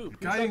Dr. Poop.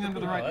 Who's Guiding Dr. them to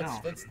the Poop? right No,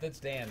 now. that's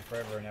Dan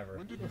forever and ever.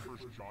 When did the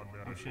first John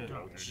Oh shit.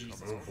 come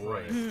Oh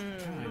boy.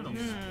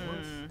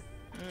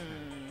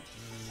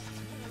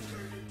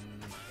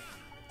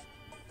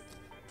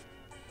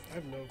 I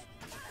have no.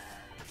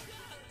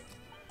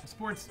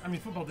 Sports. I mean,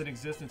 football didn't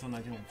exist until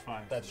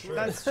 1905. That's true.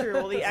 That's true.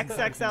 Well, the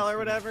XXL or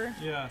whatever.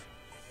 Yeah.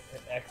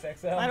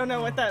 XXL? I don't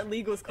know what that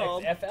league was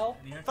called. XFL?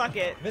 Fuck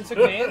it. Vince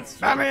McMahon's?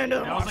 Batman.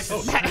 That was like the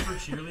stripper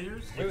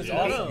cheerleaders. It was Yeah.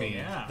 awesome.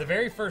 Yeah. The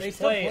very They first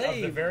still play of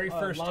play, the very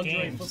first lingerie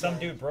game, football. some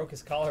dude broke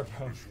his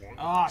collarbone.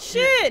 Ah,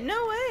 shit. Shit,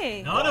 no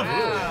way. None of it.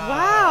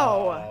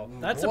 Wow.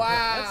 That's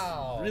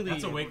Wow. That's really.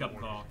 That's a wake up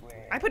call.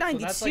 I put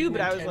 92, that's like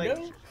but I was like,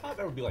 I thought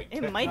that would be like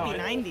it 10. might be No,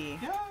 90.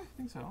 Yeah, I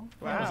think so.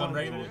 It was on Wow.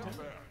 regular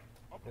Nintendo.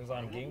 It was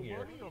on Game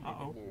Gear.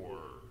 Uh-oh.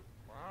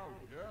 Wow,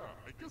 yeah.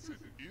 I guess it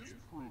is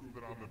proof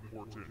that I'm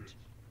important.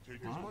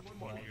 Take as much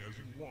money as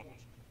you want,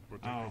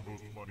 but take the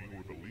most money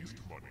or the least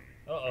money.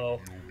 Uh-oh.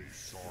 You'll be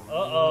sorry.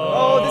 Uh-oh.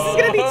 Oh, this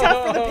is gonna be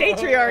tough for the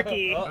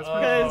patriarchy Uh-oh.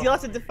 because you'll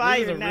have to defy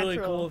This is your a natural.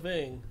 really cool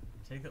thing.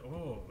 Take the.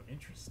 Oh,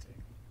 interesting.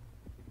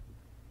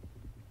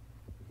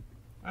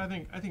 I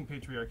think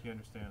patriarchy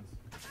understands.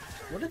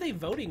 What are they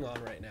voting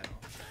on right now?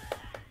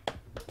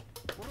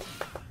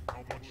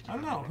 I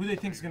don't know who they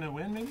think's gonna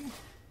win. Maybe.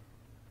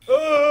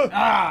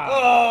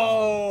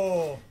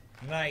 Oh!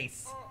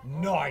 Nice.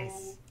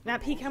 Nice. Now,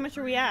 Peek, how much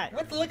are we at?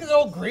 Look at the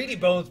old greedy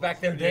bones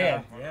back there,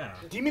 Dan. Yeah.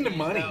 Give me the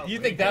money. You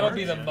think that'll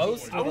be the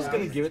most? I was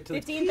gonna give it to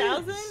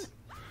 15,000?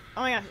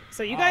 Oh my gosh!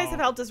 So you guys have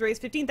helped us raise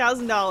 $15,000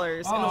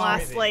 in the last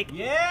crazy. like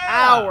I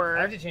hour.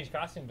 have to change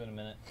costumes in a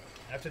minute.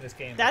 After this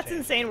game. That's I'll change.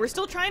 insane. We're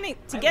still trying to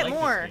I get like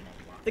this more. game.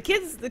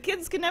 The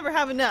kids can never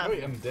have enough.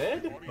 Wait, I'm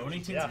dead?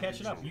 Bonington's Yeah.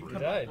 catching up. You You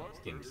come died. up.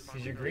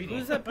 Because you're greedy.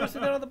 Who's that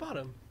person down at the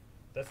bottom?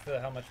 That's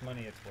how much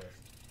money it's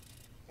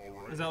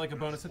worth. Is that like a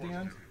bonus at the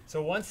end?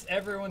 So once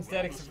everyone's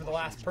dead except for the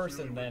last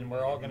person, then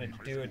we're all gonna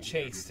do a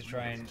chase to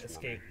try and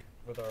escape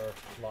with our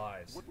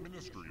lives. What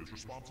ministry is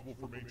responsible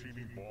for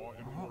maintaining law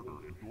and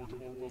order in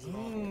Dortimore Wilson?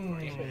 Don't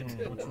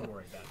you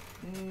worry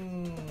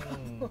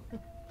about it.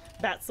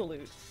 Bat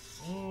salute.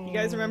 You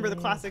guys remember the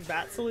classic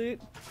bat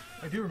salute?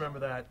 I do remember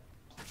that.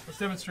 Let's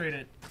demonstrate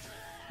it.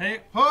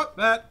 Hey, ho,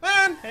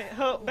 Batman! Hey,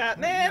 ho, Yeah,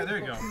 Batman! there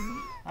you go.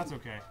 That's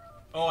okay.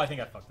 Oh, I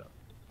think I fucked up.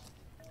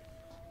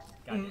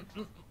 Got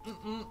it.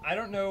 I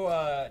don't know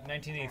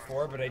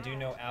 1984, but I do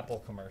know Apple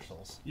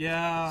commercials.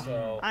 Yeah.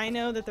 So I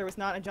know that there was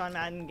not a John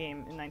Madden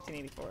game in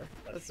 1984.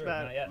 That's true,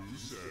 about not it. yet.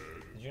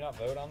 Did you not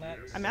vote on that?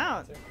 I'm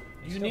out.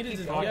 You needed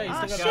to. talking. Yeah, you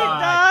Ah, still shit,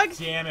 got. dog!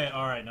 Damn it.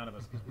 Alright, none of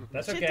us.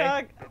 That's Shit, okay.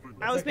 dog.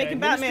 I was okay. making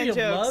Ministry Batman of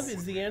jokes. Love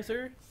is the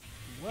answer.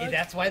 Yeah,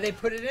 that's why they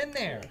put it in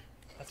there.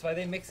 That's why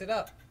they mix it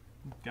up.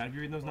 Gotta be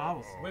reading those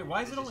novels. Wait,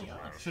 why is it only us?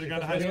 Should have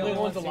gone to Because high we're the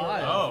school. only ones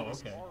alive. Oh,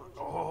 okay.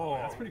 Oh,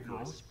 that's pretty cool.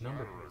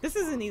 This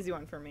is an easy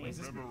one for me. Memorize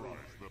the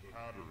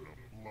pattern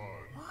of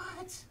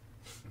blood.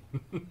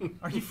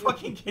 What? Are you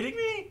fucking kidding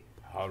me?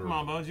 Come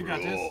on, Bones, you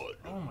got this.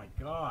 Oh my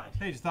god.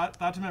 Hey, just thought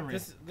to memory.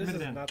 This Commit is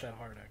it in. not that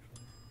hard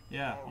actually.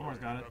 Yeah, Omar's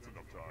got it. That's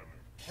enough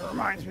time. It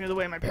reminds me of the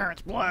way my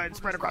parents' blood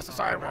spread across the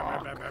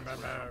sidewalk. Tapping on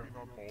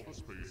all the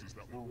spaces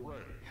that were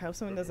red. I hope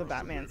someone does a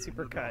Batman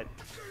supercut.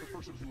 The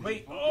person who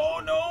Wait.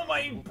 Oh no,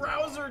 my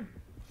browser.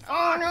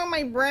 Oh no,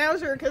 my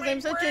browser, because I'm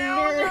such a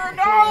Browser. nerd.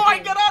 No, I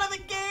got out of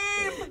the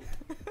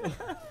game.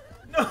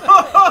 No.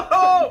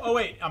 Oh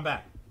wait, I'm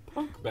back.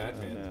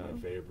 Batman's my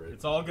favorite.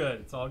 It's all good.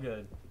 It's all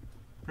good.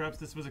 Perhaps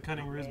this was a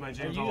cunning ruse by Have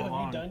James you, all have you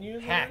along. done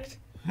yours? Hacked.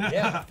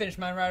 Yeah, I finished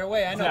mine right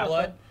away. I know, Yeah.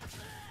 blood.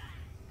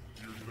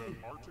 here's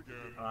that marked again.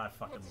 I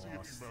fucking See if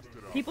lost. you messed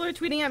it up. People are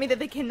tweeting at me that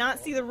they cannot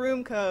see the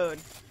room code.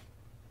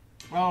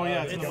 Oh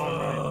yeah, it's in the bottom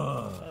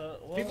right.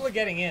 Well, People are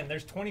getting in.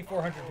 There's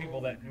 2,400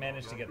 people that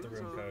managed to get the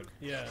room code.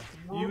 yeah.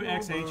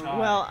 UXHI.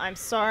 Well, I'm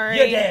sorry.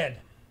 You're dead.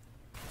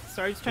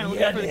 Sorry, just trying to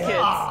look out for the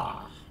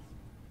kids.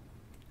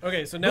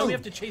 Okay, so now Boom. we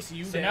have to chase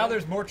you So down. now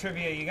there's more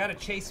trivia. You gotta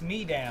chase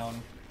me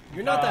down.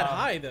 You're not that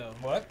high, though.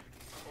 What?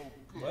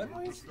 What?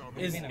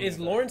 Is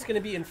Lawrence going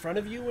to be in front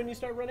of you when you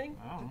start running?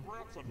 Oh.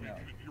 Congrats on making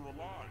it here alive.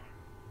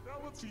 Now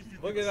let's see if you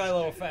Look can at that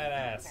little fat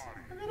ass.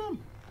 Look at him.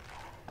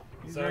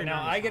 He's So very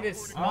now nervous. I get a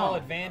small Oh.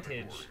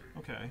 advantage.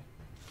 Okay.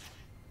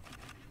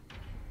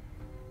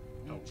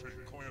 You'll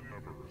take clan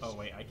members. Oh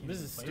wait, I can.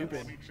 This is play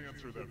stupid. Each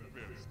answer that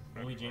fits.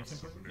 Only James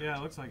can. Yeah,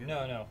 it looks like it.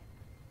 No, no.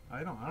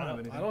 I don't have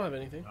anything. I don't have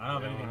anything. I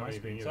don't have anything on my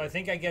screen. So I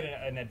think I get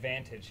an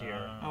advantage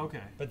here. Oh,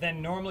 okay. But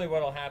then normally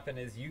what'll happen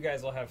is you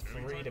guys will have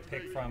 3 to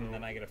pick from, and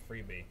then I get a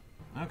freebie.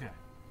 Okay.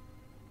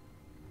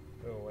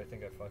 Oh, I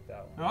think I fucked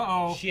that one.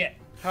 Uh-oh. Shit.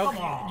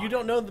 How you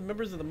don't know the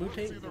members of the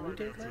mutate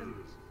clan?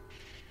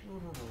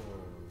 Oh,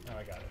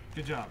 I got it.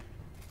 Good job.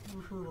 You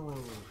move forward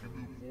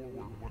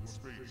 1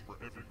 space for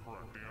every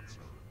correct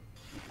answer.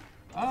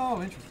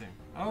 Oh, interesting.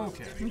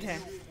 Okay. Okay.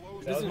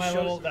 That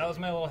was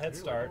my little head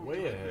start.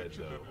 Way ahead,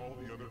 That all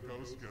the other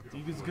ghosts get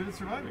He was good at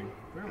surviving.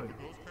 Clearly. If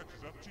the ghost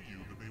catches up to you,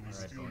 then they will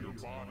steal your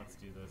body. Let's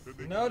do this. Then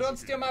they No, can don't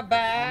steal my I want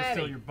to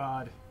steal body. your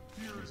bod.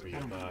 Here's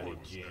Your body,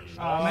 James.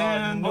 Oh,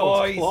 man.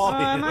 Nice.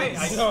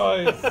 Nice.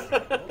 Nice.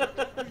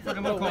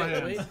 Fucking look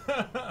my wait.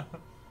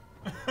 hands.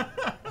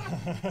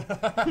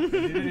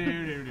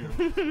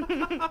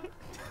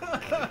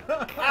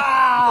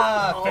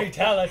 Ah,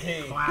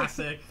 fatality.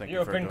 Classic.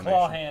 You've been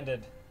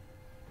claw-handed.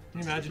 Can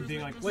you imagine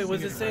being like... Wait,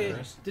 was it say?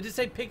 Did it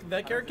say pick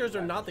the characters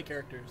or not the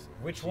characters?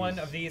 Which one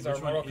of these are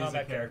Which one Mortal is a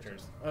Kombat character?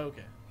 characters? Oh,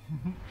 okay.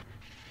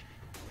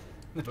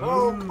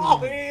 Oh, claw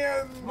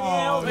hands!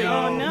 Oh,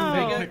 Oh,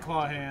 no. Big pick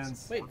claw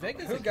hands. Wait,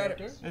 Vega's Who a got it?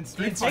 character? And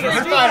Street Street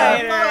Fighter.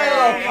 Fighter. Fighter.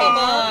 Oh, come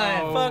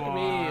on. Fuck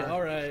me.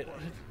 All right.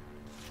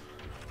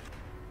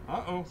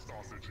 Uh-oh.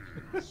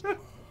 sausages.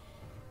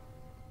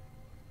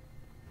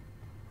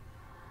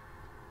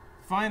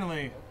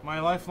 Finally, my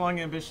lifelong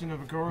ambition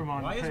of a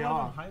Goromon Why will is pay one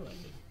off. of them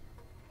highlighted?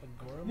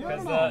 Yeah, I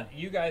Because don't know.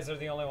 you guys are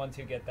the only ones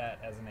who get that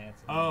as an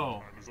answer.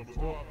 Oh. Time is up as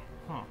well.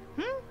 Huh.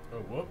 Oh,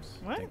 whoops.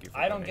 What?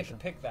 I don't get to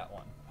pick that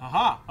one.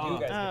 Aha. You Oh. guys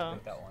get Oh. to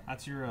pick that one.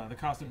 That's your the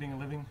cost of being a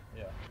living.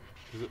 Yeah.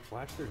 Does it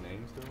flash their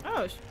names to them?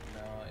 Oh,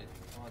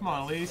 Come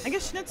on, Elise. I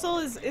guess schnitzel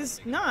is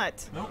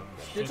not. Nope.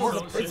 This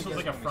was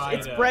like a fried.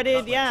 It's breaded,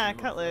 cutlet. yeah,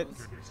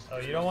 cutlets. Oh,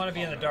 you don't want to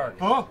be in the dark.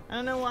 Oh. I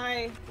don't know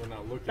why We're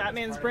not looking.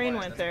 Batman's brain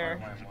went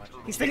there.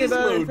 He's thinking about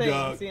other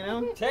things, you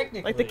know?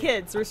 Technically. Like the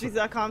kids,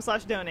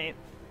 roosterteeth.com/donate.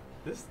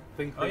 This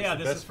thing Oh, yeah, the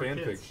this best is for fan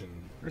kids. fiction.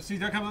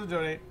 Receipt.com to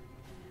donate.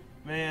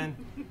 Man,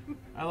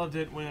 I loved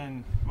it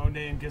when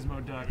Monet and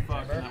Gizmo Duck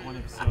fucked in that one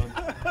episode.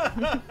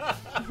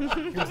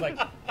 He was like,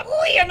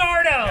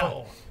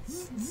 Leonardo!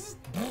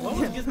 What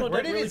was Gizmo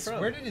Duck really from?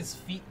 Where did his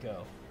feet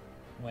go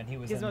when he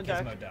was Gizmo in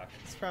Duck. Gizmo Duck?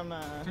 It's from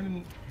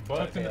Turn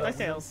But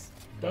DuckTales.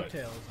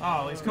 DuckTales.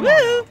 Oh, Elise, come Woo!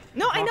 on.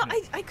 No, I know. Drop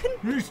it. I couldn't.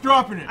 Who's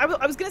dropping it? I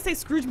was gonna say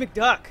Scrooge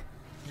McDuck.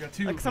 You got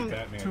two. Like some,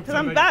 Batman. because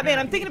I'm Batman.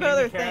 I'm thinking about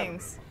other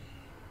things.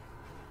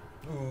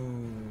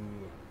 Ooh.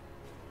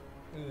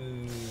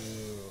 Ooh.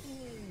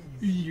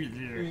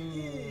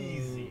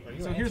 Easy. Are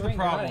you So here's the answering? You're not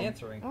problem.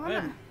 answering. Oh, I'm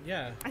not-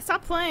 Yeah. I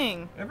stopped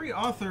playing. Every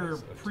author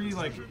pre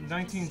like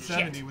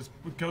 1970 was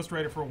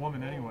ghostwriter for a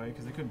woman anyway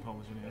because they couldn't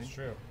publish anything. That's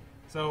true.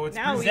 So it's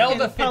Now pretty- we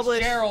Zelda can publish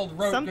Fitzgerald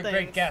wrote some The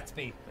Great things.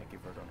 Gatsby Thank you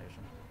for a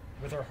donation.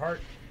 with her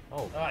heart.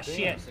 Oh, Ah, shit.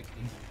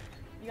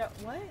 You got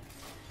what?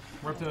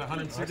 we're up to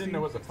 160. I didn't know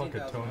what the fuck a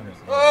tone is.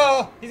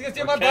 Oh, he's gonna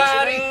steal my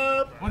body.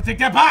 Want to take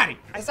that body?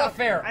 That's not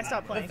fair. I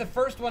stopped playing. That's the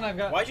first one I've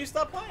got. Why'd you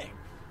stop playing?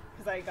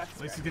 Because I got At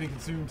least he's getting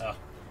consumed. Oh.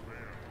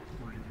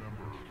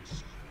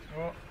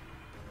 Oh.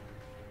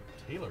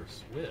 Taylor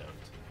Swift.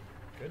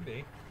 Could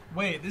be.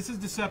 Wait, this is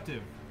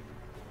deceptive.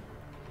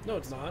 No,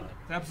 it's not. It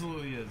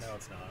absolutely is. No,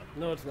 it's not.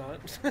 No, it's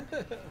not.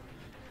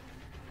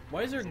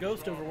 Why is there a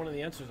ghost over one of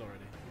the answers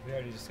already? We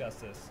already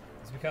discussed this.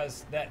 It's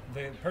because that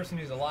the person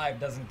who's alive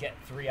doesn't get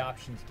 3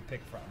 options to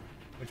pick from,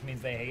 which means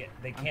they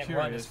can't run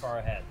curious. as far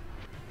ahead.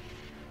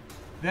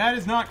 That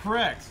is not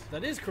correct.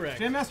 That is correct.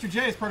 Jam Master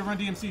J is part of Run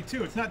DMC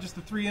too. It's not just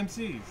the 3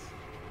 MCs.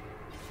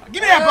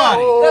 Give me that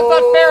body! That's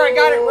not fair. I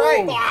got it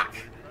right. Fuck.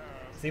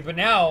 See, but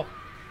now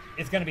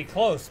it's gonna be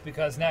close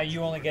because now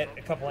you only get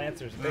a couple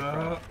answers to pick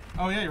from.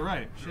 Oh yeah, you're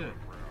right. Shit.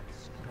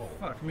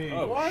 Fuck me.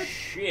 Oh, What?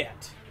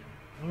 shit.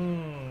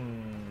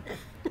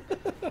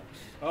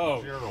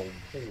 Oh,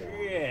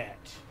 Shit.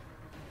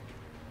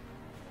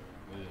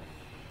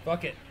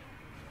 Fuck it.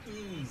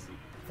 Easy.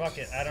 Fuck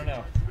it. I don't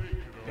know.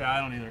 Yeah, I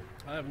don't either.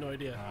 I have no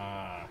idea.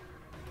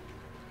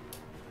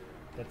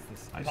 That's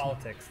this I just-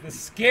 politics. The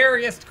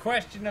scariest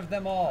question of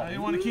them all. I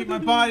want to keep my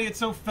body. It's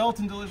so felt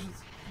and delicious.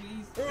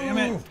 Please. Damn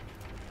it.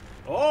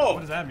 Oh! What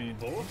does that mean?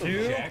 Both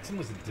Two. Jackson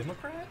was a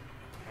Democrat?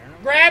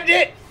 Grabbed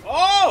it.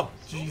 Oh!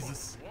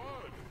 Jesus.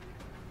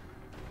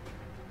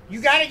 You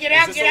gotta get Is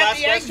out. this Get the out last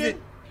the exit.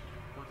 question?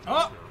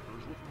 Oh!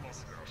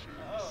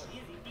 Oh,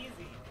 easy,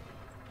 easy.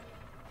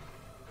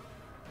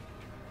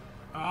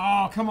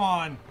 Oh, come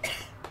on.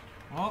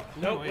 Well,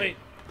 No, wait.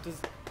 Does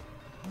This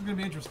is gonna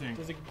be interesting.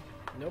 does it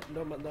Nope,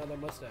 no, not a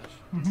mustache.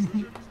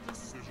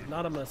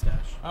 Not a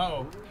mustache.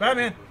 Uh-oh.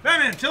 Batman!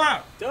 Batman, chill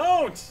out!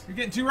 Don't! You're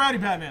getting too rowdy,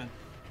 Batman.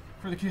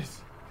 For the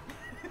kids.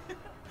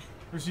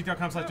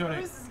 Rooster.com/donate.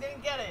 Bruce is gonna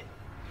get it.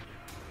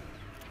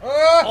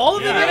 All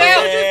of them. Get have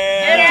out!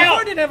 Get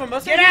out! Didn't have a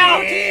mustache. Get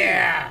out!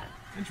 Yeah.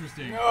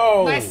 Interesting.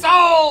 No! My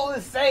soul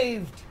is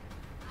saved.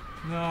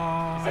 No.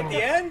 At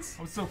the end?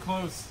 I was so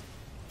close.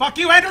 Fuck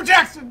you, Andrew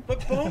Jackson!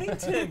 But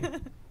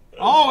Bonington!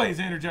 Always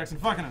Andrew Jackson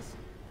fucking us.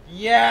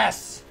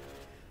 Yes.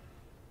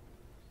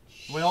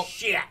 Well,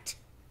 Shit.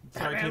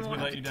 sorry Batman kids, we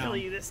won't let have you to down. kill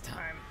you this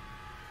time.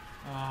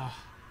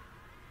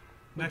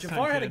 Next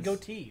Jafar time, had a kids.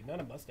 goatee, not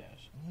a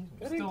mustache.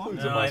 Still on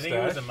No, I think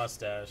it was a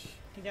mustache. He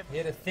He definitely.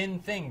 had a thin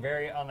thing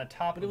very on the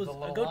top But it was of the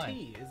a little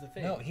goatee. line. Is the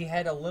thing. No, he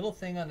had a little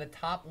thing on the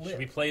top lip. Should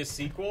we play a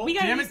sequel? We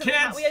gotta Damn do it, some.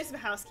 kids! We gotta do some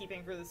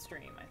housekeeping for the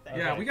stream. I think.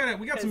 Yeah, we got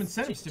some 'Cause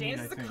incentives to meet,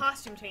 James I is a think.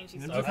 costume change.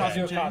 He's There's supposed a to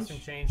costume do. change? Costume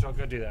change. I'll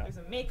go do that. There's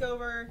a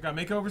makeover. Got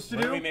makeovers to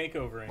What are do? we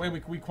makeovering?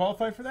 Wait, we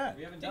qualify for that?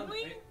 We haven't Did done we?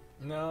 it.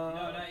 No.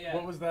 No, not yet.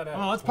 What was that at?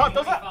 Oh, let's pop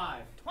those up.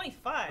 25.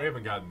 25. We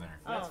haven't gotten there.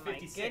 That's Oh my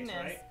 56, goodness.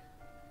 right?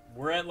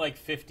 We're at like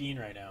 15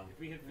 right now. If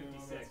we hit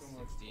 56.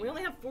 We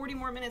only have 40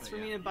 more minutes for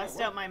me to bust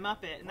out my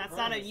Muppet, and that's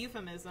not a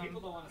euphemism. People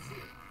don't want to see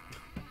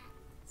it.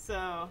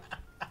 So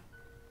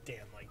Damn,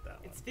 like that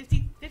one. it's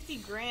 50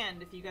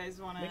 grand if you guys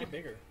want to. Make it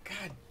bigger.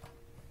 God.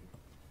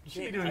 You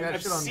should be doing that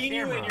I've shit on seen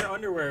you in camera. your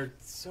underwear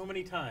so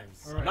many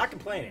times. All right. I'm not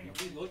complaining.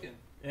 Keep looking.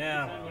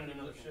 Yeah. Time well. on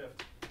another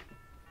shift.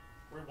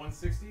 We're at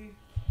 160.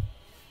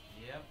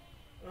 Yep.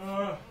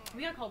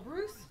 We gotta call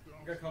Bruce.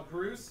 We gotta call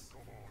Bruce.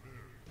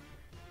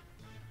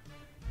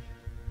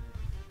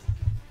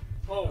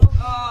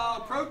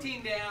 Oh,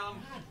 protein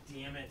down.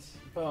 Damn it. You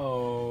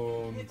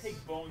Bones. can't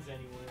take bones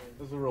anywhere.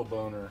 That's a real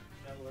boner.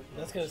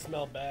 That's gonna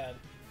smell bad.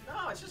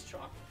 No, it's just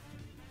chocolate.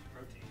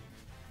 Protein.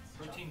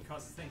 Protein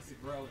causes things to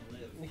grow and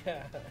live.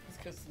 Yeah, it's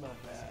gonna smell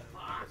bad.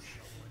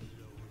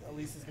 At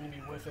least it's gonna be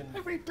whiffing.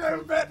 Every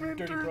time Batman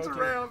dirty turns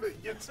protein. around,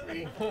 it gets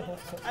me.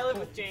 I live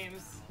with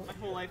James. My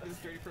whole life is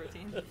dirty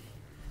protein.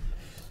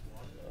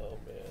 Oh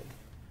man.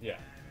 Yeah.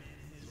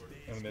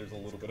 And there's a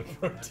little bit of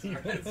protein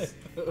in it.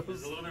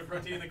 There's a little bit of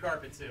protein in the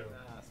carpet too.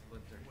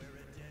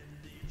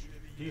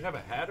 Do you have a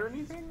hat or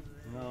anything?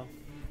 No.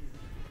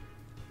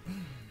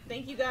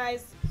 Thank you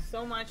guys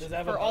so much Does it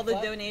have a for all the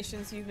butt flap?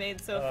 donations you've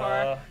made so far.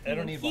 I You don't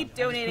can need keep one.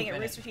 donating at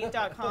I'm just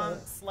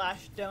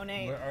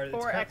roosterteeth.com/donate Where are- it's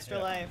for current- extra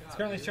yeah. life. It's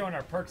currently showing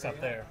our perks up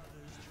there.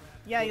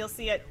 Yeah, you'll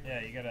see it.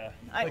 Yeah, you gotta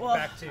I, click well,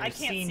 back to I can't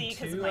scene see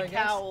because of 2, my I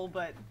guess. cowl,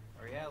 but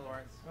Oh yeah,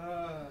 Lawrence.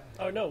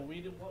 Oh no,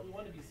 we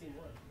want to be scene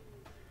one.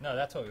 No,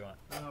 that's what we want.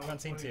 We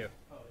want scene 2.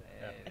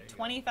 at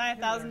 $25,000,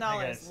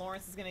 Hey, guys.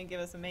 Lawrence is gonna give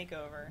us a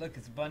makeover. Look,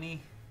 it's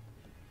bunny.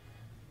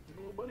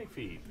 Little bunny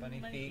feet. Bunny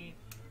Money feet.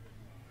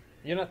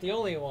 You're not the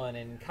only one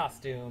in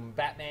costume,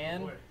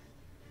 Batman.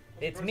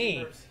 It's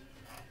me,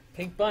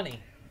 Pink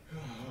Bunny.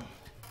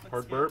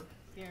 Hard burp.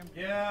 You're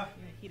Yeah. gonna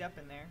heat up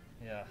in there.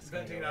 Yeah. It's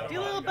gonna take it out of Do a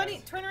my little guys.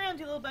 bunny. Turn around.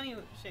 Do a little bunny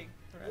shake.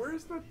 For us.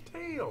 Where's the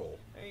tail?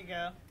 There you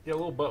go. Yeah, a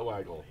little butt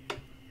waggle.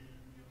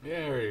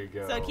 There you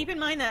go. So keep in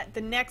mind that the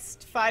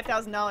next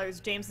 $5,000,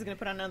 James is gonna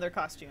put on another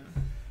costume.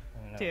 I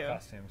don't know, Two.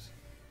 costumes.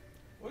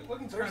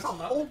 Looking to There's a some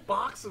up. whole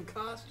box of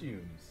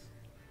costumes.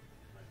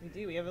 We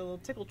do. We have a little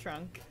tickle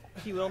trunk,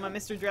 if you will, my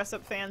Mr. Dress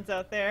Up fans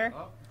out there.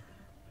 Oh.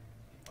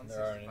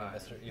 There aren't any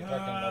 165. Mr. You're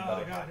talking about Oh,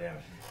 buddy. god damn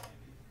it.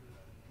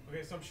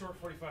 Okay, so I'm short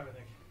 45, I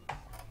think.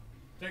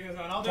 Taking this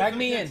on. I'll do it Tag for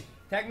me the in. kids.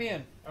 Tag me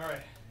in.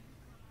 Alright.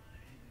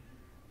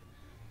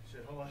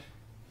 Shit, hold on.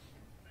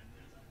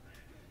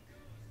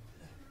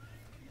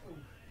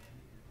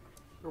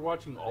 We're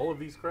watching all of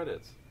these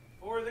credits.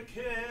 For the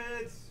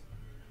kids!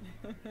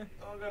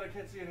 Oh god, I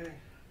can't see anything.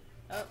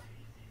 Oh,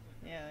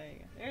 yeah, there you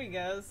go. There he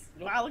goes.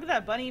 Wow, look at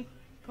that bunny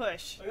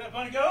push. Look at that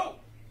bunny go!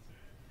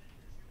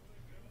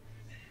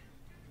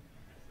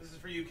 This is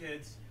for you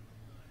kids.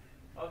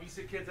 All of you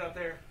sick kids out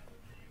there.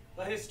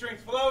 Let his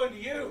strength flow into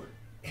you.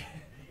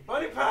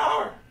 Bunny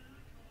power!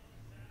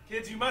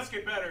 Kids, you must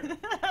get better. To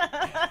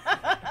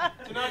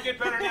not get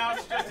better now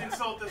is just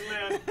insult this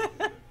man.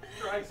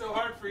 Trying so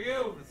hard for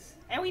you.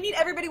 And we need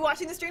everybody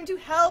watching the stream to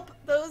help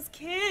those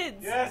kids.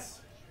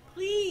 Yes.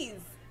 Please.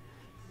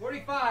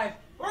 45.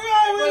 We're going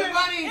For with the it.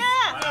 bunnies.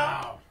 Yeah.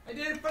 Wow. I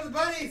did it for the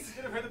bunnies.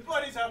 Get it for the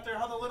bunnies out there,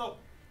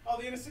 all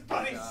the innocent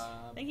bunnies.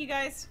 Thank you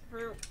guys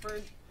for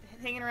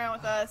hanging around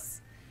with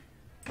us.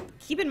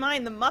 Keep in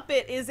mind the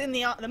Muppet is in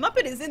the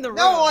Muppet is in the room.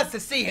 No one wants to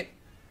see it.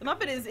 The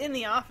Muppet is in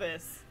the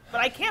office, but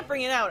I can't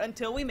bring it out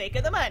until we make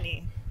it the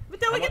money.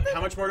 Until we get the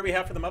How much more do we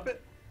have for the Muppet?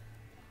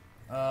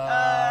 It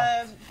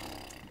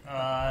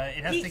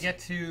has to Peak. get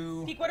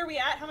to Peak, what are we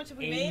at? How much have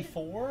we made?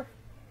 84.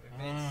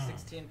 We made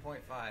 16.5.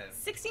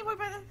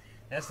 16.5.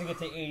 It has to get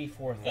to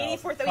 84,000.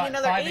 84,000. We need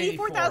another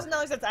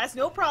 $84,000. That's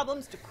no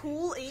problems to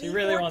cool 84K. She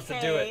really wants to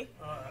do it.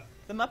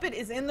 The Muppet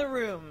is in the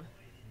room.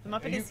 The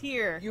Muppet is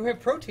here. You have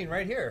protein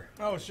right here.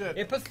 Oh shit.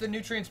 It puts the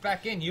nutrients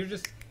back in.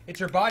 It's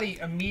your body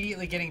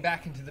immediately getting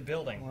back into the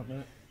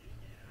building.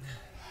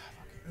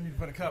 I need to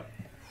put a cup.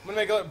 I'm gonna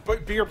make a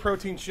beer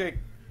protein shake.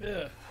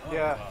 Yeah.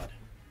 Yeah.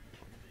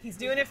 He's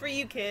doing it for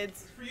you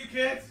kids. For you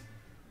kids.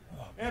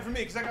 And for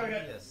me, because I gotta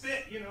get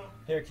fit, you know.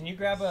 Here, can you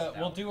grab a?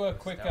 We'll do a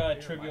quick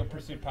Trivial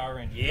Pursuit Power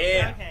Ranger.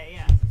 Yeah. Okay,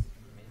 yeah.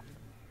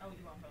 Oh,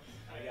 you want both?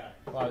 I got it.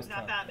 Well, I was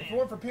Not trying- If it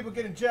weren't for people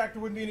getting jacked,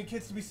 there wouldn't be any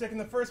kids to be sick in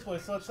the first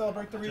place. So let's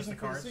celebrate the reason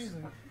for the cards.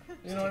 season.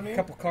 You know what I mean?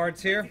 Couple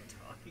cards here.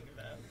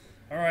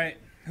 All right,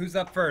 who's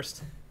up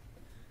first?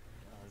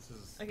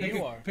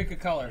 Okay. Pick a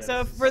color.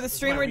 So for the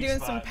stream, my we're weak doing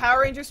spot. some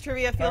Power Rangers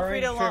trivia. Feel Power free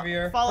to Ranger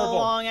trivia. follow Purple.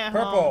 along at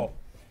Purple. home.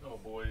 Oh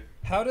boy.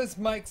 How does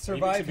Mike mix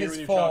survive a beer his with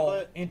your fall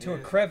chocolate? into a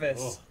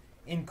crevice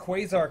in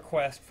Quasar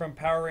Quest from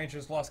Power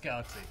Rangers Lost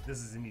Galaxy? This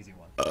is an easy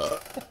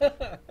one.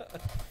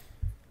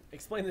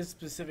 Explain this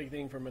specific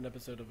thing from an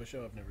episode of a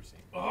show I've never seen.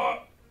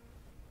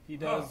 He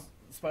does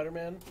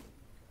Spider-Man.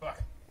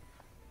 Fuck.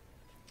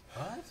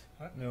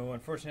 What? No,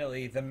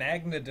 unfortunately, the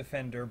Magna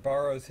Defender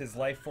borrows his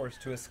life force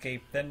to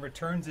escape, then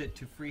returns it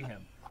to free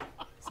him.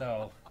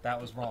 So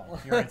that was wrong.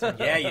 Your answer was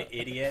Yeah, wrong. you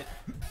idiot.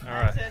 I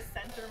have to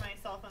center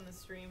myself on the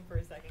stream for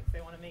a second because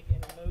I want to make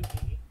an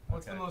emoji.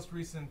 What's Okay. the most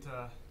recent?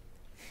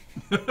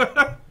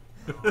 I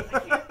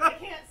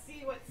can't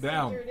see what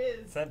Down. center it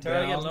is. Center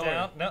Down.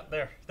 down. No,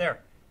 there.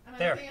 Am I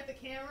there. looking at the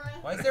camera?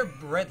 Why is there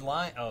red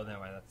line? Oh, no,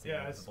 that's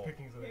Yeah, it's invisible.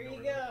 picking something. Here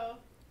you go.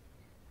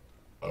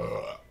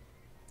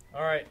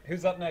 All right,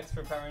 who's up next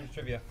for Power Rangers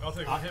trivia? I'll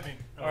take it. Hit me.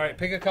 All right,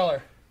 pick a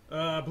color.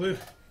 Blue.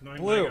 No,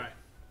 Blue. my guy.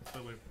 Let's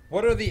go blue.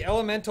 What are the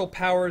elemental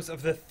powers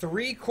of the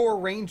 3 core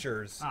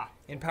Rangers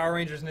in Power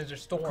Rangers Ninja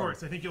Storm? Of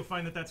course, I think you'll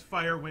find that that's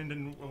fire, wind,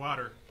 and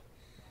water.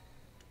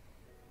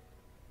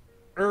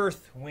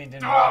 Earth, wind,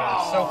 and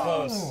water. So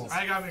close.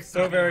 I got mixed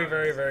So up. very,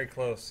 very, very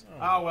close.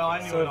 Oh well,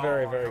 I knew So it all.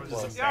 very, very I was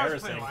close. just- Yeah, I was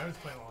Embarrassing. playing along. I was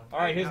playing along. All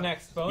right, who's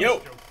next? Bones?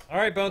 Yo. All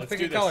right, Bones, Let's pick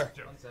do a this. color.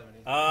 170.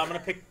 I'm gonna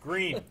pick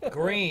green.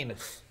 Green.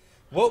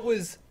 What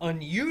was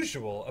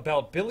unusual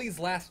about Billy's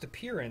last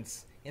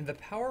appearance in the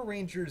Power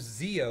Rangers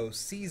Zeo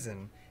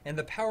season and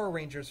the Power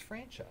Rangers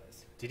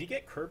franchise? Did he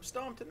get curb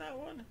stomped in that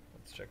one?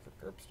 Let's check for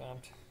curb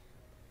stomped.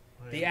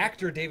 The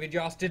actor David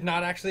Yost did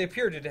not actually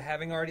appear due to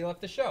having already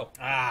left the show.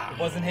 Ah. It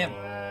wasn't him.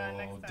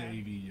 Oh,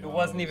 Davey. It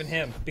wasn't even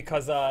him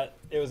because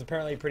it was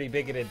apparently a pretty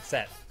bigoted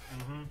set.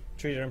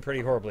 Treated him pretty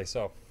horribly.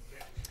 So,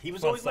 He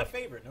was Fun always my stuff.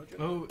 favorite. No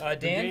joke. Oh,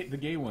 Dan? the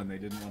gay one they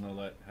didn't want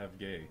to have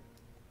gay.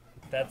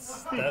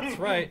 that's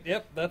right.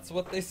 Yep, that's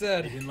what they They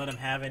said. didn't let him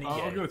have any.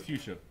 I'll gay. go with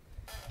fuchsia.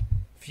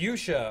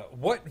 Fuchsia.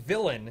 What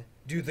villain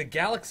do the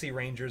Galaxy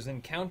Rangers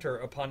encounter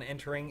upon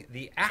entering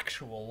the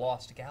actual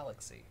Lost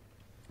Galaxy?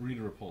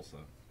 Rita Repulsa.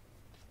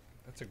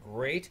 That's a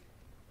great.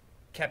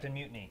 Captain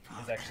Mutiny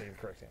is actually the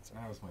correct answer.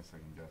 That was my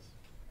second guess.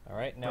 All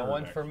right, now Third,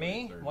 one for actually,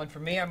 me. third. One for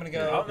me. I'm gonna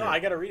Oh go. no, I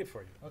gotta read it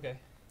for you. Okay.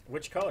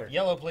 Which color?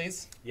 Yellow,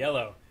 please.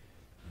 Yellow.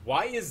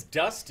 Why is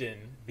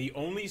Dustin the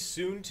only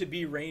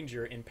soon-to-be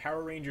Ranger in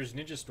Power Rangers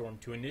Ninja Storm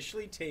to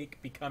initially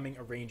take becoming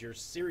a Ranger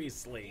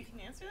seriously? You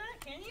can answer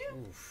that, can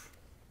you? Oof.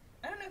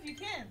 I don't know if you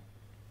can.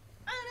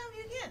 I don't know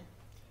if you can.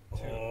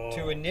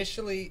 To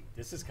initially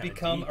This is kind of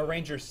become deep. a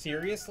ranger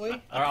seriously.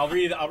 All right, I'll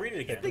read it. I'll read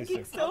it again.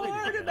 Thinking so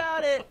hard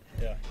about it.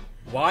 Yeah.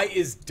 Why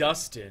is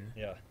Dustin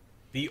Yeah.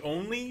 the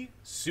only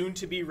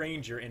soon-to-be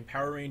Ranger in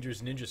Power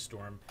Rangers Ninja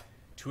Storm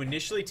to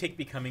initially take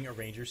becoming a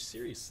Ranger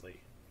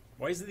seriously?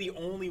 Why is he the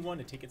only one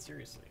to take it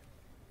seriously?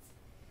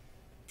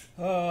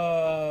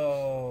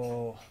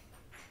 Oh.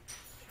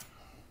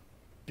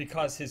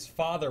 Because his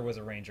father was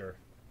a ranger.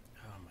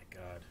 Oh my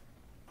god.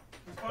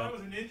 His father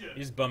was a ninja.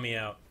 You just bum me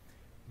out.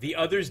 The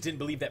others didn't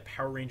believe that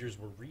Power Rangers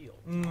were real.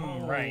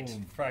 Right.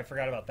 I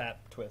forgot about that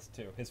twist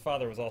too. His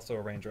father was also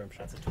a ranger. I'm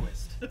sure. That's a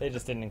twist. They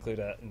just didn't include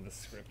that in the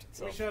script.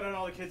 Can we So. shout out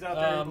all the kids out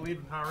there who believe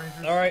in Power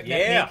Rangers? All right.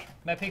 Yeah.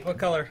 Matt Peak, what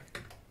color?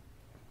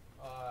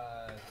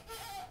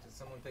 Did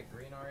someone pick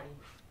green already?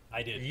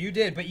 I did. You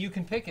did, but you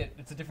can pick it.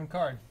 It's a different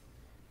card.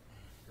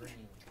 Green.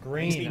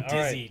 Makes me Green. All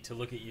dizzy right. to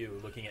look at you,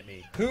 looking at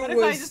me. Who What if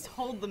I was just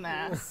hold the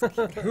mask?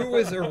 who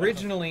was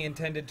originally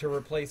intended to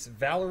replace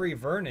Valerie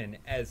Vernon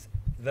as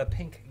the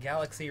Pink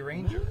Galaxy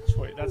Ranger?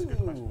 Wait, that's a good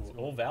question. Ooh,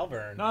 old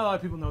Valvern. Not a lot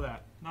of people know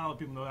that. Not a lot of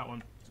people know that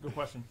one. It's a good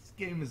question. This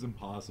game is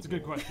impossible. It's a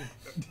good question.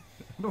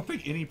 I don't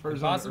think any person.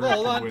 Possible. on Earth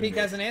Hold can on. win Peak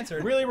this. hasn't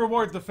answered. Really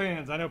rewards the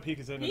fans. I know Peak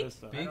is into Peak? this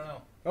stuff. I don't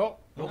know. Oh,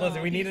 Well, does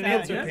we need an He's out.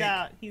 answer, He's Peak?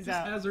 out. He's Just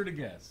out. hazard a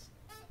guess.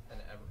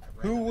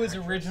 Who was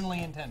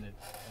originally intended?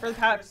 For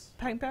the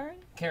Pink Power?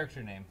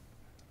 Character name.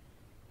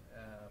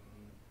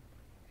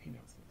 he knows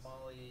this.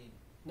 Molly.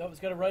 No, it's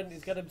got to run.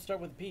 It's got to start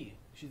with P.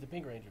 She's the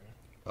Pink Ranger.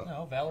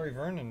 No, Valerie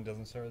Vernon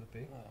doesn't start with a P.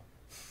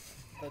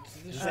 That's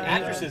this This is show- an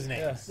actress's name.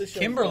 Yeah. This show's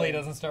Kimberly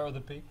called- doesn't start with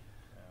a P.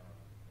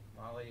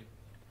 Molly.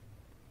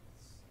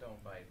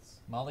 Stonebites.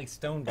 Molly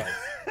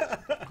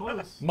Stonebites.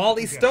 Close.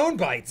 Molly Okay.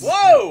 Stonebites.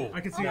 Whoa!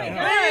 I can see Oh it my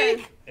now.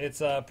 God. It's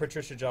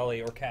Patricia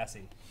Jolly or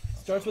Cassie.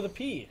 Starts with a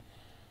P.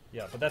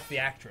 Yeah, but that's the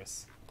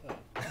actress.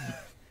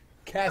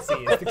 Cassie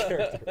is the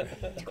character.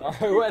 All right,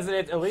 who has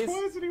it? Elise? All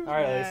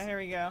right, Yeah, Elise. here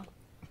we go.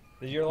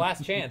 This is your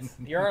last chance.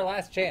 You're our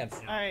last chance.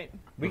 All right.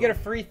 We get a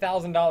free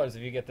 $1,000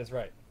 if you get this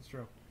right. It's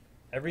true.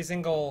 Every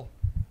single,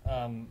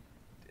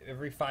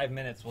 every 5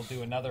 minutes, we'll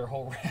do another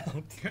whole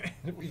round.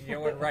 If we get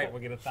one right,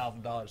 we'll get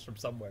 $1,000 from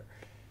somewhere.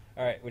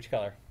 All right, which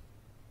color?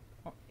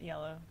 Oh,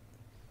 yellow.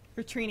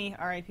 For Trini,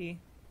 R.I.P.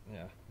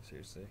 Yeah,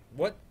 seriously.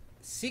 What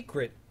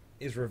secret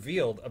is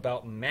revealed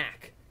about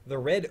Mac, the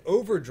Red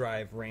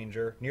Overdrive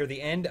Ranger, near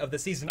the end of the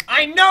season?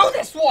 I know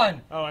this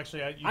one! Oh,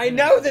 actually, I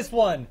know this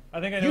one! I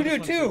think I know You this do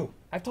one too!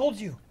 I've told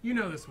you. You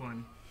know this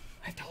one.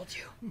 I've told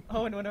you.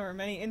 Oh, and one of our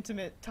many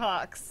intimate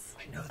talks.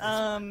 I know this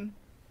one.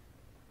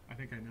 I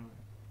think I know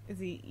it. Is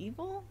he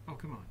evil? Oh,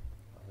 come on.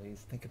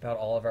 Please think about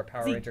all of our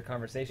Power Is he- Ranger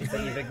conversations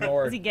that you've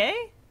ignored. Is he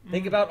gay?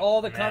 Think about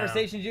all the No.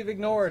 conversations you've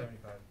ignored.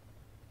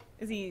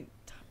 Is he?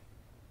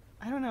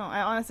 I don't know.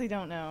 I honestly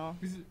don't know.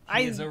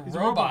 He is a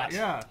robot.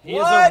 Yeah. He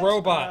is a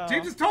robot. Oh.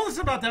 James has told us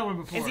about that one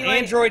before. Is he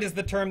like- Android is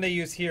the term they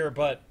use here,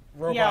 but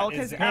robot Yeah, is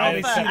because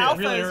apparently Alpha, seen it Alpha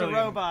really is a early.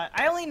 robot.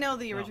 I only know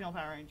the original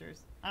Power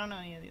Rangers. I don't know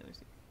any of the others.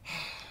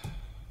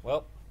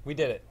 Well, we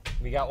did it.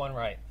 We got one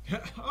right.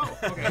 Oh,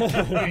 okay.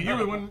 Okay, you were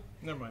the one.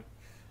 Never mind.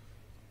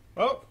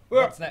 Oh,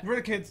 What's that? We're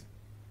the kids.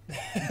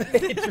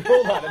 He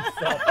drooled on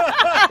himself.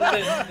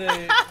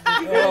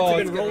 Oh,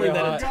 It's been rolling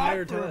that hot.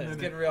 entire It's time.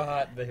 getting real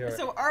hot in here.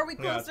 So, are we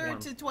Yeah, it's closer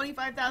warm. to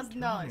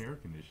 $25,000? Air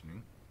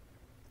conditioning.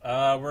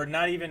 We're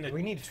not even.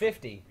 We need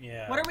 50.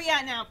 Yeah. What are we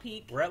at now,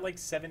 Peak? We're at like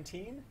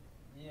 17.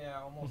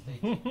 Yeah, almost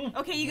 18.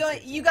 Okay,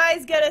 you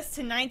guys get us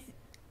to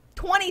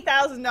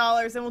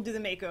 $20,000, and we'll do the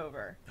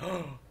makeover.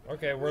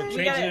 Okay, we're We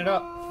changing got it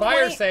up.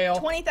 Fire sale.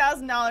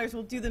 $20,000.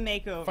 We'll do the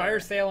makeover. Fire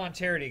sale on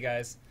charity,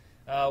 guys.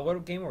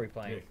 What game are we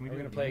playing? Yeah, can we are we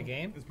do gonna a play a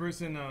game? game? Is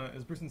Bruce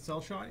in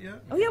cell shot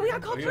yet? Oh yeah, we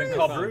got to call You Bruce. can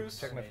call Bruce.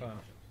 Check my phone.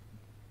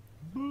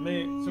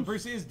 So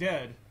Bruce is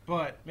dead,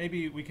 but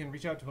maybe we can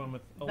reach out to him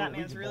with a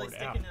Batman's little really Ouija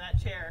sticking board to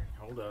that chair.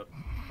 Hold up.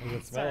 You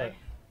can smell Sorry.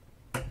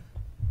 it.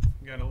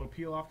 You got a little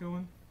peel off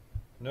going?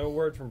 No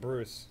word from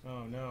Bruce.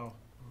 Oh no.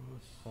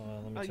 Hold on,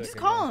 let me Oh, check just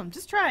call again. him.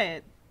 Just try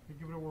it.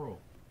 Give it a whirl.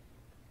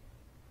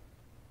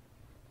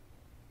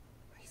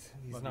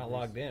 He's Love not you, Bruce.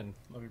 logged in.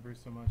 Love you, Bruce,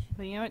 so much.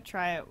 But you know what?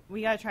 Try it.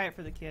 We gotta try it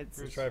for the kids.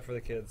 Let's try it for the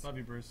kids. Love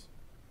you, Bruce.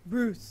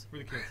 Bruce. We're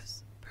the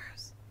kids.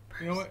 Bruce.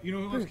 You know what? You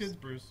know who loves kids?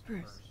 Bruce.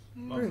 Bruce.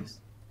 Love him. Bruce.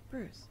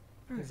 Bruce.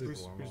 This is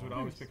Bruce, warm Bruce would on.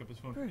 always pick up his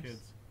phone for Bruce.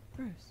 kids.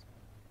 Bruce.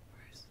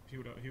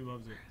 He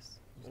loves it.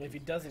 And if he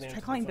doesn't answer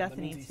Try calling the phone,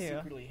 Bethany, that means he too.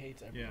 secretly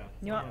hates everyone. Yeah.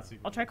 You know what? Let's see.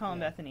 I'll try calling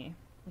Bethany.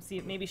 We'll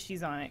see. Maybe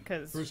she's on it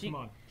because Bruce, come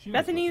on.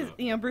 Bethany's.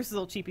 You know, Bruce is a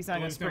little cheap. He's not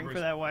Well, gonna let's go, spring for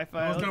Bruce. that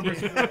Wi-Fi. Let's go, Let's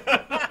Bruce. see.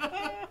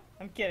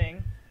 I'm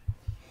kidding.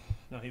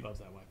 No, he loves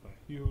that Wi-Fi.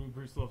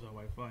 Bruce loves that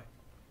Wi-Fi.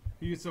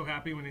 He gets so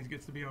happy when he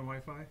gets to be on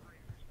Wi-Fi.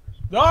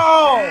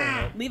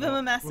 No! Leave him a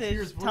What's message.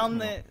 yours Tell him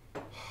voicemail?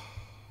 that.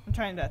 I'm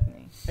trying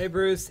Bethany. Hey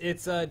Bruce,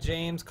 it's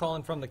James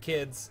calling from the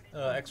kids.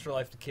 Extra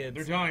Life to Kids.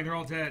 They're dying. They're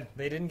all dead.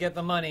 They didn't get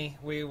the money.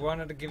 We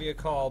wanted to give you a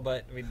call,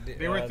 but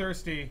They were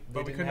thirsty,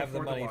 but we didn't couldn't have the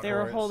afford money the for They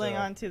were it, holding so,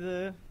 on to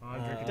the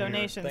I'm drinking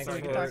donation thanks so we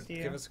for could talk to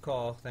you. Give us a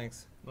call.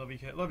 Thanks. beer. Love you,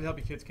 kid. Love to help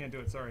you kids. Can't do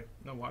it. Sorry.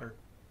 No water.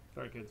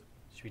 Sorry, kids.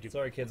 Should we do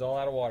Sorry, kids, all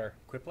out of water.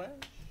 Quiplash?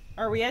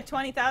 Are we at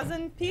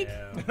 20,000 Peak?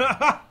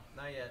 Yeah.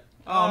 Not yet.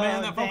 Oh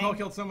man, that phone dang. call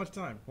killed so much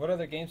time. What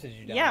other games did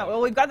you download? Yeah,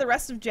 well, we've got the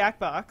rest of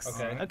Jackbox.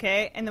 Okay.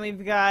 Okay, and then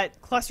we've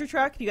got Cluster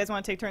Truck. Do you guys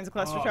want to take turns at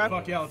Cluster Oh, Truck?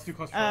 fuck yeah, let's do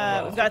cluster.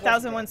 We've got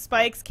 1001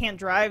 Spikes. Can't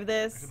drive Actually,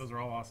 this. those are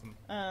all awesome.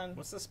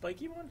 What's the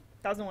spiky one?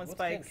 1001 What's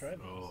Spikes. Can't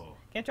Drive? Oh.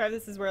 Can't drive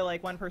this is where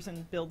like one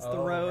person builds the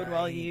Oh, road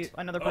while right.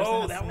 another person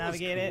Oh, has that to one was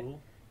navigate it.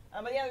 cool.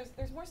 But yeah,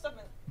 there's more stuff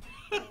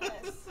in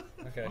this.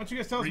 Okay. Why don't you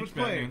guys tell us Reach what's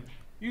playing? Batman.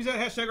 Use that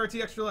hashtag RT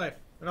Extra Life,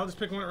 and I'll just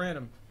pick one at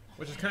random,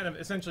 which is kind of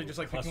essentially just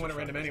like picking one at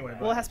random anyway.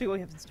 Well, it has to be what we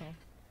have installed.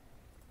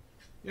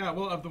 Yeah,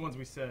 well, of the ones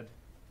we said.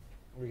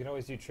 We can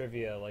always do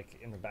trivia like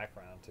in the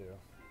background too.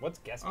 What's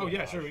guest? Oh game,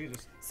 yeah, Josh? sure. We can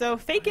just. So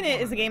Faking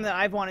It is a game that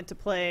I've wanted to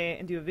play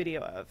and do a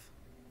video of.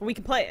 We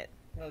can play it.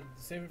 Well,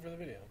 save it for the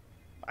video.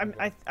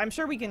 I'm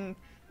sure we can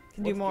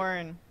do What's more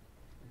and.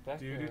 Back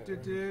Do do do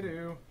do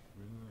do.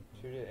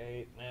 2 to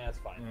 8. Nah, that's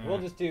fine. Yeah.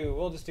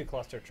 We'll just do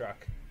cluster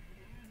truck.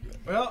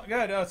 Well,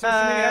 good. Social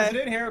media has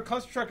it in here.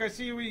 Cluster Truck. I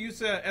see we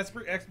use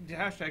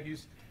hashtag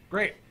use.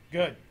 Great.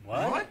 Good.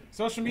 What?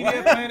 Social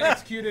media plan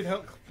executed.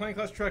 Playing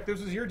Cluster Truck.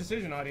 This was your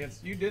decision, audience.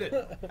 You did it.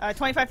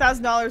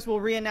 $25,000 will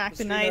reenact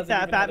the stream night hasn't that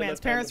even had Batman's enough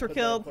time parents to were put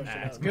that killed. question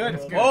Nah, out it's in good,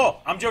 the it's world. good. Oh,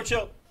 I'm Joe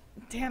Chill.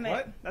 Damn it.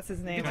 What? That's his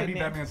name. Can I be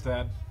Batman's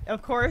dad?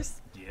 Of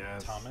course.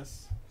 Yes.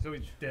 Thomas. So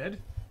he's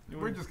dead.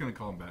 We're just gonna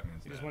call him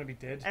Batman's You dad. just want to be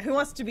dead. Who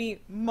wants to be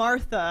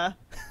Martha?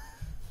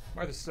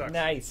 Martha sucks.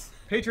 Nice.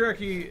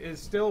 Patriarchy is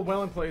still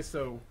well in place,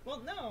 so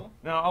Well, no.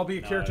 now I'll be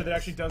a character that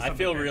actually does I something.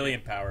 feel really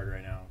empowered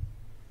right now.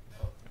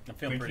 I'm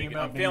feeling pretty good.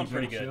 I'm feeling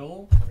pretty good.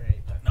 Chill?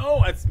 185.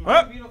 No, it's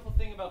What? The beautiful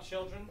thing about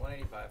children,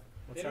 185.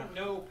 they don't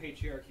know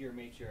patriarchy or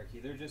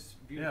matriarchy. They're just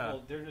beautiful. Yeah.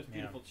 They're just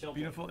beautiful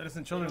children. Beautiful,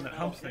 innocent They children don't that know-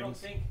 humps They don't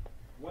things. think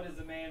what is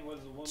a man, what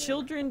is a woman.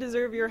 Children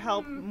deserve your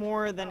help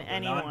more than They're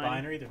anyone.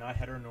 non-binary. They're not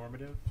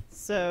heteronormative.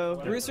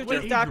 So, They're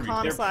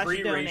roosterteeth.com/donate.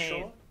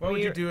 pre-racial. What would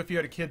We- you do if you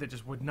had a kid that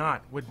just would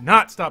not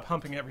stop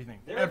humping everything?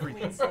 They're a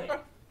Everything. clean slate.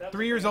 That's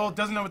 3 years old,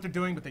 doesn't know what they're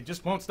doing, but they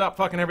just won't stop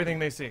fucking everything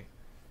they see.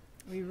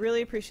 We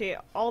really appreciate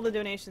all the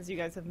donations you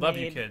guys have Love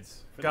made. you,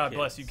 kids. For the God kids.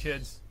 bless you,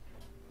 kids.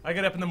 I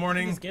get up in the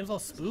morning, This game's all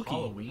spooky.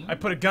 Halloween? I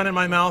put a gun in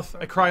my mouth,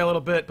 I cry a little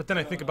bit, but then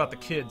I think about the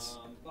kids.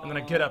 And then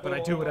I get up and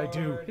I do what I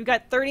do. We've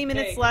got 30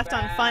 minutes Take left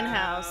on back.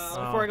 Funhaus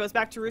before it goes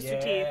back to Rooster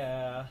Teeth.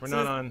 Yeah. We're So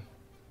not this- on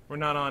We're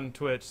not on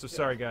Twitch, so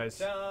sorry, guys.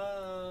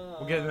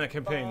 We'll get in that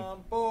campaign.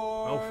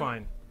 Oh,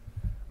 fine.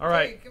 All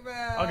right.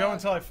 I'll go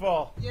until I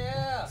fall.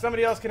 Yeah.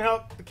 Somebody else can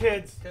help the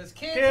kids. Because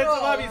kids I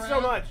are love all you so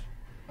around. much.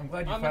 I'm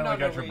glad you I'm finally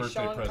got another your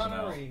birthday Sean present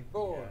out. Connery.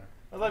 Four.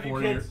 I love you,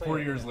 kids. 4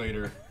 years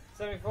later.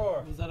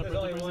 74. Was that a There's birthday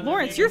only present? one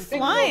Lawrence, game. you're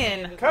Single flying.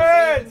 game is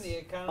Kids! in the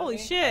economy. Holy I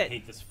shit.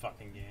 hate this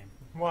fucking game.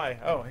 Why?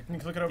 Oh, can you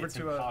click it over It's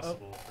to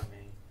impossible for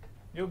me.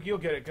 You'll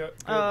get it. Go,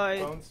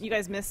 Bones. You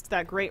guys missed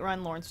that great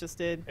run Lawrence just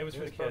did. It was It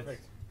for was the kids.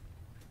 perfect.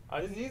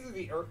 These are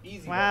the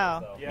easy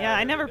Wow. ones, though. Yeah,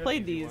 I never they're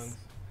played easy these. ones.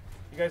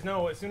 You guys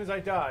know, as soon as I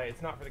die,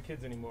 it's not for the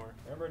kids anymore.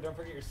 Remember, don't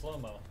forget your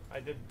slow-mo. I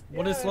did.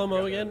 What is I slow-mo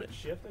forgot again? that.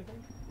 Shift, I think.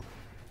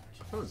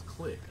 I thought it was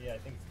click. Yeah, I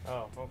think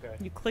Oh, okay.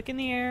 You click in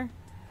the air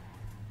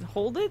and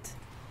hold it.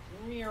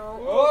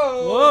 Whoa!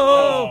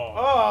 Oh!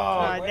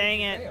 Ah,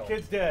 dang it. Fail.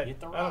 Kid's dead. Hit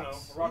the I don't know.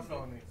 rocks. The rock's fell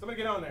on me. Somebody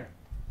get on there.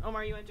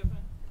 Omar, you want to jump in?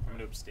 I'm going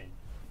to abstain.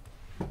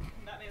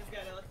 Batman's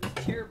gotta let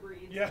this chair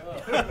breathe. Yeah.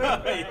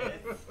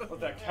 Let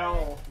that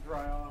cowl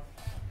dry off.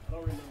 I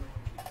don't remember.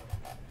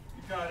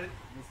 You got it.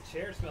 This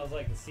chair smells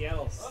like the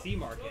Seattle Sea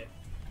Market.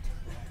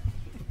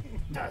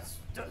 Does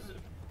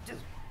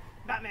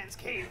Batman's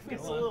cave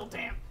gets a little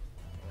damp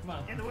Come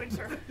on. in the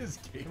winter.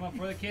 Come on,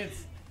 for the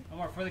kids.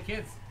 Omar, for the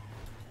kids.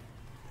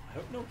 I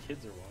hope no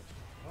kids are watching.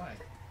 Why?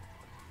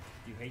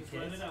 You hate Just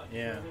write kids? it out.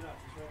 Yeah. Just write it out.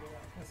 Just write it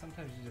out. Yeah,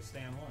 sometimes you just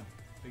stay on one.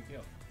 Big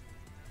deal.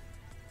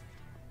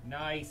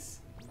 Nice.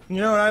 You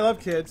know what? I love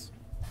kids.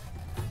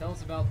 Tell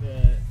us about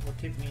what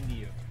kids mean to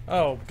you.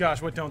 Oh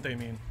gosh, what don't they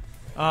mean?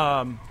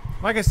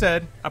 Like I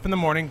said, up in the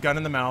morning, gun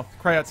in the mouth,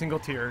 cry out single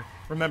tear,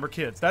 remember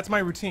kids. That's my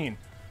routine.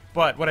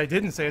 But what I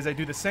didn't say is I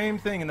do the same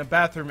thing in the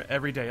bathroom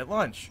every day at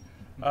lunch.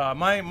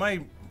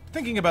 My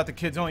thinking about the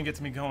kids only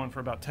gets me going for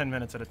about 10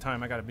 minutes at a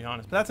time, I gotta be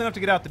honest. But that's enough to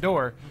get out the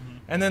door.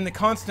 And then the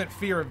constant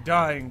fear of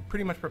dying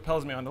pretty much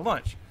propels me onto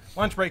lunch.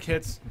 Lunch break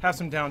hits, have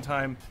some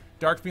downtime,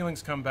 dark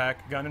feelings come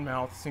back, gun in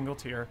mouth, single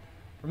tear.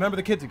 Remember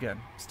the kids again.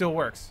 Still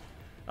works.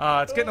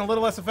 It's getting a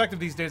little less effective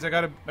these days, I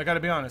gotta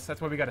be honest.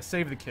 That's why we gotta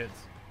save the kids.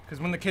 Because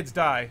when the kids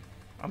die,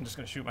 I'm just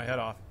gonna shoot my head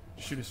off.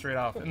 Shoot it straight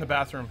off in the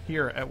bathroom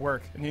here at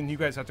work, and then you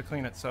guys have to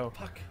clean it. So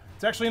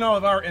it's actually in all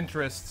of our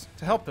interests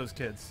to help those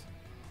kids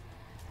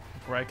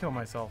before I kill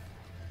myself.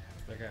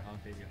 That guy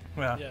honked at you.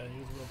 Well, Yeah, he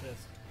was real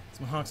pissed.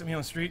 someone honks at me on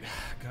the street,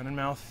 gun in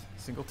mouth,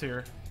 single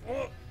tear.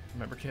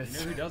 Remember You kids.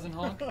 know who doesn't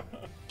honk?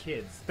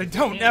 Kids. They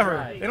don't Can't ever.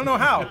 drive. They don't know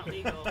how. Not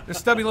legal. Their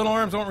stubby little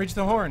arms won't reach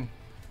the horn.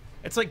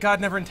 It's like God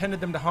never intended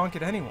them to honk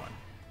at anyone.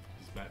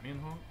 Does Batman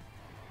honk?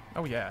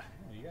 Oh yeah.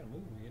 Oh, you gotta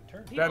move. You get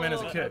turned. Batman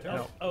is a kid.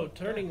 No. Oh,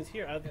 turning is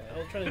here. I'll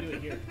try to do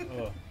it here.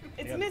 Ugh.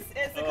 It's Yeah.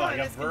 it's a Oh, I common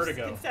got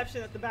vertigo.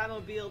 misconception that the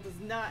Batmobile does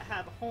not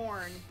have a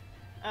horn.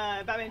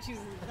 Batman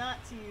chooses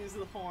not to use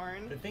the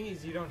horn. The thing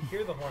is, you don't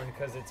hear the horn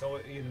because it's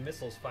always, the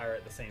missiles fire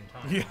at the same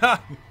time. Yeah.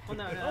 Well,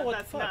 no, Oh, what the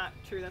that's fuck? not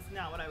true. That's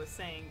not what I was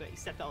saying, but you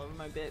stepped all over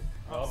my bit.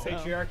 Well, So-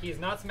 patriarchy is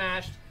not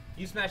smashed.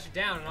 You smash it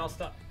down, and I'll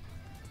stop.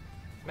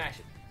 Smash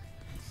it.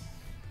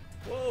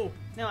 Whoa.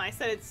 No, I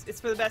said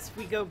it's for the best if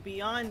we go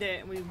beyond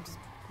it and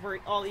we're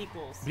all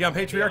equals. Beyond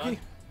patriarchy?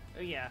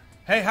 Oh, yeah.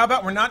 Hey, how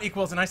about we're not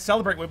equals and I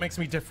celebrate what makes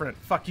me different?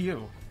 Fuck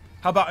you.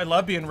 How about I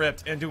love being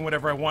ripped and doing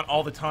whatever I want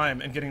all the time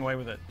and getting away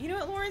with it? You know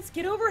what, Lawrence?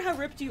 Get over how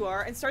ripped you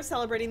are and start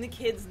celebrating the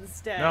kids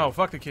instead. No,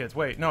 fuck the kids.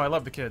 Wait, no, I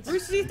love the kids.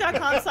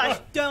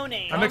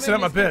 RoosterTeeth.com/donate. I'm mixing up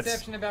my bits.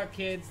 Misconception about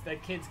kids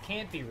that kids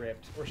can't be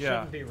ripped or Yeah.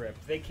 shouldn't be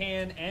ripped. They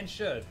can and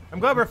should.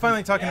 I'm glad we're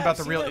finally talking Yeah, about I've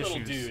the seen real that little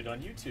issues. dude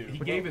on YouTube. He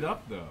gave it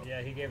up though.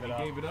 Yeah, he gave it He up.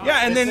 gave it up. Yeah,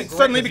 and then That's a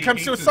suddenly great-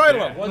 becomes he hates his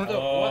suicidal. dad. What's the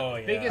Oh,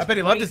 yeah. biggest I bet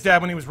he loved his waste-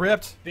 dad when he was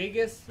ripped.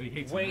 Biggest But he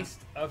hates him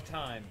waste of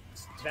time.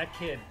 That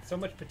kid, so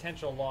much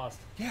potential lost.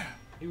 Yeah.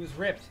 He was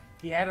ripped.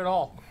 He had it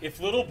all. If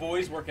little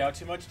boys work out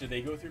too much, do they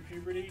go through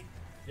puberty?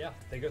 Yeah,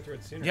 they go through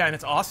it sooner. Yeah, and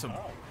it's awesome.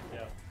 Oh, yeah.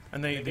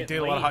 And they get date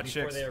a lot of laid hot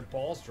before chicks. their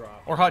balls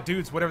drop. Or hot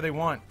dudes, whatever they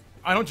want.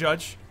 I don't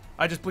judge.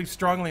 I just believe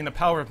strongly in the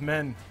power of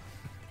men.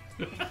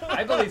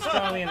 I believe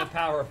strongly in the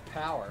power of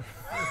power.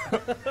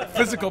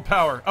 Physical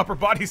power, upper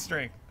body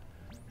strength.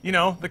 You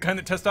know, the kind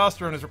that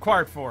testosterone is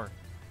required for.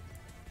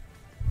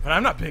 But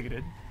I'm not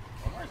bigoted.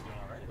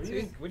 What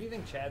do you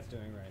think Chad's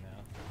doing right now?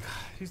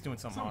 He's doing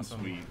something awesome.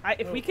 Sweet.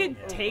 If we could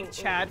take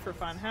Chad for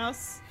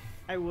Funhouse,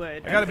 I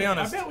would. I gotta be I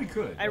honest. bet we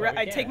could.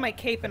 I'd take my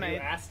cape and You I'd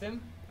asked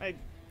him?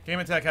 Game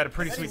Attack had a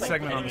pretty sweet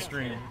segment on the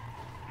stream.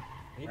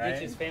 He Right?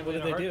 ditched his family What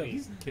in a did they do? heartbeat.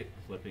 He's kit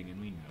flipping, and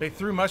we know. They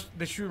threw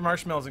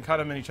marshmallows and caught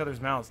them in each other's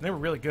mouths, and they were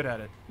really good at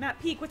it. Matt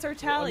Peak, what's our I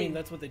tally? mean,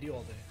 that's what they do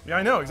all day. Yeah,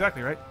 I know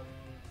exactly, right?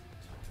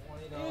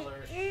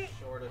 $20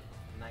 short of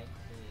 19.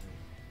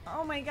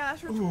 Oh my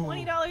gosh, we're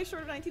 $20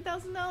 short of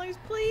 $19,000,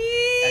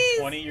 please.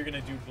 At 20, you're gonna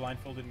do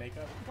blindfolded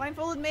makeup.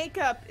 Blindfolded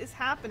makeup is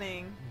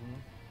happening.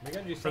 We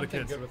gotta do For the something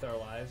kids. good with our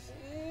lives.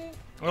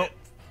 Oh,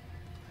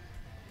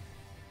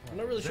 I'm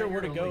not really Is sure that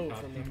where to your go only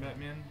from costume, there.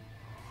 Batman?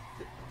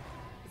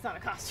 It's not a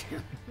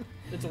costume.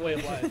 It's a way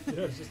of life.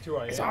 It's just who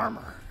I am.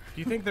 armor.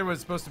 do you think there was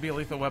supposed to be a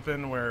Lethal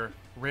Weapon where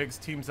Riggs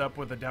teams up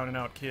with a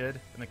down-and-out kid,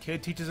 and the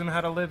kid teaches him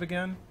how to live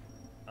again?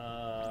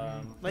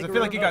 Um, 'Cause I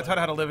feel like he got taught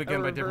how to live A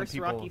again by different reverse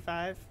people. Rocky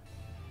 5.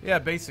 Yeah,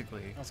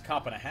 basically. That was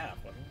Cop and a Half,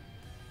 wasn't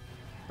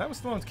it? That was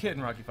Stallone's kid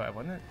in Rocky 5,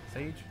 wasn't it?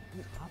 Sage?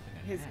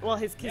 His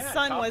Yeah,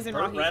 son was in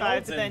Burt Rocky 5,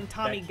 Reynolds but then and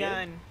Tommy that kid.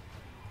 Gunn,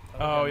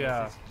 Oh,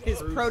 yeah.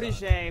 his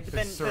protege, but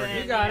then,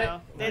 surrogate. you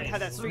know, they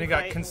had that And street he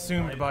got fight.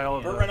 consumed by all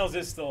of Burt them. Reynolds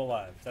is still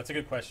alive. That's a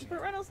good question.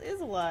 Burt Reynolds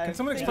is alive. Can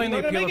someone Thank explain you.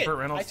 the Not gonna appeal of make Burt it.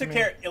 Reynolds I to took me?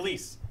 care.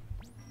 Elise.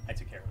 I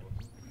took care of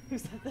it. Who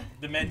said that?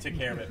 The men took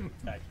care of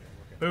it back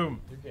here.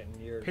 Boom. You're getting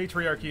your.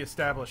 Patriarchy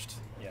established.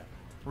 Yeah.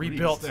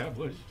 Rebuilt.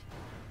 Established.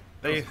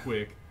 They, That was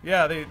quick.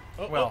 yeah, they.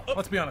 Oh, Well, oh, oh.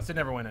 let's be honest, it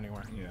never went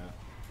anywhere. Yeah.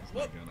 That's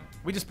not gonna.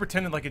 We just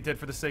pretended like it did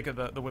for the sake of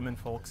the women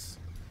folks.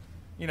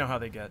 You know how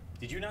they get.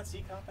 Did you not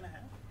see Cop and a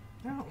Half?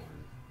 No.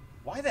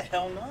 Why the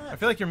hell not? I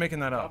feel like you're making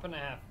that Top up. and a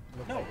half.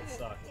 Looked No. like it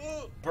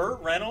sucked.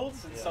 Burt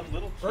Reynolds and some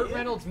little kid. Burt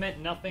Reynolds meant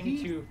nothing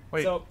to.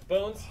 Wait. So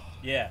Bones,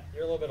 Yeah.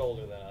 you're a little bit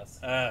older than us.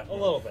 A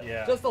little bit.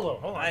 Yeah. Just a little.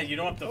 Hold on. You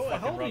don't have to Oh, how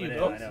fucking old are rub you, it in.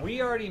 Bones? I know.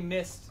 We already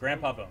missed.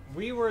 Grandpa Bone.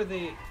 We were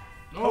the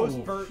Oh,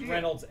 post Burt shit.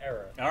 Reynolds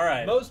era. All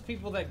right. Most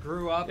people that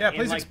grew up. Yeah, in,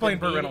 please like, explain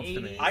the Burt Reynolds to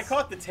me. mid-80s, I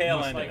caught the tail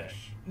Must end of like- it.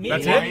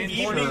 That's Morning- it?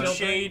 Evening Morning-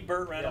 Shade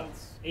Burt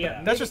Reynolds.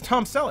 Yeah. That's just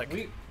Tom Selleck.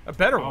 We- A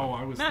better Oh,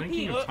 one. I was Matt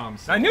thinking Pete. of Tom.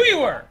 I knew you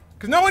were.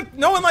 Because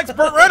no one likes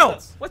Burt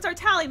Reynolds. What's our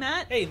tally,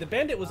 Matt? Hey, The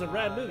Bandit was a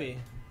rad movie.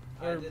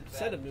 I Or did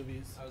set that. of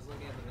movies. I was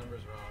looking at the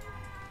numbers wrong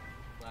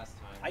last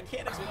time. I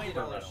can't explain $50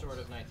 Burt Reynolds. short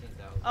of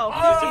 19,000. Oh,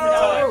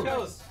 Oh!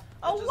 $15.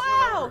 Oh, Just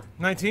wow! whatever.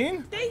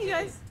 19? Thank you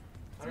guys.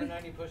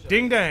 190 push-ups.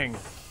 Ding dang.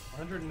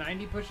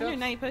 190 push-ups.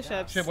 190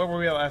 push-ups. Shit, what were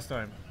we at last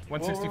time?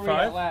 What were we at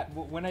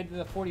 165? when I did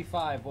the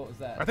 45, what was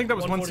that? I think that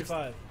was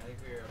 165. 145. I think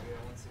we were at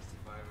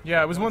 165.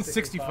 Yeah, it was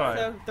 165.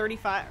 So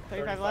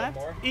 35 left.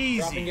 more? Easy.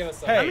 Drop and give us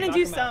some. Hey. I'm gonna Knock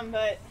do 'em out. some,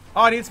 but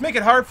Audience, make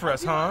it hard for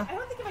us, huh? I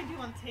don't think if I do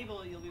on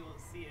table, you'll be able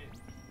to see it.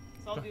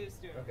 So I'll do this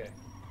too. Okay.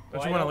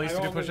 Don't you want Elise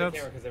to do push-ups?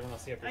 Because everyone will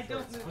see it for I sure.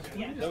 don't move.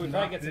 Yeah. Though we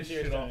probably get some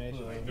serious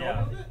donations.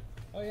 Yeah.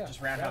 Oh yeah.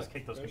 Just roundhouse Right.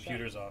 kick those Go shot.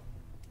 computers off.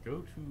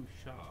 Go to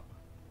shop.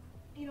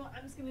 You know,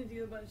 I'm just gonna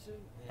do a bunch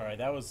of. All right,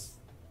 that was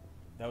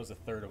a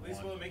third of At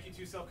least will one. it make you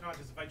too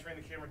self-conscious if I train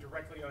the camera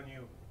directly on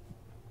you?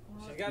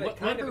 She's got it Let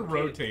kind her of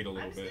rotate a I'm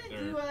little just bit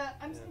gonna do there.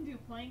 I'm just gonna do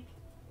plank.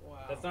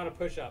 Wow. That's not a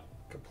push-up.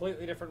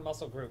 Completely different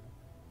muscle group.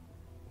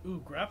 Ooh,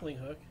 grappling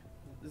hook.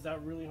 Is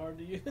that really hard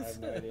to use? I have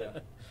no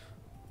idea.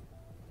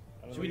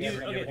 I don't Should we think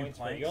do- ever get okay. points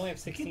for it. You only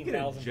have You can get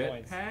a 16,000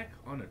 points. jetpack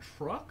on a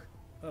truck?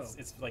 Oh.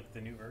 It's like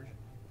the new version.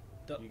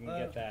 You can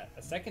get that.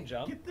 A second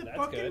jump. Get the That's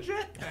fucking good.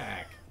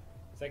 jetpack.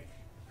 Sec-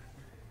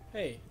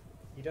 Hey,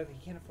 he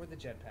can't afford the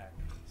jetpack.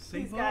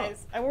 Please, Save up.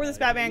 guys, I wore this You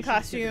Batman should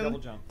take a double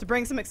costume jump. to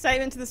bring some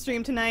excitement to the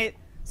stream tonight.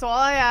 So all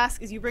I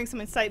ask is you bring some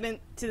excitement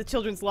to the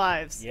children's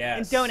lives. Yes.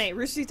 And donate.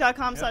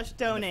 Roosterteeth.com In the form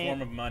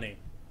 /donate. of money.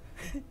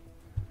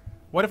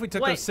 What if we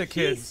took What those sick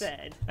he kids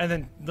said. and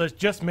then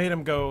just made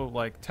them go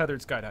like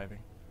tethered skydiving?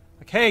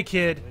 Like, hey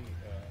kid,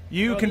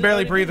 you Well, can you barely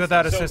already breathe did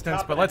without so assistance,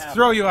 cop but and a let's half,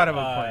 throw you out of a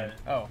uh, plane.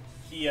 Oh,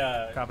 He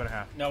cop and a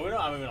half. No, we don't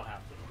have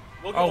to.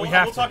 We'll, Oh, we'll, we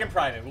have we'll to. talk in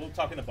private. We'll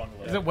talk in the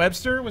bungalow. Is it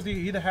Webster? Was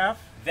he the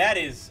half? That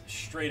is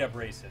straight up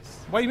racist.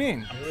 What do you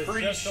mean? It was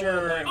Pretty just a little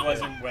sure black it kid.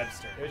 wasn't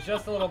Webster. It was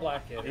just a little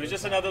black kid. It was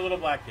just another little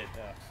black kid.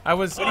 I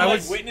was. But he I like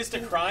was. witnessed a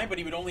crime, but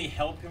he would only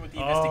help him with the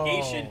Oh.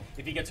 investigation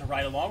if he gets to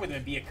ride along with him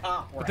and be a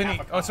cop or But then half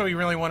he. a cop. Oh, so he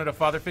really wanted a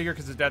father figure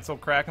because his dad sold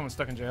crack and was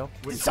stuck in jail.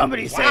 did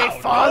somebody Wow, say no,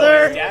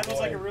 father? his dad was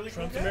like a really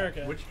cool Trump's guy.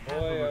 America. Which half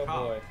Boy, of a oh cop?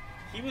 boy.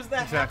 He was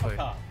that Exactly. half a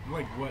cop.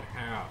 Like what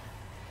half?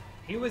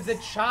 He was a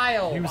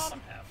child. He was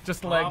Bottom half.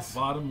 just Top, legs.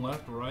 bottom,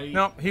 left, right?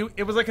 No, he.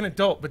 It was like an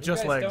adult, but You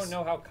just guys legs. don't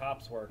know how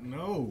cops work.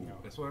 No,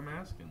 that's what I'm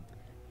asking.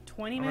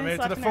 20 I'm gonna minutes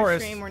make it to left the in our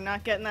forest. stream. We're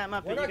not getting that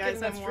Muppet, We're you not guys.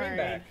 getting that I'm stream worried.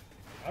 back.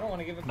 I don't want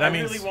to give it That back. I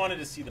means- really wanted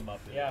to see the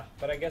Muppet. Yeah,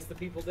 but I guess the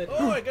people did.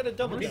 Oh, I got a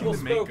double Where's People the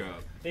jump. spoke.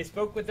 makeup? They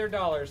spoke with their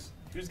dollars.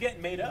 He was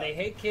getting made up. They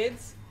hate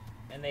kids,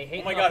 and they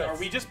hate. Oh my god, Muppets. are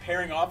we just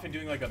pairing off and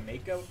doing like a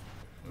makeup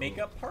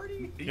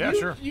party? Yeah, you,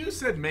 sure. You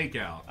said make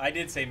out. I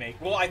did say make.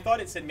 Well, I thought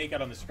it said make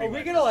out on the Are screen. we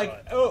when I gonna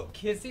first like saw it.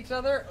 kiss each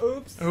other?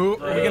 Oops. Ooh,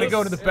 are we gonna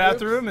go to the Oops.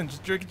 bathroom and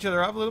just jerk each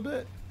other off a little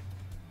bit?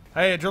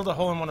 Hey, I drilled a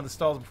hole in one of the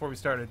stalls before we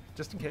started,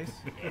 just in case.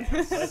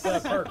 That's a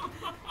perk.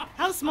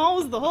 How small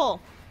was the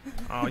hole?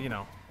 Oh, you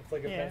know. It's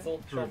like a Yeah.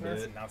 pencil For a sharpener.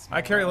 bit. Not small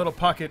I carry a enough. little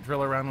pocket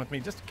drill around with me,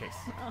 just in case.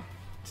 Just in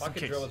Pocket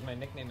case. drill was my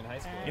nickname in high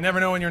school. You never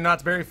know when you're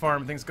Knott's Berry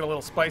Farm, things get a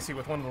little spicy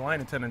with one of the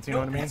line attendants, you know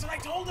what I mean? That's what I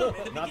told him.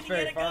 In the Not beginning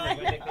very of the farm was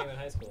my guy. nickname in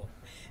high school.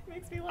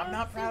 Makes me laugh. I'm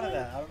not proud of so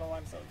that. I don't know why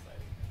I'm so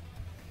excited.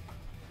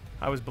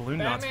 I was Balloon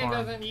Knott's Batman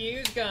farm. doesn't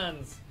use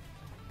guns.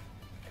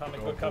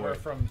 Comic Oh, book cover boy.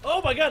 from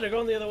Oh my god, they're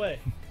going the other way.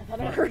 I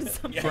thought I heard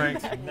something.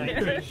 Frank. back there.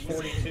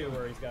 1942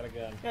 where he's got a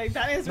gun. Like,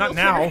 Batman's Not real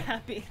now. trigger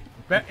happy.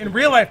 In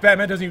real life,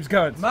 Batman doesn't use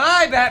guns.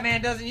 My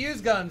Batman doesn't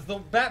use guns. The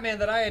Batman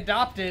that I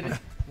adopted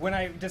when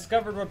I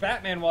discovered what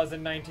Batman was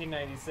in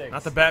 1996.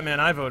 Not the Batman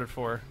I voted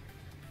for.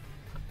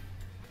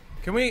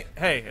 Can we?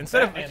 Hey,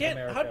 instead of I Batman's can't.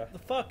 How America. the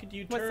fuck did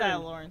you turn? What's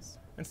that, Lawrence?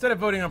 instead of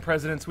voting on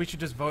presidents, we should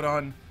just vote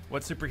on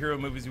what superhero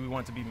movies we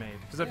want to be made.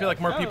 Because I feel like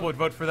more people would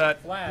vote for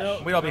that. Flash.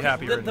 No. We'd all be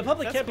happier. The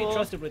public That's can't cool. be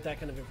trusted with that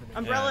kind of information.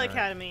 Umbrella right.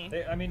 Academy.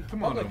 I mean,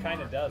 Come on, public Omar.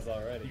 kind of does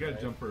already. You gotta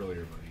right? jump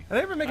earlier, buddy. Are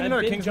they ever making I've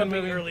another been Kingsman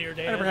jumping movie? earlier,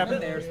 That never Dan.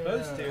 happened. They're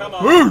supposed to. Come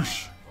on.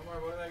 Whoosh!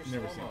 Omar, what did I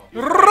Never seen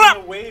it.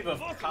 The wave of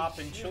cop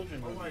and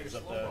children movies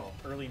of the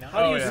early 90s.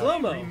 How do you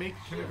slow-mo? Remake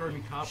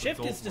Kindergarten Cop. Shift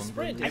adult is to on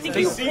sprint. Blu-ray. I think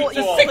The you sequel.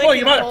 click Sequel,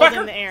 you and hold motherfucker!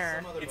 in the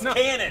air. It's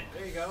canon.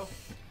 There you go.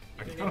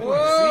 I kind of want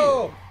to see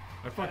Whoa!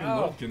 it. I fucking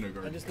Ow. love I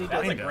Kindergarten. just need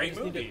That's to, a great I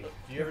just need to- movie.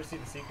 Do you ever see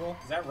the sequel?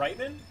 Is that right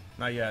then?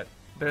 Not yet.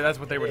 That's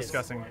what they were It is.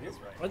 discussing. It is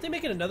right. Aren't they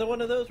making another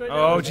one of those right now?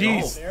 Oh, Or-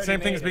 jeez. They already Same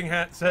thing made is being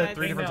it. said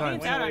 3 different It's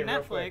times. out on Wait,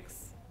 real quick. Netflix.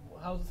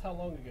 How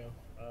long ago?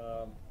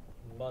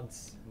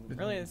 Months.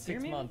 Earlier this year,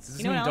 6 maybe? months. Does You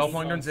this know mean what Dolph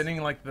else? Lundgren's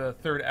ending like the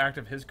 3rd act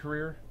of his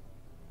career?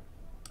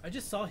 I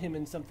just saw him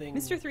in something.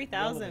 Mr.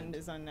 3000 relevant.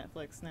 is on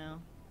Netflix now.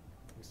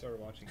 We started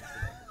watching it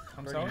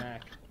I'm today. sorry? Bernie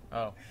Mac.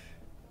 Oh.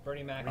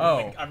 Bernie Mac.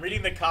 Oh. I'm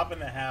reading the Cop in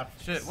the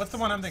Half. Shit, what's the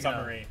one I'm thinking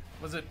summary.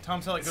 of? Was it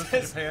Tom Selleck It Goes to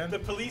says Japan? the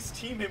police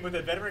team him with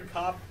a veteran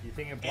cop You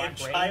thinking of and Black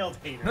Rain? child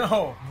hater.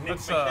 No, Nick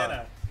that's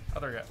McKenna.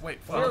 other guy.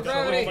 Wait, Zero fuck.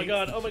 Gravity. Oh my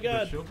god! Oh my The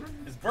god!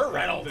 children? It's Burt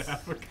Reynolds. The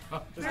Africa.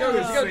 Let's go,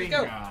 let's go, let's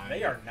go.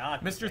 They are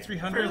not. Mr. the same.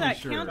 300. Look at that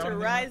sure. counter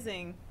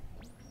rising.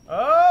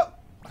 Oh!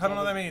 I don't know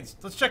what that means.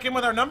 Let's check in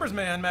with our numbers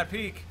man, Matt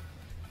Peak.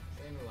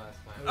 Same as last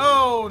time.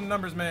 Oh,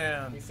 numbers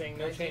man. He's saying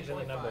no change in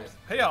the numbers.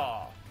 Hey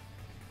y'all.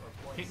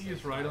 Can't you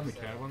just ride on the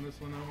cab on this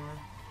one, Omar?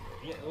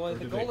 Yeah, well, Or the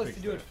did goal they is fix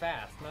to do it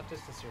that? fast, not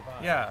just to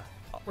survive. Yeah.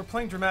 We're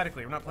playing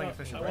dramatically. We're not playing I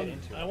efficiently. Right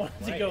wanted, into I it.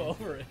 wanted to Right go into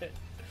over it.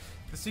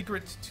 The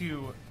secret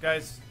to,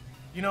 guys,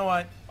 you know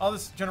what? All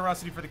this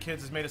generosity for the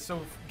kids has made us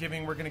so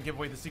giving. We're going to give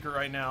away the secret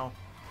right now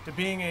to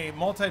being a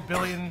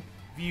multi-billion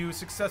view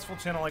successful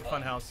channel like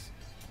Funhaus.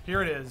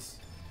 Here it is.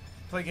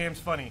 Play games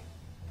funny.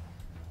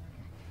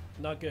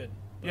 Not good.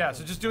 Yeah,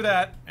 so just do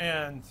that,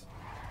 and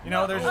you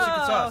know, there's your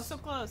secret Oh, sauce. so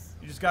close.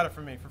 You just got it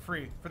from me for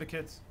free for the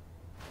kids.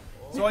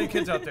 So all you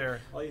kids out there,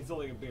 He's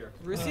holding a beer.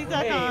 Hey,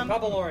 Rooster.com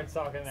Papa Lawrence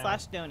talking now.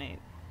 /donate.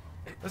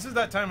 this is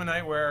that time of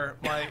night where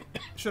my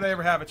should I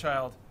ever have a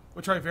child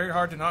would try very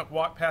hard to not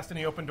walk past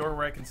any open door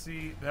where I can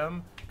see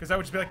them, because I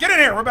would just be like, get in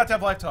here, we're about to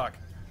have live talk,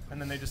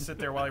 and then they just sit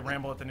there while I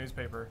ramble at the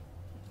newspaper.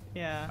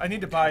 Yeah. I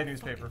need to buy a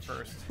newspaper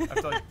first. I have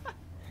to like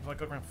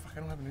look around. Fuck, I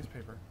don't have a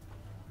newspaper.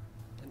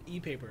 An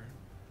e-paper.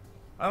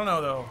 I don't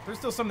know though. There's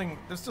still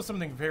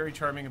something very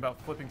charming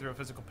about flipping through a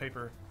physical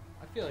paper.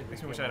 I feel like we Makes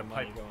me can wish get I had more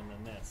a money pipe. going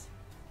than this.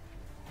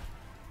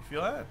 You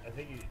feel that? I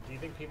think. Do you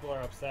think people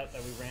are upset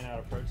that we ran out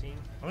of protein?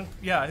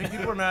 Yeah, I think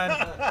people are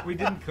mad. We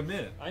didn't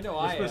commit. I know We're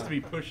I supposed am. to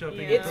be push-upping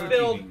Yeah. and It's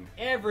filled proteining.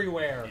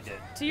 everywhere.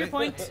 To your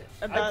point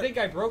I about think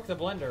I broke the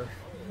blender.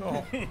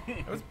 Oh.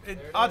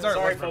 Odds are it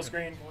Sorry, was full broken.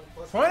 screen.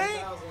 20?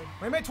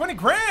 We made 20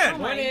 grand! oh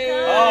my 20.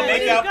 god, Oh, you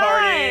make-out guys.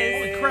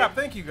 party. Holy crap,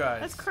 thank you guys.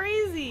 That's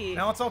crazy.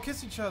 Now let's all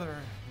kiss each other.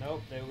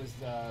 Nope, it was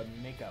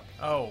makeup.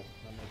 Oh,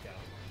 Not makeup.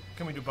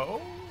 can we do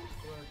both?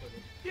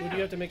 Who do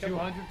you have to make up?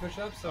 200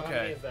 push-ups. So how Okay.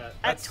 many is that?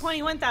 At that's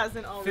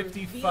 21,000, I'll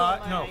 55,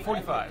 reveal no, my-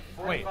 45.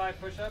 Wait,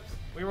 45 push-ups.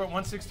 we were at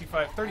 165,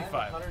 I have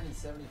 35.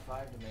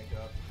 175 to make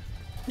up.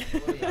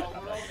 What do you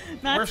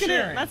have? Matt's We're gonna,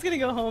 sharing. Matt's gonna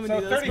go home and So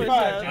do those 35,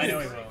 push-ups. I know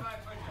he will.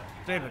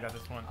 David got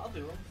this one. I'll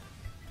do them.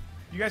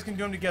 You guys can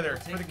do them together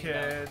for the Take me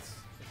about kids.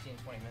 15,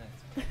 20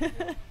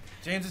 minutes.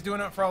 James is doing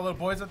it for our little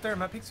boys up there.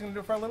 Matt Peak's going to do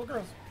it for our little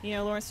girls. You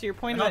know, Lawrence, to your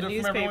point And I'll about do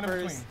it from everyone in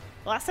newspapers, between.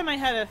 last time I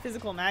had a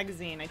physical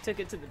magazine, I took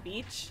it to the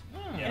beach,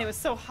 Hmm. and it was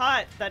so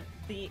hot that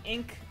the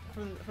ink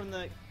from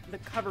the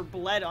cover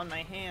bled on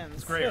my hands.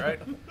 It's great, right?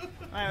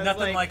 I was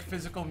Nothing like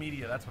physical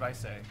media, that's what I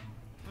say.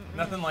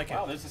 Nothing like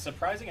Wow, it. there's a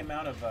surprising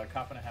amount of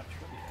Cop and a Half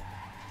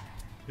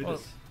trivia.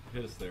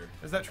 Hit us there.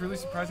 Is that truly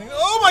surprising?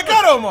 Oh my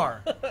god,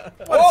 Omar!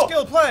 What a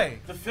skill play!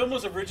 The film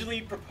was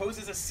originally proposed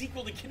as a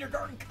sequel to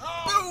Kindergarten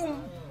Cop.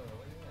 Boom!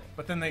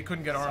 But then they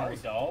couldn't get Sorry,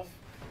 Arnold. Dolph.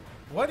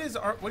 What do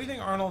you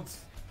think Arnold's...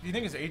 Do you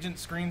think his agent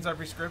screens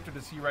every script, or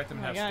does he write them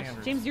Oh and my have gosh,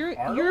 standards? James, you're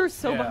Arnold?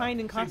 so Yeah. behind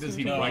in See, costume does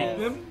he changes. write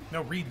them?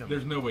 No, read them.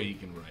 There's no way he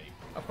can write.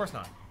 Of course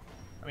not.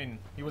 I mean,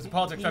 he was a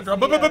politics he's actor.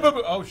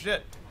 the, Oh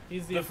shit!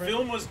 He's The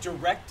film was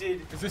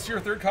directed Is this your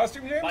third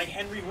costume, James? by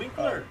Henry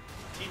Winkler,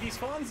 TV's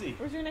Fonzie.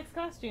 Where's your next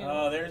costume?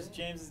 Oh, there's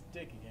James's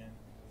dick again.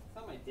 It's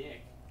not my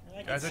dick.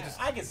 Guys,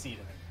 I can see it.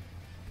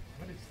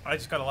 I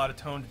just got a lot of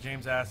tone to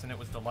James' ass, and it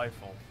was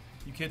delightful.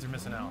 You kids are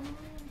missing out.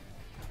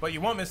 But you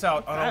won't miss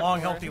out on a That long,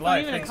 for? healthy It's not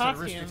life even a thanks to the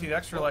costume. Rooster Teeth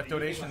Extra Life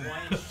donation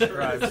This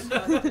drives.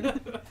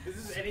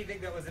 is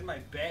anything that was in my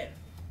bed.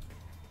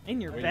 In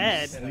your Wait,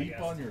 bed. you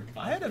sleep on your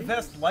I had a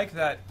vest like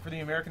that for the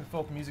American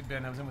folk music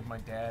band I was in with my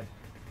dad.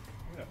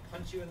 I'm gonna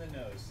punch you in the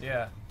nose.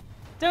 Yeah.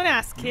 Don't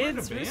ask, You were in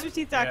a kids. band?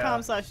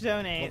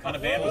 Roosterteeth.com/donate. What kind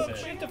of band was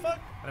it? What the fuck?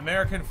 An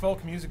American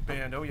folk music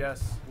band, oh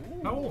yes.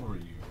 How old were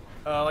you?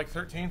 Like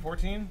 13,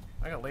 14?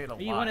 I got laid a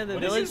Are you lot. one of the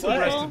What does village he play?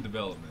 people? Arrested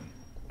Development.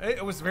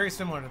 It was very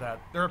similar to that.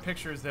 There are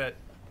pictures that,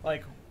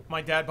 like,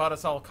 my dad bought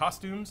us all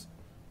costumes,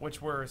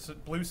 which were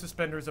blue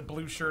suspenders, a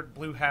blue shirt,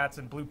 blue hats,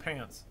 and blue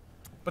pants.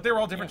 But they were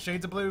all different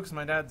shades of blue because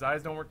my dad's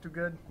eyes don't work too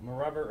good. I'm a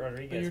Robert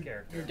Rodriguez Your,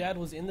 character. your dad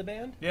was in the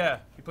band? Yeah,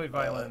 he played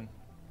violin.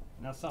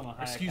 Now Salma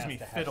Hayek Excuse has me,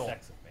 to have fiddle.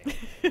 sex with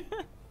me.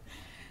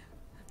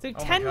 So Oh my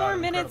 10 God, more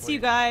I'm minutes, incredibly you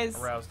guys.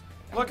 Aroused.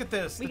 Look at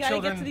this. We the gotta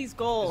children. get to these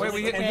goals. Wait,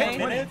 we hit okay? 20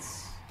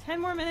 minutes? 10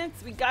 more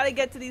minutes. We gotta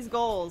get to these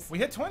goals. We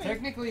hit 20.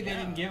 Technically, they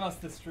didn't give us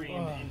the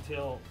stream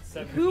until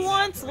 7. Who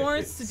wants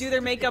Lawrence to do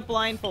their makeup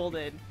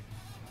blindfolded?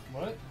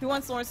 What? Who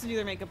wants Lawrence to do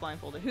their makeup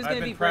blindfolded? Who's I've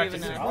gonna been be brave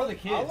practicing. enough? For the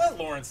kids. I'll let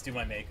Lawrence do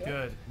my makeup.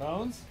 Good.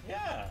 Bones?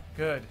 Yeah,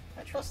 Good.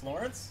 I trust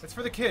Lawrence. It's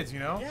for the kids, you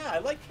know? Yeah, I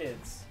like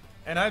kids.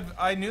 And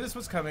I knew this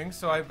was coming,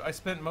 so I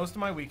spent most of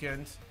my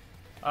weekend.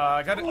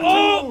 I got it.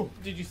 Oh!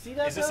 Did you see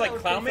that? Is this though? like That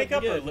was clown pretty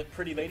makeup fucking or good.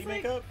 pretty lady It's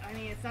like- makeup? I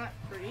mean, it's not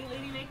pretty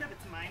lady makeup.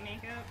 It's my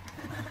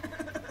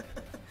makeup.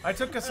 I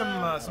took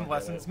some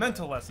lessons,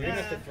 mental lessons. You're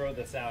gonna have to throw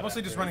this out.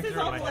 Mostly just after. running This is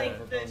through it all in my like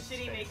head. the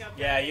shitty makeup.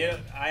 Yeah,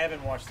 I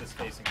haven't watched this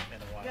face in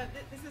a while. Yeah,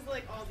 this is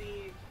like all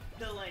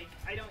the like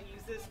I don't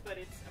use this, but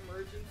it's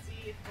emergency.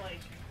 If like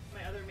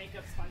my other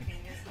makeup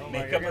spontaneously. Oh,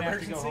 Makeup you're gonna have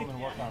to emergency? go home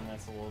and work on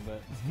this a little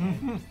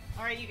bit.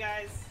 All right, you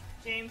guys.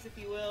 James, if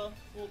you will,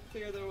 we'll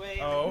clear their way.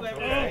 Oh, Whoever's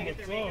okay. gonna get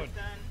their makeup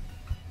done.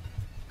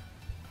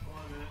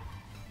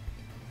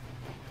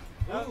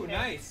 Ooh, Okay.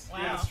 nice. Wow.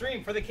 Yeah, the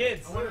stream for the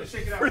kids. I wanted to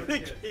shake it out For for the the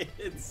kids.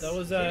 kids. That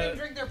was You didn't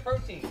drink their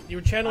protein. you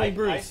were channeling I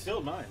Bruce.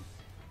 spilled mine.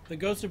 The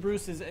ghost of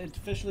Bruce is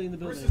officially in the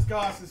building. Bruce's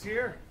Goss is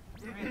here.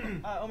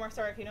 Omar,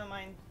 sorry if you don't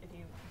mind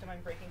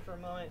breaking for a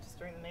moment just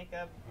during the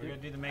makeup. We're gonna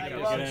do the I'd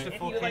makeup. love gonna- if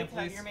you would like to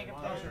have your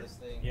makeup done.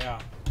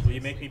 Yeah. Will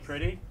you make me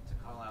pretty?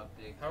 Call out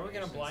big How are we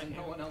gonna donations. blind?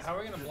 No one else How are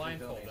we gonna should be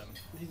blindfold donating.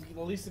 them? He's,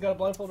 Elisa's got a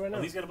blindfold right now.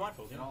 Oh, he's got a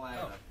blindfold. It Yeah. all added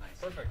up nice.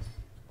 Perfect.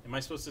 Am I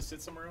supposed to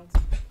sit somewhere else?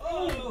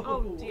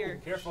 Oh dear.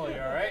 Careful, you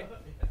all right?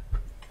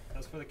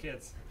 That's for the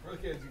kids. For the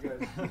kids, you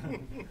guys.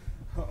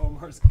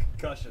 Omar's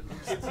concussion.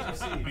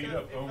 Beat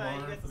up If, Omar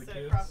you guys for the sit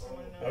kids. across from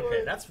one another.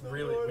 Okay, that's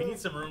really. We need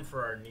some room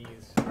for our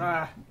knees.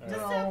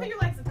 Just put your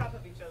legs on top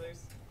of each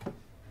other's.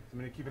 I'm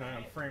gonna keep an eye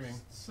on framing.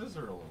 Scissor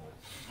a little.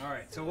 All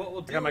right. So what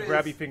we'll do I got my is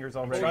grabby fingers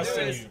all ready. Trust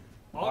in is- you.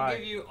 I'll Why?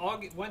 give you.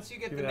 Once you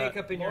get Give the me that.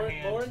 makeup in your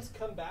hand. Lawrence,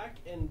 come back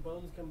and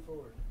Bones come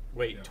forward.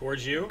 Wait,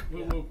 towards you?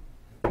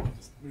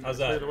 How's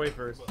Clear that? the way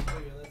first. Okay,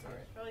 that's all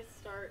right. Probably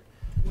start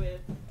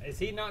with. Is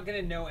he not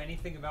gonna know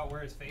anything about where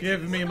his face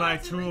Give is? me my Someone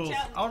else will reach tools.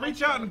 out and I'll touch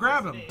reach out and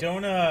grab them.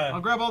 Don't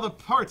I'll grab all the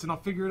parts and I'll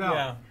figure it out.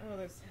 Yeah. Oh,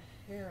 there's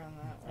hair on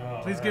that one.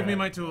 Oh, Please give me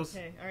my tools.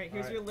 Okay, alright,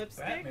 here's your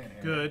lipstick. Batman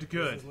hair. Good, This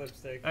good. is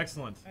lipstick.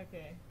 Excellent.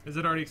 Okay. Is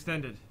it already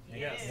extended?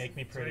 Yes. Make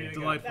me pretty. There you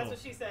go. Delightful. That's what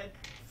she said.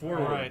 All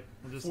right.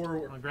 We'll just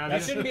Forward. I'll grab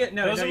That you. Shouldn't be.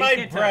 No, Those no, are you my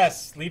can't touch.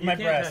 breasts. Leave You my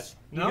can't breasts. touch.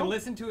 You No? can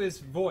listen to his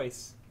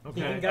voice. He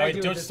Okay. can All guide right, you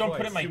with his just don't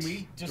put it in my.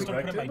 voice. Just don't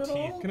put it in my correct him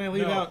at teeth. all? Can I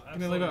leave No, out?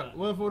 Can I leave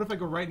absolutely out? What if I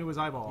go right into his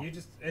eyeball? You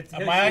just. It's,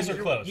 My eyes you are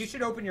should- closed. You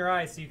should open your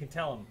eyes so you can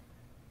tell him.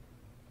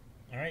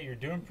 All right, you're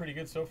doing pretty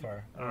good so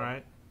far. All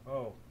right.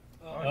 Oh.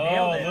 Oh,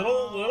 nailed it.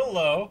 little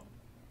low.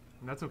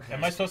 That's okay.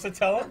 Am I supposed to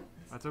tell him?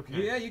 That's okay.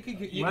 Yeah, you can.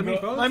 You Let can me-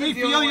 Bones let me is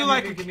the feel only you one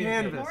like who a can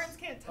communicate. canvas. Lawrence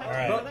can't touch All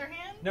right. the other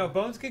hand? No,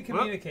 Bones can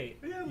communicate.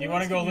 You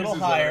want to go a little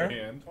Uses our higher?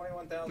 hand.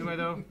 21,000. Do I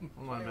though?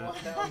 Hold on a minute.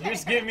 21,000.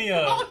 Just give me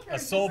a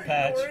soul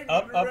patch.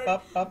 Up, up,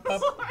 up, up,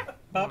 up,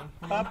 up,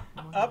 up,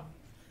 up.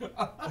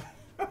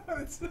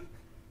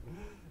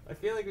 I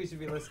feel like we should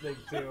be listening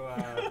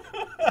to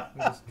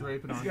Just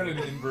drape it He's on. got an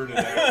inverted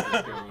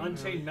axis going.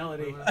 Unchained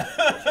Melody.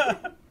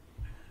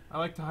 I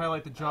like to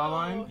highlight the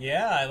jawline.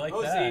 Yeah, I like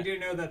Oh, so you that. do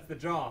know that's the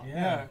jaw.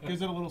 Yeah,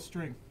 gives it a little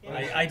strength.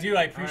 I do. I All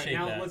right, appreciate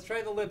now that. let's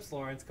try the lips,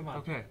 Lawrence. Come on.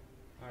 Okay.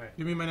 All right.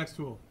 Give me my next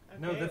tool.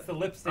 No, Okay. that's the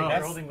lipstick. Oh, You're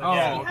that's- holding the oh,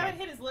 yeah. You okay. haven't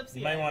hit his lips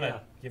You yet. might want to Yeah.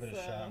 give it a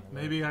So- shot.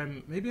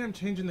 Maybe I'm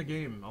changing the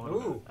game a little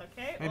bit. Ooh.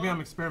 Okay. Maybe well,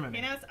 I'm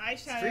experimenting. okay, now it's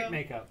eyeshadow. Street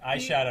makeup.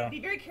 Eyeshadow. Be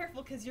very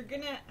careful because you're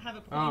gonna have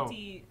a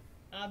pointy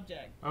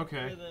object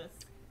Okay. for this.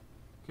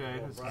 Okay.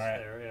 Little This is brush Alright.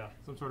 there, yeah.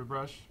 some sort of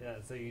brush. Yeah,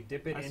 so you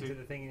dip it I into see.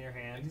 the thing in your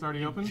hand. It's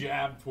already open.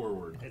 Jab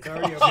forward. It's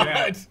already open.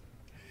 God.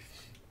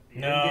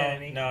 You didn't get No,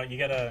 any. no, you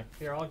gotta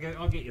Here, I'll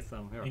get you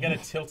some. Here. you gotta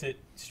tilt it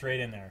straight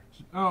in there.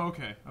 Oh,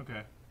 okay.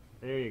 Okay.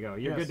 There you go.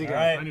 You're Yes, good to go.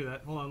 Alright. I knew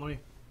that. Hold on. Let me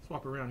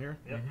swap around here.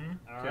 Yep. Mhm.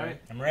 All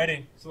right. I'm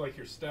ready. So like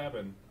you're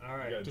stabbing. All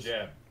right. You got Just-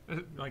 jab.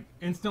 Like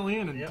instantly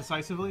and Yep.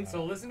 decisively.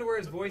 So listen to where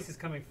his voice is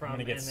coming from. I'm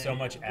gonna get and so then-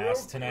 much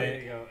ass There you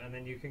tonight. go, and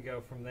then you can go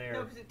from there.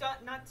 No, because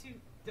not too.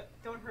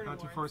 Don't hurt him. Not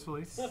too Lawrence.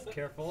 forcefully.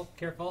 Careful,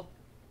 careful.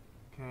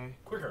 Okay.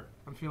 Quicker.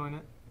 I'm feeling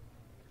it.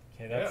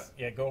 Okay, that's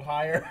yeah. Go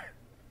higher.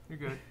 You're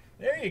good.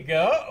 There you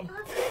go.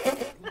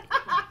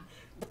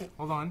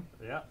 Hold on.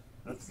 Yeah,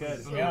 that's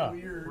good. Yeah.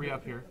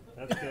 Re-up here.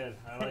 That's good.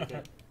 I like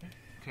it.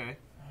 Okay.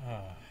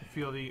 Ah,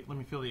 Let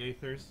me feel the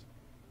aethers.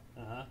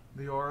 Uh huh.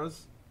 The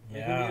auras.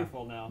 Make it yeah.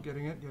 beautiful now.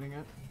 Getting it.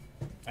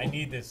 I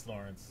need this,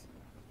 Lawrence.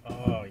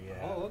 Oh yeah.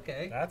 Oh,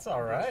 okay. That's all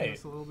Brushing right.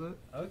 this a little bit.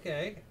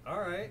 Okay. All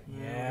right.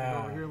 And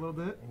Yeah. Over here a little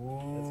bit.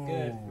 Ooh.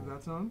 good. Give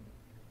that some.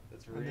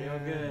 That's And real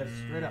then good.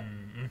 Straight up.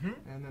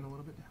 Mm-hmm. And then a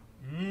little bit down.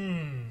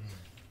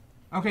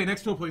 Mm. Okay,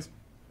 next tool, please.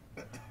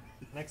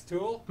 Next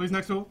tool. Please,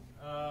 next tool.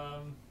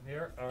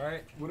 Here. All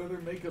right. What other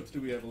makeups do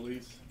we have,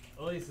 Elise?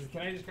 Elise,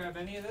 can I just grab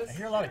any of I this?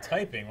 hear a lot of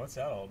typing. What's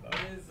that all about?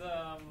 What is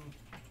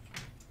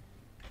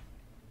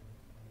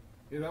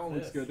Yeah, that one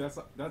looks This.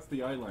 good. That's the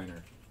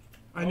eyeliner.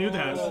 I knew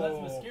that. Oh,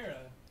 that's mascara.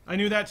 I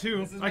knew that too.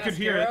 This is I could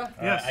hear it. mascara?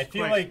 Yes. I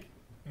feel quite. like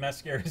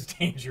mascara is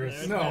dangerous.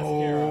 There's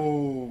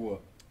No.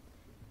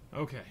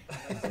 Okay.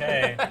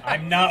 Okay,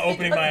 I'm not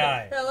opening my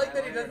eye. I like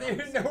that he doesn't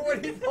even know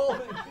what he's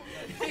holding.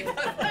 He's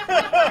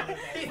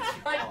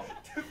trying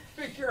to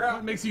figure out.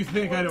 What makes you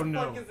think I don't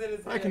What know? the fuck is in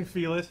his I can hand?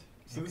 feel it.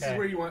 So this Okay. is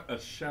where you want a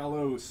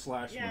shallow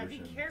slash Yeah, be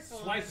motion. careful.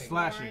 Swiping.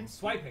 Lauren.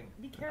 Swiping.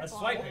 Be careful.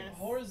 swiping. Lawrence.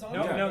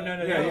 Horizontal. No, no, no,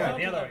 no, Yeah, no, yeah.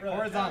 the other way. Oh,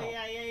 Horizontal.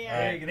 yeah, yeah, yeah.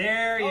 There you go.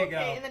 There you Okay, go.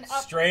 and then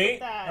up Straight. with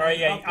that. All right,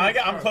 yeah. Upward I'm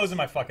strokes. closing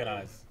my fucking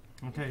eyes.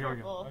 Okay, here we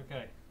go. Careful.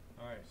 Okay.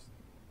 All right.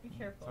 Be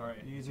careful. Sorry.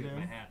 Ease Use it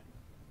my in. hat.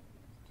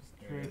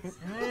 Drape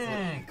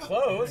it.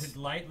 Close.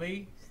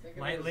 Lightly.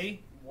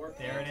 Lightly.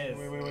 There it is.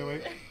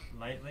 Wait.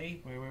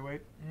 Lightly.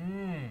 Wait.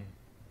 Mmm.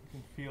 I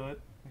can feel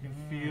it. I can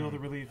feel the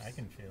relief. I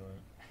can feel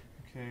it.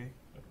 Okay.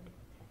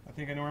 I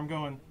think I know where I'm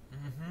going.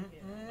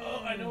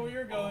 Oh, I know where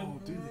you're going.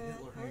 Oh, dude, the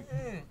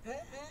Hitler.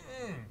 Let's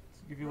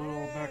give you a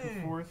little back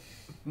and forth.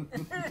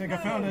 I think I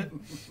found it.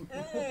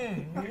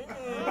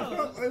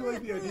 I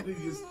like the idea that he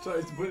just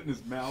tries to put it in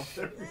his mouth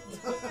every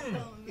time.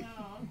 Oh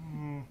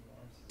no.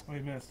 Oh, I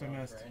missed.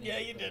 Yeah,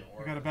 you did.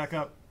 I gotta back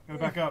up.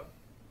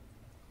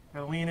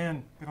 Gotta lean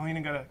in.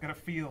 Gotta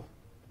feel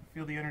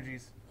the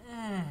energies.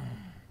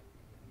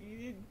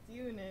 You're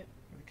doing it.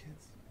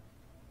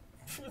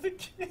 For the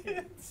kids. For the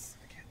kids.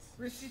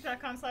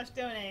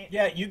 Rooster.com/donate.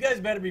 Yeah, you guys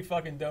better be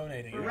fucking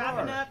donating. We're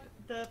wrapping up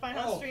the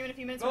Funhaus stream in a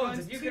few minutes. We're Bones,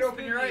 going if you too could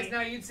open your spooky. eyes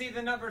now, you'd see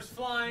the numbers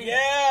flying.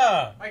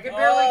 Yeah. I can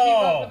barely keep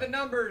up with the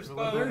numbers, There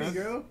Bones.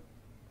 you go.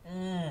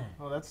 Mm.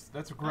 Oh, that's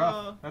gruff.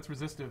 Oh. That's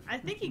resistive. I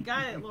think you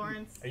got it,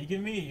 Lawrence. Are you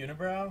giving me a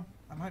unibrow?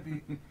 I might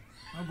be.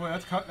 Oh boy,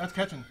 that's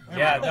catching. There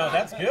Yeah, we go. no,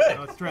 that's good.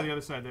 Let's try the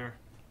other side there.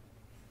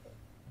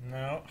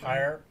 No,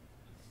 higher.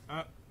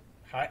 Uh,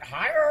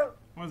 Higher.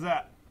 what was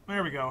that?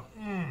 There we go.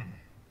 Mm.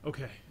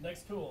 Okay.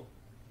 Next tool.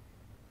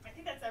 I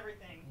think that's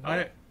everything.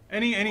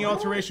 Any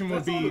alteration would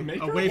That's all be the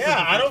makeup? away from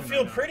Yeah, I don't perfection feel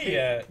right now. pretty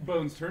yet.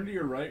 Bones, turn to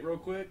your right real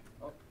quick.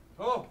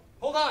 Oh,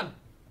 hold on.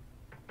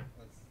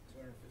 That's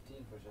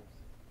 215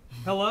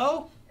 push-ups.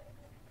 Hello?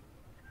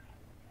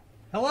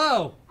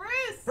 Hello?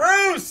 Bruce!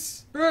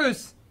 Bruce.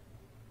 Bruce!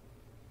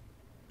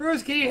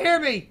 Bruce, can you hear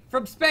me?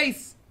 From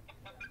space!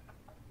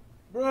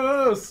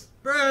 Bruce!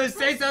 Bruce,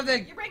 say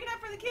something! You're breaking up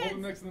for the Hold kids.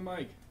 him next to the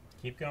mic.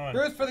 Keep going.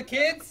 Bruce, for the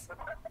kids?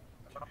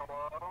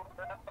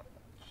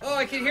 Oh,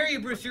 I can hear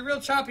you, Bruce. You're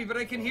real choppy, but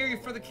I can hear you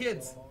for the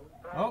kids.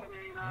 Oh.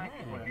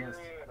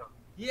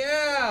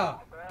 Yeah!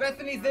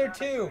 Bethany's there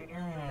too.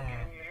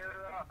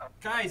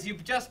 Guys, you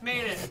just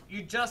made it.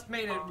 You just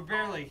made it,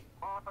 barely.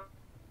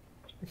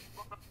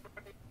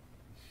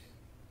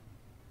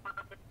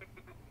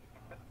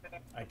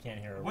 I can't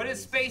hear it. What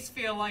does space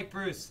feel like,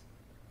 Bruce?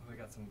 Oh, I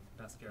got some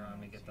mascara on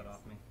me. Get that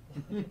off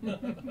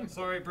me.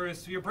 Sorry,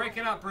 Bruce. You're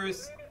breaking up,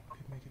 Bruce.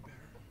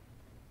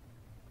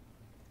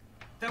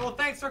 Well,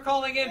 thanks for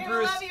calling in, We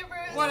Bruce. love you,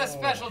 Bruce. What a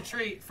special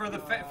treat for the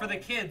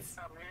kids.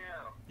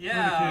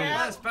 Yeah,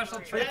 what a special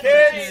treat for kids.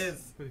 the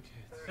kids. For the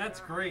kids. That's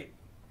great.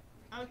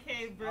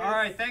 Okay, Bruce. All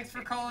right, thanks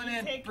for calling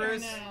in, Take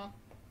Bruce. care now.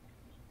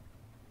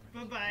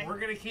 Bye-bye. We're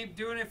gonna keep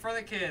doing it for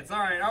the kids. All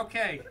right,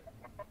 okay.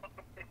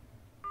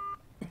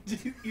 You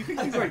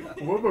think he's like,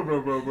 whoa, whoa,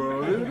 whoa, whoa,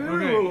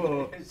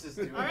 whoa. It's just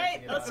doing All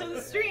right, it, let's show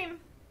the stream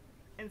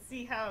and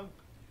see how.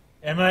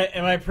 Am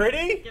I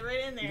pretty? Get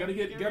right in there. You gotta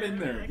get right in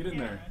there. the Get in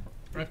there.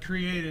 I've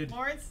created.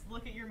 Lawrence,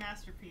 look at your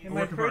masterpiece. Am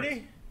I Work of art.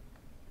 pretty?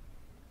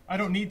 I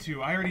don't need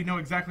to. I already know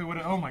exactly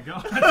what. Oh my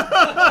god.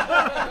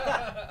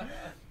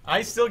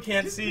 I still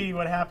can't see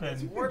what happened.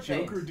 Did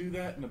Joker do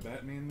that in a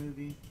Batman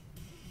movie?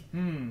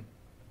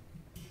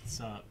 What's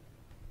up?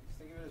 Just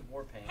think of it as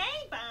war paint.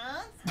 Hey,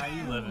 Bones. How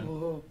you living?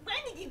 When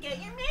did you get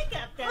your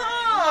makeup done?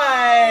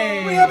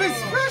 Hi. We have a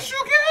special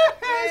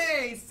guest.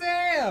 Hey,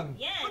 Sam.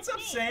 Yeah, What's it's up,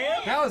 me.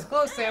 Sam? That was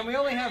close, Sam. We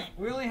only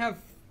have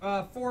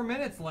 4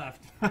 minutes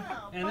left,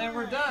 Oh, and then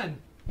we're fun. done.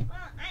 Well,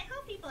 I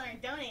hope people are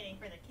donating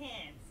for the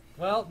kids.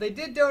 Well, they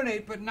did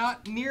donate, but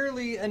not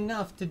nearly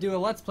enough to do a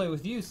Let's Play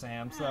with you,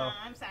 Sam. So, Oh,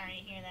 I'm sorry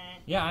to hear that.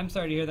 yeah, I'm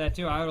sorry to hear that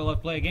too. I would have loved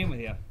to play a game with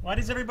you. Why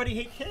does everybody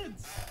hate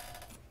kids?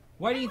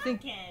 Why do I you love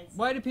think? kids.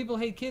 Why do people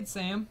hate kids,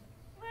 Sam?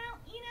 Well,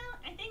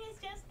 I think it's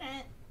just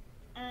that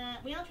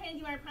we all try to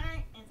do our part,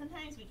 and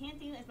sometimes we can't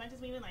do as much as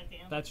we would like to.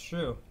 That's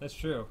true. That's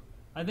true.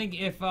 I think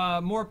if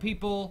more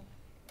people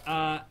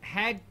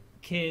had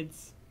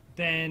kids,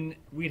 then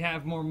we'd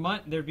have more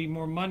money. There'd be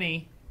more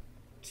money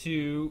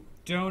to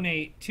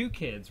donate to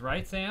kids,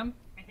 right, Sam?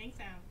 I think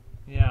so.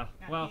 Yeah.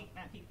 Not Well,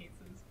 not pink pizzas.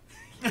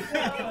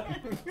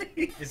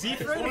 Is he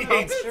Just friendly? wanna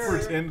make sure-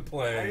 Pretend I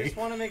play. just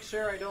want to make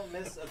sure I don't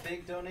miss a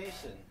big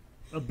donation.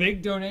 a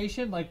big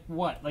donation, like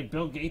what? Like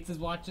Bill Gates is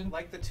watching?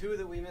 Like the 2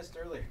 that we missed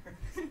earlier.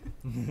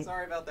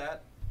 Sorry about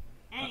that.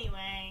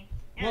 Anyway,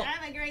 Well-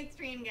 have a great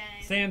stream,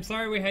 guys. Sam,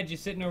 sorry we had you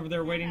sitting over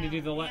there waiting to do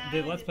the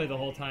Yeah, Let's Play the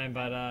whole time,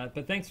 but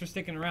thanks for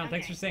sticking around.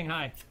 Thanks Okay. for saying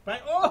hi.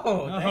 But,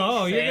 Oh,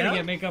 thanks, you're gonna Sam.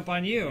 get makeup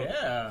on you.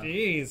 Yeah.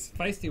 Jeez,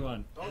 feisty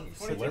one. Don't,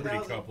 Celebrity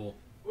 22,000. couple.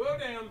 Whoa,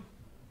 damn.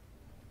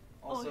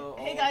 Also,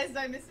 hey guys, did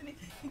I miss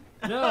anything?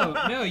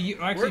 No, you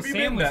Where actually have you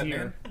Sam been, was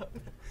here.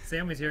 Batman?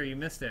 Sam was here. You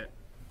missed it.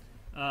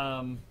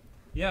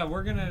 Yeah,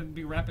 we're gonna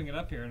be wrapping it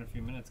up here in a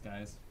few minutes,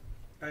 guys.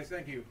 Guys,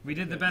 thank you. We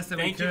did the best that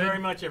Thank we you could. very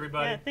much,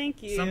 everybody. Yeah,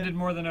 thank you. Some did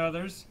more than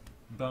others.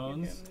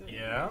 Bones.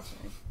 Yeah.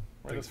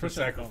 Thanks for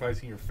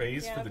sacrificing your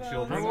face Yeah, for the Bones.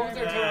 children. What was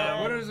our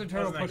total? What is our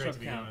total Wasn't that great push-up to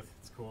begin count? with?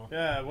 It's cool.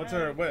 Yeah. What's You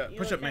our look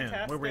push-up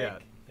man? Where we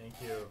at? fantastic. Thank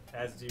you.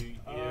 As do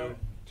you.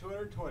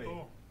 220.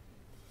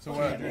 So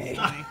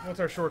what's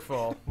our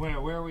shortfall? Where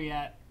are we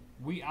at?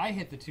 I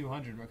hit the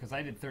 200 because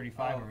I did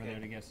 35 over there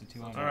to get us to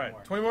 200. All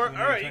right, 20 more. All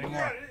right, 20 you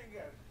more. got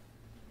it.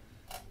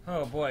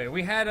 Oh boy,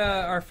 we had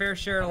our fair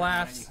share of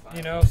laughs.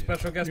 You know,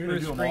 special guest You're gonna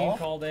Bruce do 'em Green all?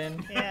 called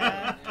in.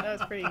 Yeah, that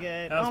was pretty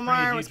good. That was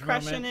Omar pretty was huge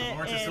crushing moment. it.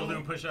 Orange is still in,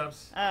 doing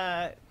push-ups.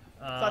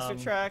 Cluster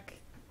Truck.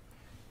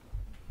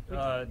 We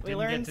Didn't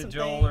learned get to some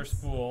Joel or things.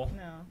 Spool.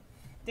 No.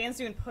 Dan's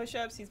doing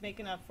push-ups. He's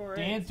making up for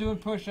Dan's it. doing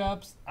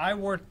push-ups. I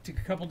wore a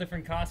couple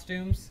different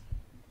costumes.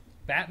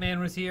 Batman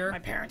was here. My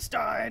parents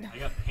died. I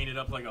got painted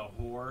up like a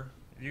whore.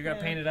 You got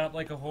Yeah. painted up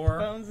like a whore.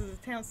 Bones is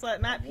a town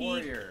slut. Matt Peak.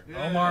 Warrior.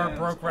 Omar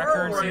broke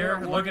records Warrior, here.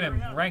 warrior, Look at him,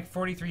 yeah. ranked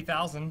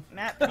 43,000.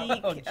 Matt Peak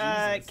Oh,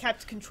 Jesus.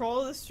 kept control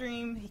of the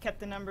stream. He kept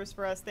the numbers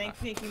for us. Thank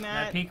you, Matt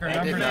Matt. Peak, our I did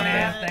numbers nothing.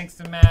 man. Thanks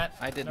to Matt.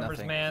 I did numbers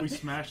nothing. man. We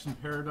smashed some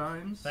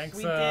paradigms. Thanks.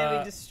 We did.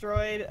 We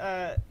destroyed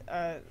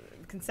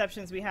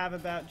conceptions we have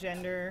about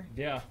gender.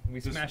 Yeah, we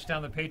smashed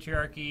down the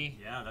patriarchy.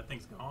 Yeah, that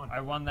thing's gone. I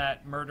won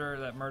that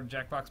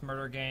Jackbox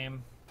murder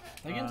game.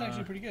 That game's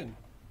actually pretty good.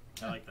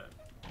 I like that.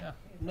 Yeah,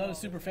 I'm not a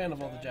super fan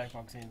of all the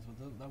Jackbox games,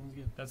 but that one's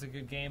good. that's a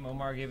good game.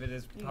 Omar gave it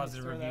his You can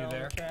positive just throw review that all in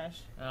there. the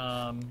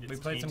trash. We It's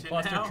played some tainted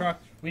cluster now. truck.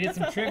 We did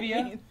some That's what I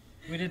trivia. mean.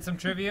 We did some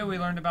trivia. We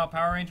learned about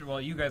Power Rangers. Well,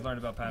 you guys learned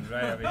about Power Rangers.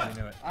 I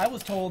obviously knew it. I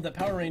was told that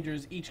Power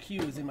Rangers HQ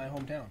is in my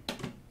hometown.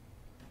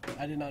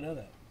 I did not know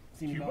that.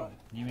 Simi Cuba? Valley.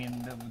 You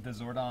mean the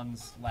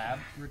Zordon's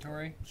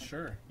laboratory?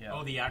 Sure. Yeah.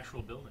 Oh, the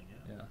actual building,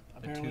 yeah. Yeah. The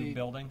Apparently, tube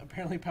building.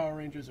 Apparently, Power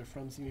Rangers are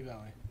from Simi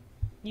Valley.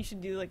 You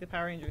should do like the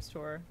Power Rangers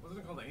tour. Wasn't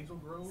it called Angel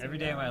Grove? Every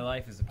day of my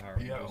life is a Power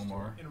Rangers. Yeah,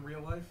 Omar. In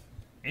real life?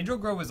 Angel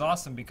Grove was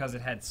awesome because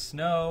it had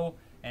snow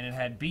and it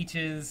had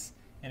beaches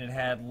and it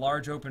had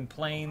large open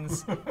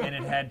plains and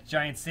it had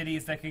giant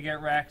cities that could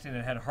get wrecked and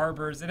it had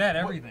harbors. It had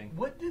everything.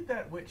 What did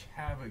that witch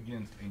have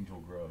against Angel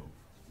Grove?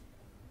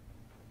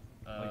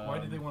 Like, why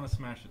did they want to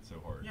smash it so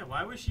hard? Yeah,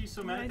 why was she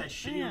so mad at that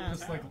shitty Yeah. little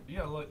Just like,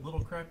 yeah, like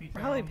little crappy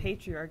town. Probably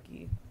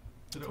patriarchy. Did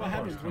That's it what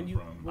happens come when you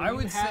from? when I you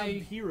would have say-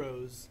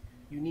 heroes.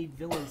 You need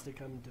villains to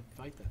come to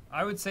fight them.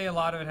 I would say a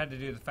lot of it had to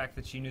do with the fact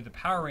that she knew the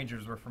Power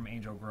Rangers were from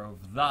Angel Grove.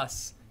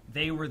 Thus,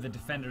 they were the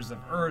defenders of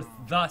Earth.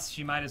 Thus,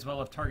 she might as well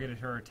have targeted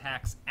her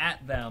attacks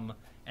at them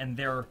and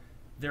their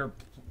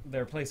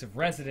place of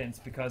residence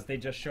because they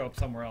just show up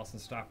somewhere else and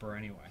stop her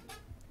anyway.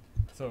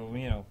 So,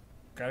 you know,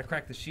 gotta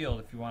crack the shield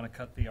if you want to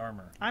cut the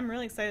armor. I'm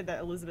really excited that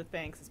Elizabeth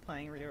Banks is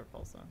playing Rita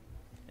Repulsa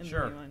in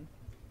Sure. the new one.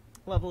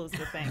 Love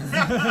Elizabeth Banks.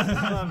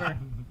 Love her.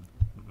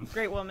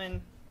 Great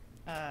woman.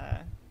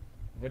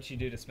 What'd she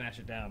do to smash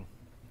it down?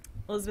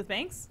 Elizabeth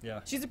Banks? Yeah.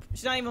 She's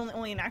not even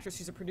only an actress,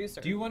 she's a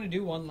producer. Do you want to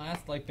do one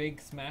last, like,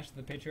 big smash of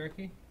the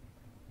patriarchy?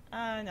 No,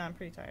 I'm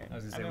pretty tired. I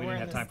was gonna say, I've been we didn't wearing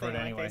have this time for it thing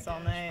on my anyway. face all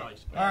Yeah, night. probably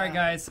just- All right,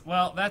 guys.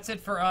 Well, that's it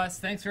for us.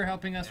 Thanks for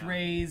helping us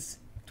raise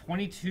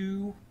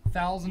 $22,000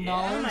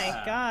 Oh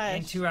my gosh.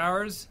 in 2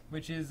 hours,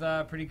 which is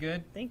pretty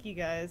good. Thank you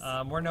guys.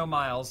 We're no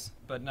Miles,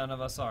 but none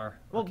of us are. or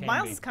well, can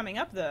Miles be. is coming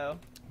up though.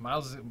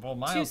 Miles I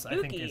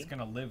think spooky. is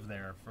gonna live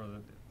there for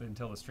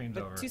until the stream's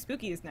But over. Too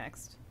Spooky is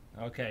next.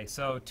 Okay,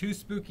 so Too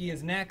Spooky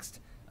is next.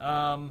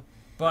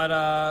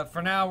 But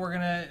for now, we're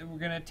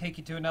gonna take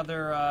you to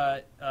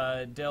another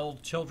Dell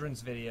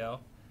children's video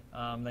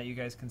that you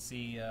guys can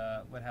see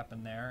what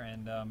happened there,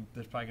 and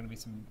there's probably gonna be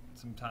some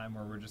time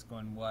where we're just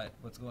going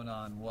what's going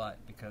on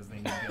because they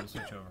need to be able to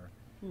switch over.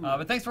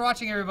 But thanks for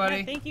watching, everybody.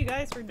 Yeah, thank you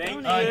guys for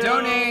Thank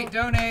donating.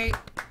 Donate.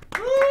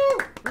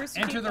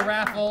 Enter the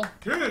raffle.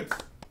 Kids!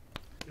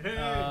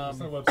 What's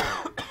the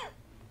website?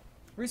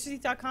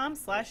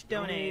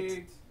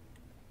 roosterteeth.com/donate.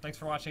 Thanks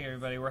for watching,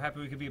 everybody. We're happy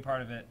we could be a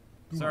part of it.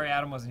 Sorry,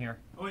 Adam wasn't here.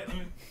 Oh, wait, let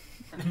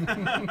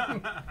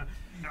me...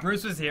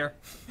 Bruce was here.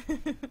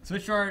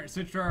 Switch to our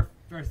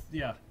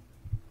yeah.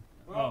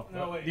 Oh,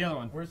 no, wait. The other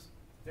one. Where's...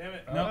 Damn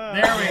it. No,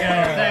 there we go.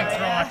 Thanks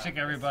for watching,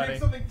 everybody. Say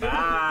something different.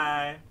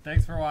 Bye.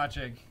 Thanks for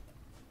watching.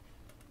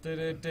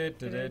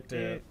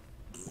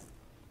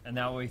 And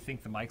now we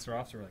think the mics are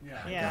off, so we're like,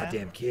 Yeah.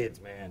 Goddamn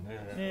kids, man.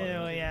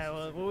 Yeah,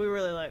 well, we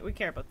really we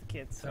care about the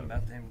kids. So Something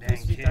about them dang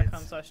kids.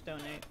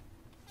 roosterteeth.com/donate.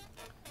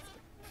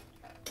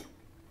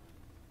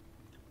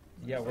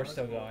 Yeah, we're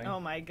still going. Oh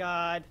my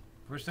God.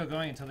 We're still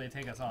going until they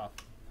take us off.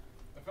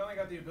 I finally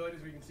got the abilities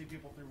where you can see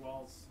people through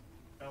walls.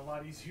 A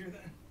lot easier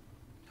than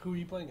Who are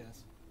you playing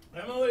as?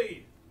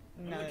 Emily.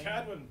 No, I'm the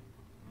Cadwin.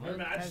 Her I was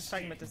Majesty.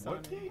 talking about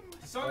Dishonored.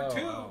 Dishonored 2,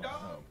 oh,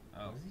 dog.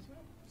 Oh,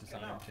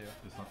 Dishonored 2.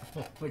 It's not,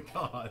 oh my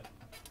god.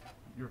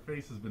 Your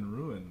face has been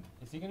ruined.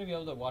 Is he gonna be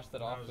able to wash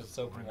that off with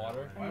soap and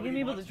water? Are you gonna be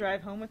able to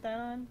drive home with that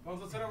on? Well,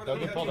 let's head over Don't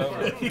to get the pulled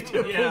head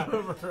over.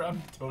 Yeah.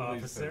 I'm totally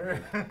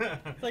Officer.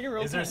 It's like a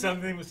real Is there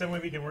ten- some way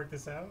we can work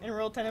this out? in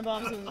Real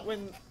Tenenbaums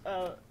when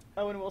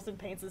Owen Wilson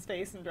paints his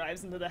face and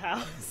drives into the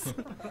house.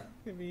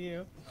 Could be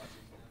you.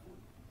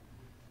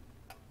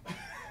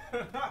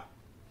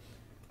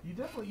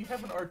 You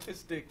have an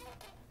artistic,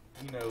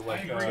 you know,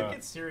 like Take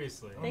it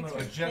seriously. I don't know, a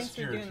Thanks for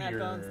gesture doing that, to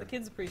Bones. The your-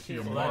 kids appreciate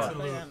it. your Well, mark. I'll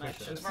tell you that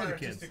much. It's My for the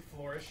kids. artistic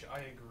flourish, I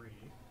agree.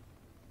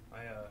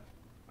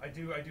 I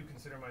do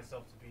consider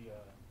myself to be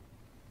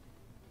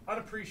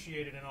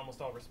unappreciated in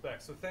almost all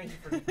respects. So thank you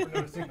for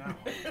noticing that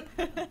one.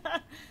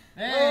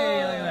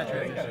 Hey, look at that They,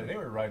 transition. they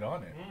were right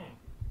on it.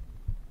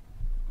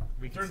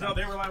 Turns out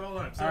they were live all the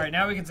time. So, All right,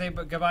 now we can say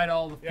goodbye to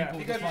all the yeah,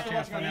 people if you guys just are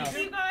watching still us watching on for now.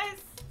 YouTube, You guys.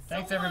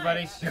 Thanks, so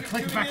everybody. much. Here,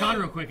 click it back on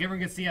real quick. Everyone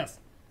can see us.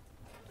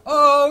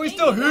 Oh, we're Thank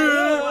still you here.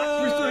 guys for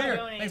watching We're still and here.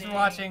 donating. Thanks for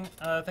watching.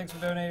 Thanks for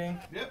donating.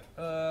 Yep.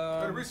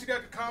 Go to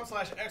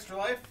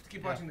rooster.com/extralife to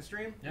keep watching the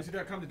stream. Yep.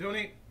 Rooster.com to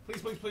donate.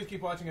 Please, please, please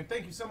keep watching, and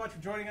thank you so much for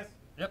joining us.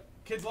 Yep.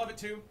 Kids love it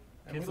too.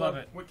 And Kids we love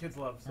it. What kids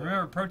love. So.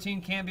 Remember,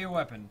 protein can be a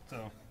weapon.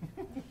 So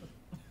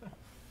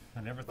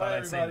I never thought Bye,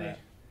 I'd say everybody. that.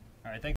 All right, thanks.